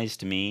implies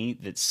to me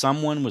that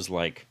someone was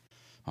like,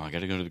 oh, I got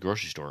to go to the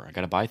grocery store. I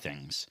got to buy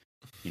things.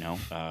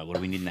 What do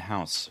we need in the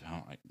house?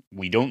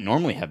 We don't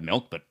normally have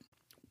milk, but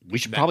We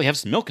should probably have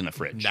some milk in the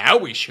fridge. Now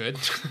we should.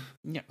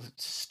 Yeah,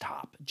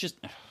 stop. Just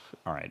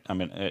all right.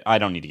 I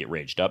don't need to get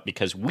raged up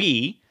because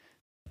we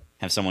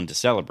have someone to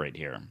celebrate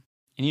here.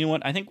 And you know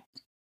what? I think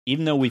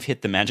even though we've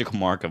hit the magical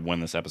mark of when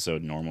this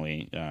episode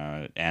normally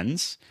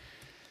ends,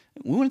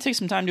 we want to take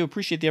some time to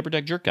appreciate the Upper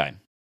Deck Jerk Guy.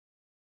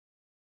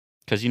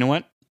 Because you know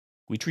what?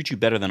 We treat you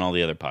better than all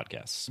the other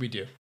podcasts. We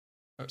do.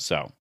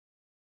 So,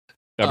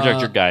 Upper Deck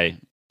Jerk Guy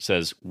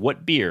says,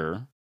 what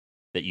beer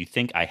that you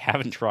think I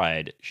haven't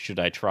tried should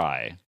I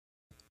try?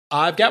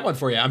 I've got one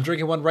for you. I'm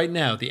drinking one right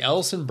now. The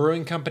Ellison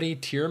Brewing Company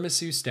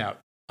Tiramisu Stout.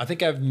 I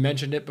think I've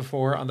mentioned it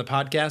before on the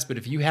podcast, but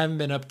if you haven't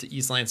been up to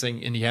East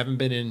Lansing and you haven't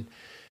been in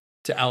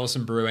to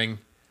Ellison Brewing,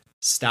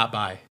 stop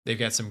by. They've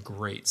got some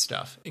great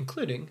stuff,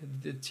 including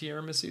the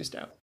Tiramisu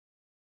Stout.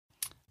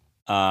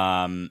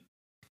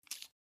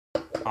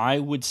 I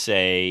would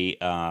say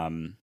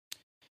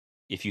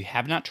if you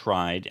have not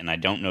tried, and I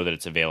don't know that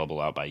it's available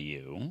out by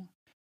you,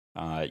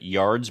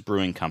 Yards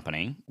Brewing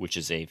Company, which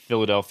is a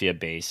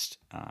Philadelphia-based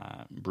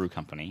brew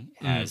company,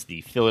 has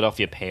the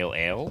Philadelphia Pale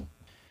Ale.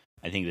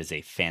 I think it is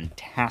a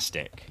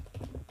fantastic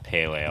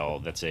pale ale.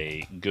 That's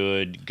a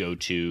good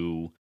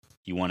go-to.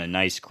 You want a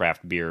nice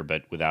craft beer,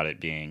 but without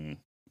it being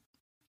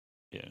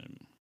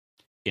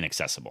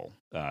inaccessible.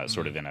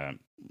 Sort of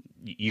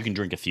you can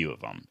drink a few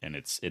of them, and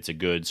it's a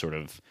good sort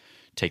of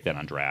take that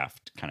on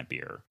draft kind of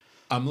beer.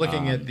 I'm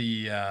looking at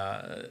the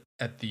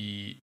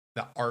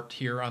art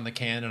here on the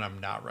can, and I'm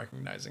not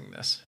recognizing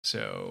this.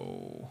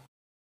 So,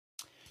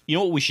 you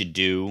know what we should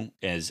do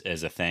as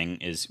a thing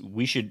is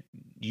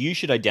you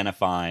should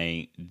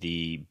identify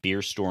the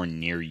beer store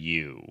near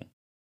you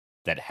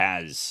that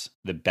has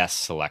the best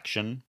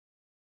selection,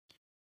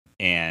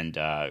 and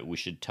we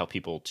should tell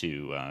people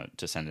to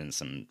send in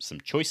some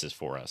choices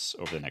for us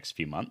over the next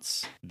few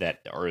months that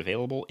are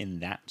available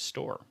in that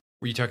store.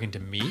 Were you talking to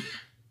me?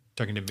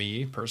 Talking to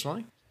me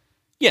personally?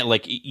 Yeah,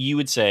 like you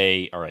would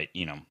say, all right,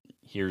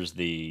 here's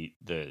the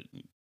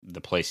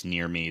place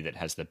near me that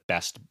has the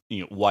best,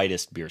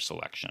 widest beer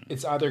selection.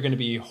 It's either going to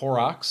be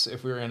Horrocks,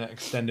 if we were going to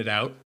extend it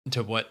out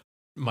to what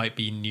might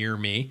be near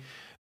me,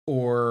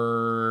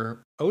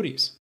 or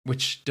Odie's,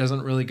 which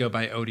doesn't really go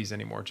by Odie's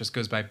anymore. It just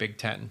goes by Big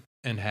Ten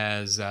and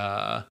has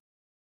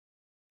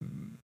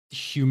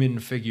human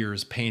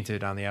figures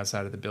painted on the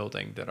outside of the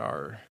building that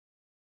are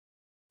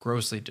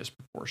grossly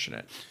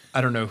disproportionate. I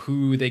don't know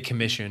who they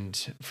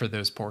commissioned for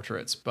those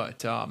portraits,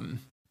 but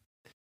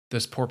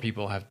those poor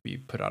people have to be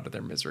put out of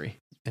their misery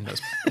in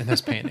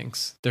those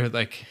paintings. They're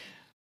like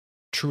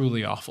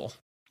truly awful.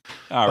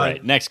 All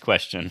right, next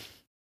question.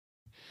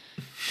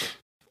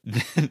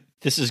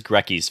 This is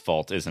Grecky's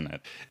fault, isn't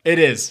it? It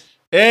is.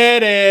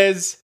 It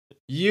is.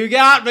 You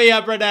got me,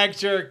 Upper Deck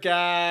Jerk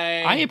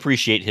Guy. I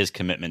appreciate his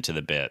commitment to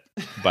the bit,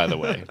 by the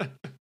way.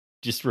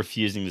 Just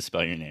refusing to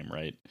spell your name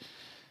right.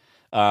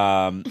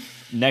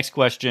 Next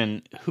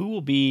question. Who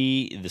will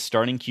be the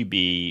starting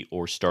QB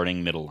or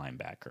starting middle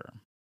linebacker?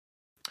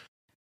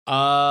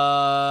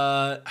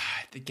 God,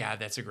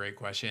 that's a great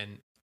question.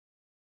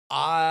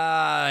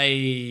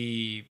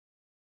 I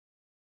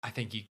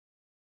think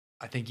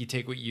you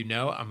take what you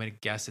know. I'm going to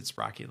guess it's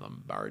Rocky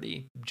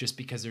Lombardi just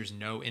because there's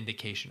no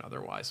indication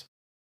otherwise.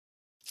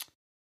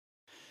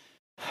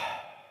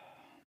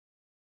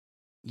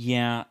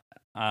 Yeah.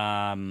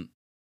 And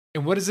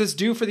what does this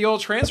do for the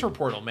old transfer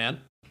portal,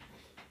 man?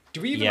 Do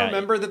we even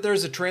remember that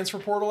there's a transfer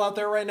portal out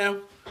there right now?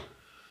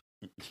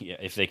 Yeah,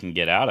 if they can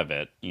get out of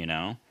it,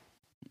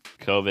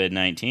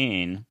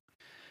 COVID-19.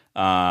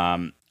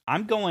 I'm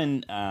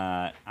going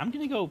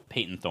to go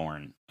Peyton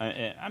Thorne.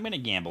 I'm going to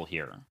gamble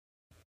here.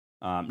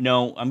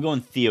 No, I'm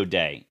going Theo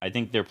Day. I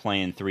think they're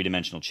playing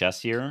three-dimensional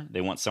chess here.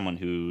 They want someone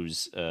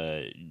who's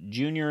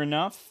junior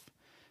enough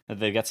that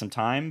they've got some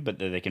time, but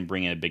that they can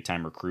bring in a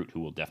big-time recruit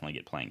who will definitely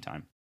get playing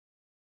time.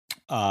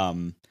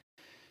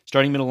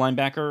 Starting middle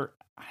linebacker,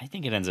 I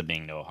think it ends up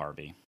being Noah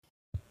Harvey.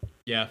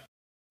 Yeah.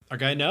 Our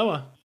guy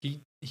Noah.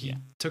 He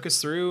took us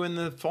through in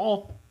the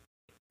fall.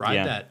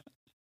 Ride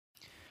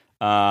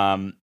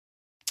that.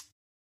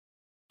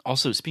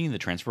 Also, speaking of the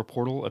transfer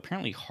portal,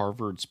 apparently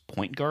Harvard's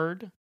point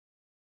guard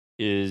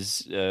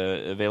is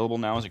available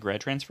now as a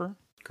grad transfer.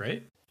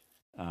 Great.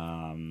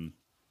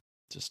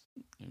 Just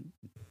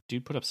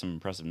dude put up some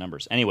impressive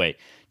numbers. Anyway,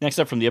 next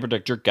up from the Upper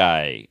Deck Jerk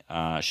Guy,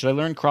 should I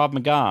learn Krav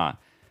Maga?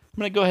 I'm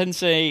going to go ahead and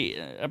say,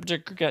 Upper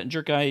Deck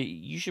Jerk Guy,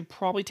 you should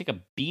probably take a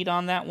beat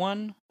on that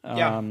one.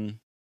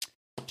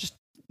 Just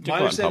my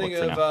understanding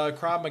of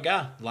Krav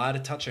Maga, a lot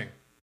of touching.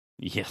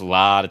 Yeah, a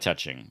lot of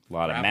touching. A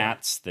lot of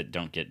mats that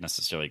don't get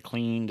necessarily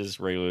cleaned as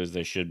regularly as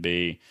they should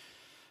be.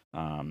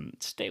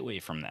 Stay away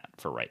from that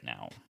for right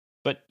now.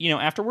 But,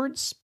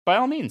 afterwards, by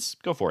all means,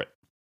 go for it.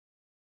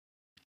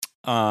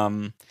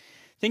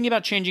 Thinking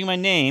about changing my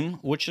name,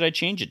 what should I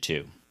change it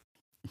to?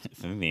 I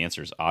think the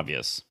answer is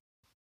obvious.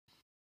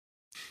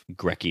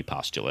 Grecky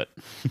Postulate.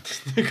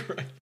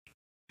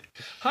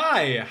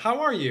 Hi,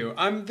 how are you?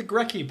 I'm the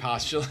Grecky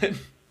Postulate.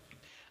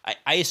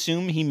 I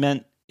assume he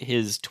meant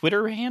his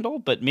Twitter handle,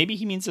 but maybe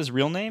he means his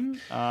real name.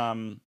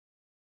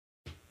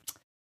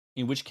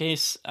 In which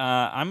case,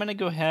 I'm going to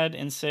go ahead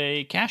and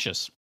say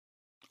Cassius.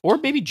 Or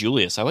maybe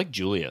Julius. I like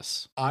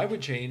Julius. I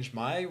would change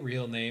my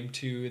real name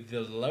to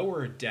the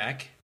Lower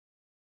Deck.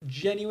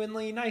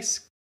 Genuinely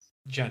nice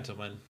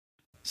gentleman.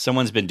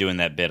 Someone's been doing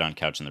that bit on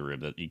Couch in the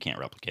Rube that you can't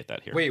replicate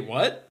that here. Wait,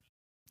 what?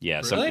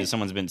 Yeah, really?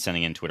 Someone's been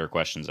sending in Twitter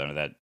questions under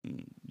that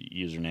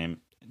username.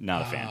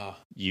 Not a fan.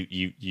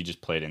 You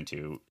just played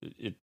into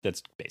it.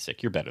 That's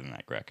basic. You're better than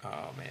that, Greg.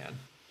 Oh man.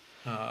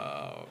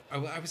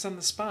 I was on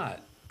the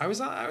spot. I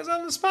was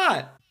on the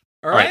spot.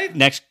 All right.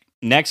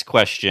 Next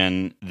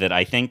question that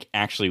I think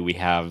actually we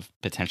have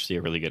potentially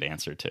a really good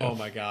answer to. Oh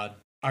my God.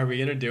 Are we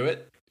gonna do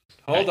it?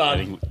 Hold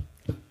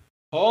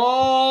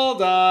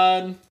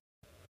on.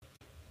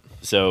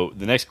 So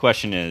the next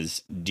question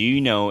is, do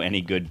you know any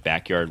good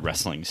backyard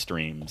wrestling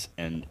streams?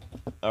 And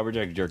Upper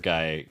Deck Jerk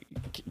Guy,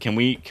 can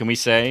we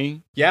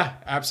say? Yeah,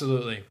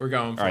 absolutely. We're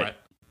going for it.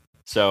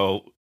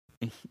 So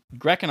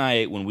Greg and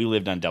I, when we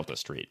lived on Delta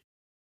Street,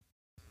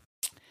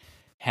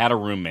 had a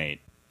roommate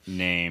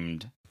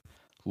named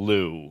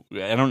Lou.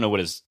 I don't know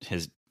what his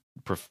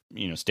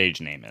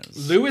stage name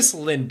is. Louis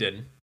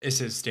Linden is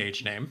his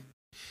stage name.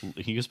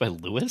 He goes by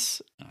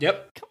Louis?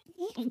 Yep.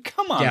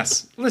 Come on.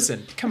 Yes.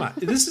 Listen, come on.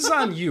 This is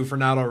on you for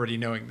not already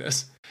knowing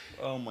this.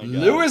 Oh my God.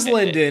 Louis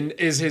Linden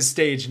is his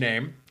stage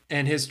name,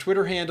 and his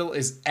Twitter handle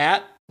is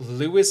at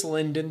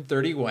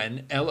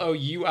LouisLyndon31,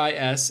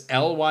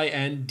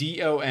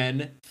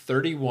 LouisLyndon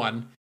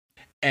 31.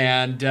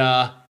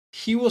 And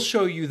he will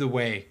show you the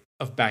way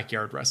of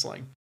backyard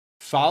wrestling.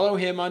 Follow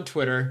him on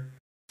Twitter.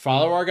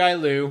 Follow our guy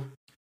Lou.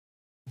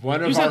 He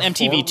was on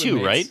MTV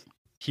too, right?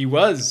 He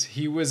was.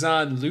 He was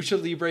on Lucha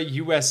Libre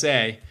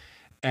USA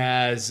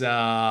as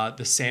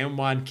the San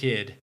Juan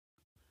Kid.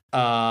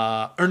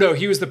 Or no,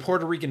 he was the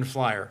Puerto Rican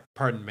Flyer.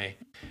 Pardon me.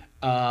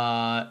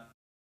 Yeah.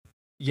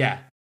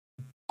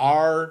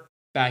 Our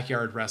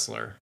backyard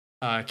wrestler.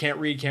 Can't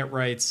read, can't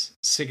write.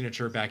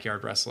 Signature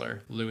backyard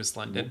wrestler, Louis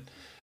Linden.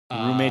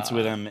 Roommates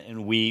with him,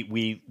 and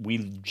we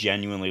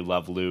genuinely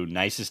love Lou.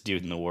 Nicest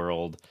dude in the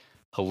world.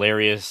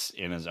 Hilarious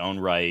in his own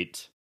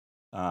right.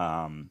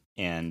 And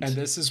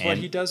this is what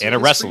he does. And a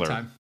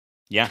wrestler.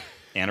 Yeah,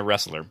 and a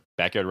wrestler.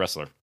 Backyard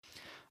wrestler.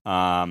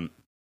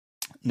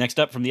 Next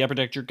up from the Upper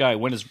Deck Jerk Guy,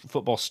 when does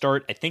football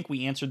start? I think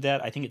we answered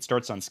that. I think it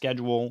starts on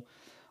schedule.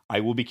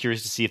 I will be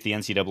curious to see if the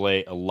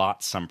NCAA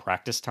allots some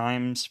practice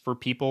times for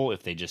people,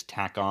 if they just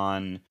tack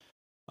on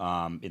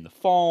in the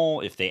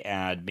fall, if they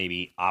add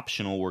maybe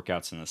optional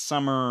workouts in the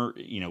summer,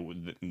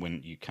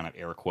 when you kind of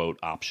air quote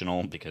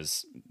optional,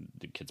 because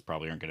the kids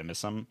probably aren't going to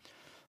miss them.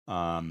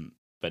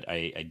 But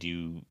I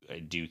do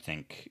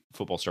think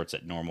football starts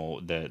at normal.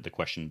 The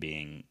question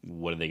being,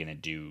 what are they going to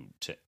do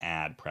to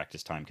add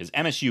practice time? Because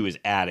MSU is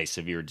at a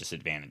severe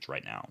disadvantage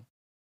right now,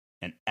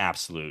 an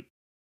absolute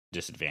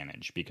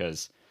disadvantage,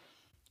 because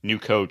new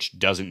coach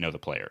doesn't know the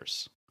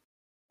players.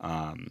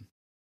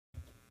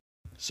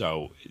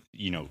 So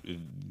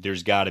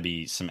there's got to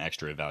be some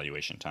extra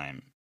evaluation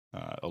time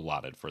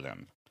allotted for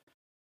them,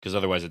 because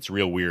otherwise it's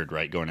real weird,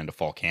 right? Going into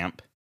fall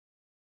camp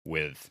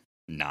with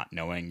not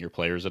knowing your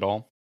players at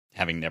all,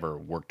 having never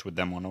worked with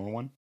them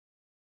one-on-one.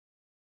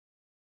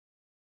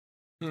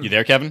 You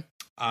there, Kevin?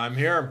 I'm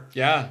here.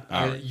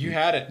 Yeah, you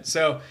had it.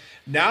 So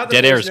now that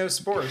Dead there's airs. no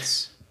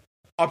sports,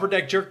 Upper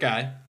Deck Jerk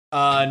Guy.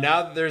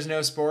 Now that there's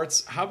no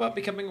sports, how about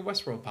becoming a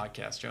Westworld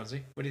podcast,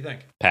 Jonesy? What do you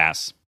think?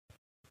 Pass.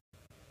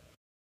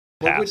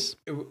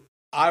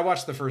 I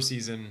watched the first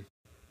season.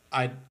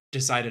 I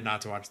decided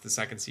not to watch the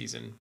second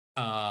season.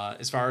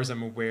 As far as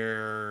I'm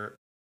aware,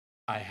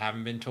 I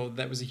haven't been told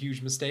that was a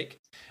huge mistake.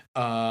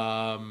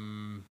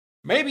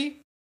 Maybe.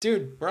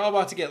 Dude, we're all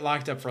about to get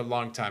locked up for a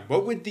long time.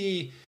 What would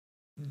the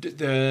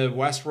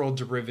Westworld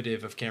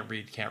derivative of can't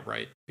read, can't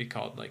write be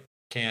called? Like,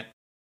 can't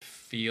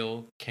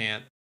feel,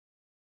 can't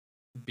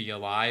be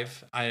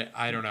alive?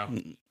 I don't know.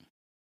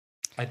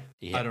 I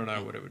don't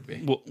know what it would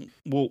be.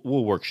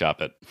 We'll workshop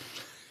it.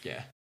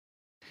 Yeah.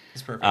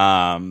 It's perfect.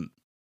 All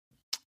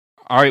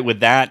right, with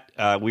that,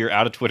 we are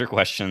out of Twitter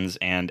questions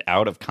and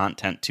out of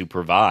content to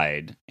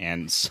provide,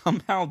 and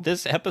somehow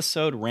this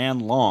episode ran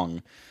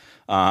long.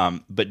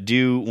 But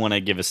do want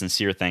to give a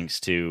sincere thanks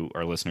to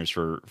our listeners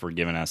for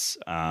giving us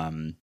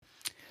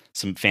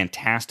some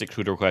fantastic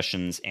Twitter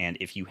questions, and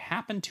if you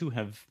happen to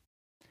have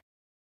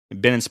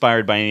been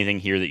inspired by anything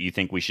here that you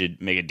think we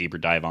should make a deeper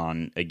dive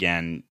on,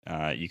 again,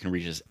 you can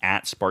reach us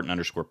at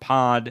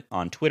Spartan_pod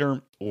on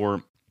Twitter,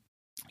 or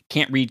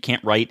can't read,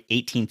 can't write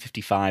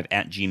 1855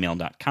 at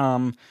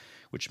gmail.com,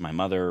 which my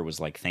mother was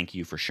like, thank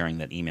you for sharing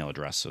that email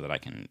address so that I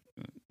can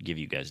give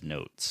you guys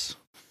notes.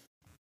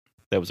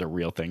 That was a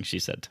real thing she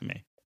said to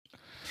me.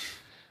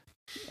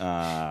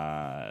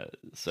 Yeah.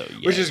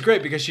 Which is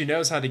great, because she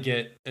knows how to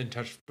get in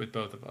touch with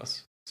both of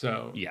us.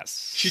 So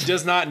yes, she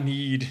does not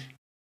need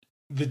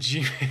the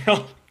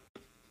Gmail.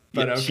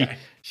 But yeah, okay.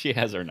 She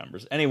has our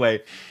numbers.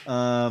 Anyway,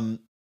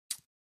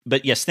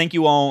 but yes, thank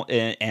you all,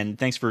 and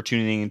thanks for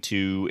tuning in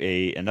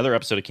to another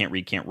episode of Can't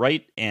Read, Can't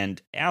Write.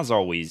 And as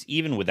always,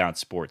 even without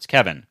sports,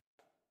 Kevin,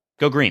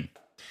 go green.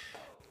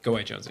 Go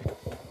away, Jonesy.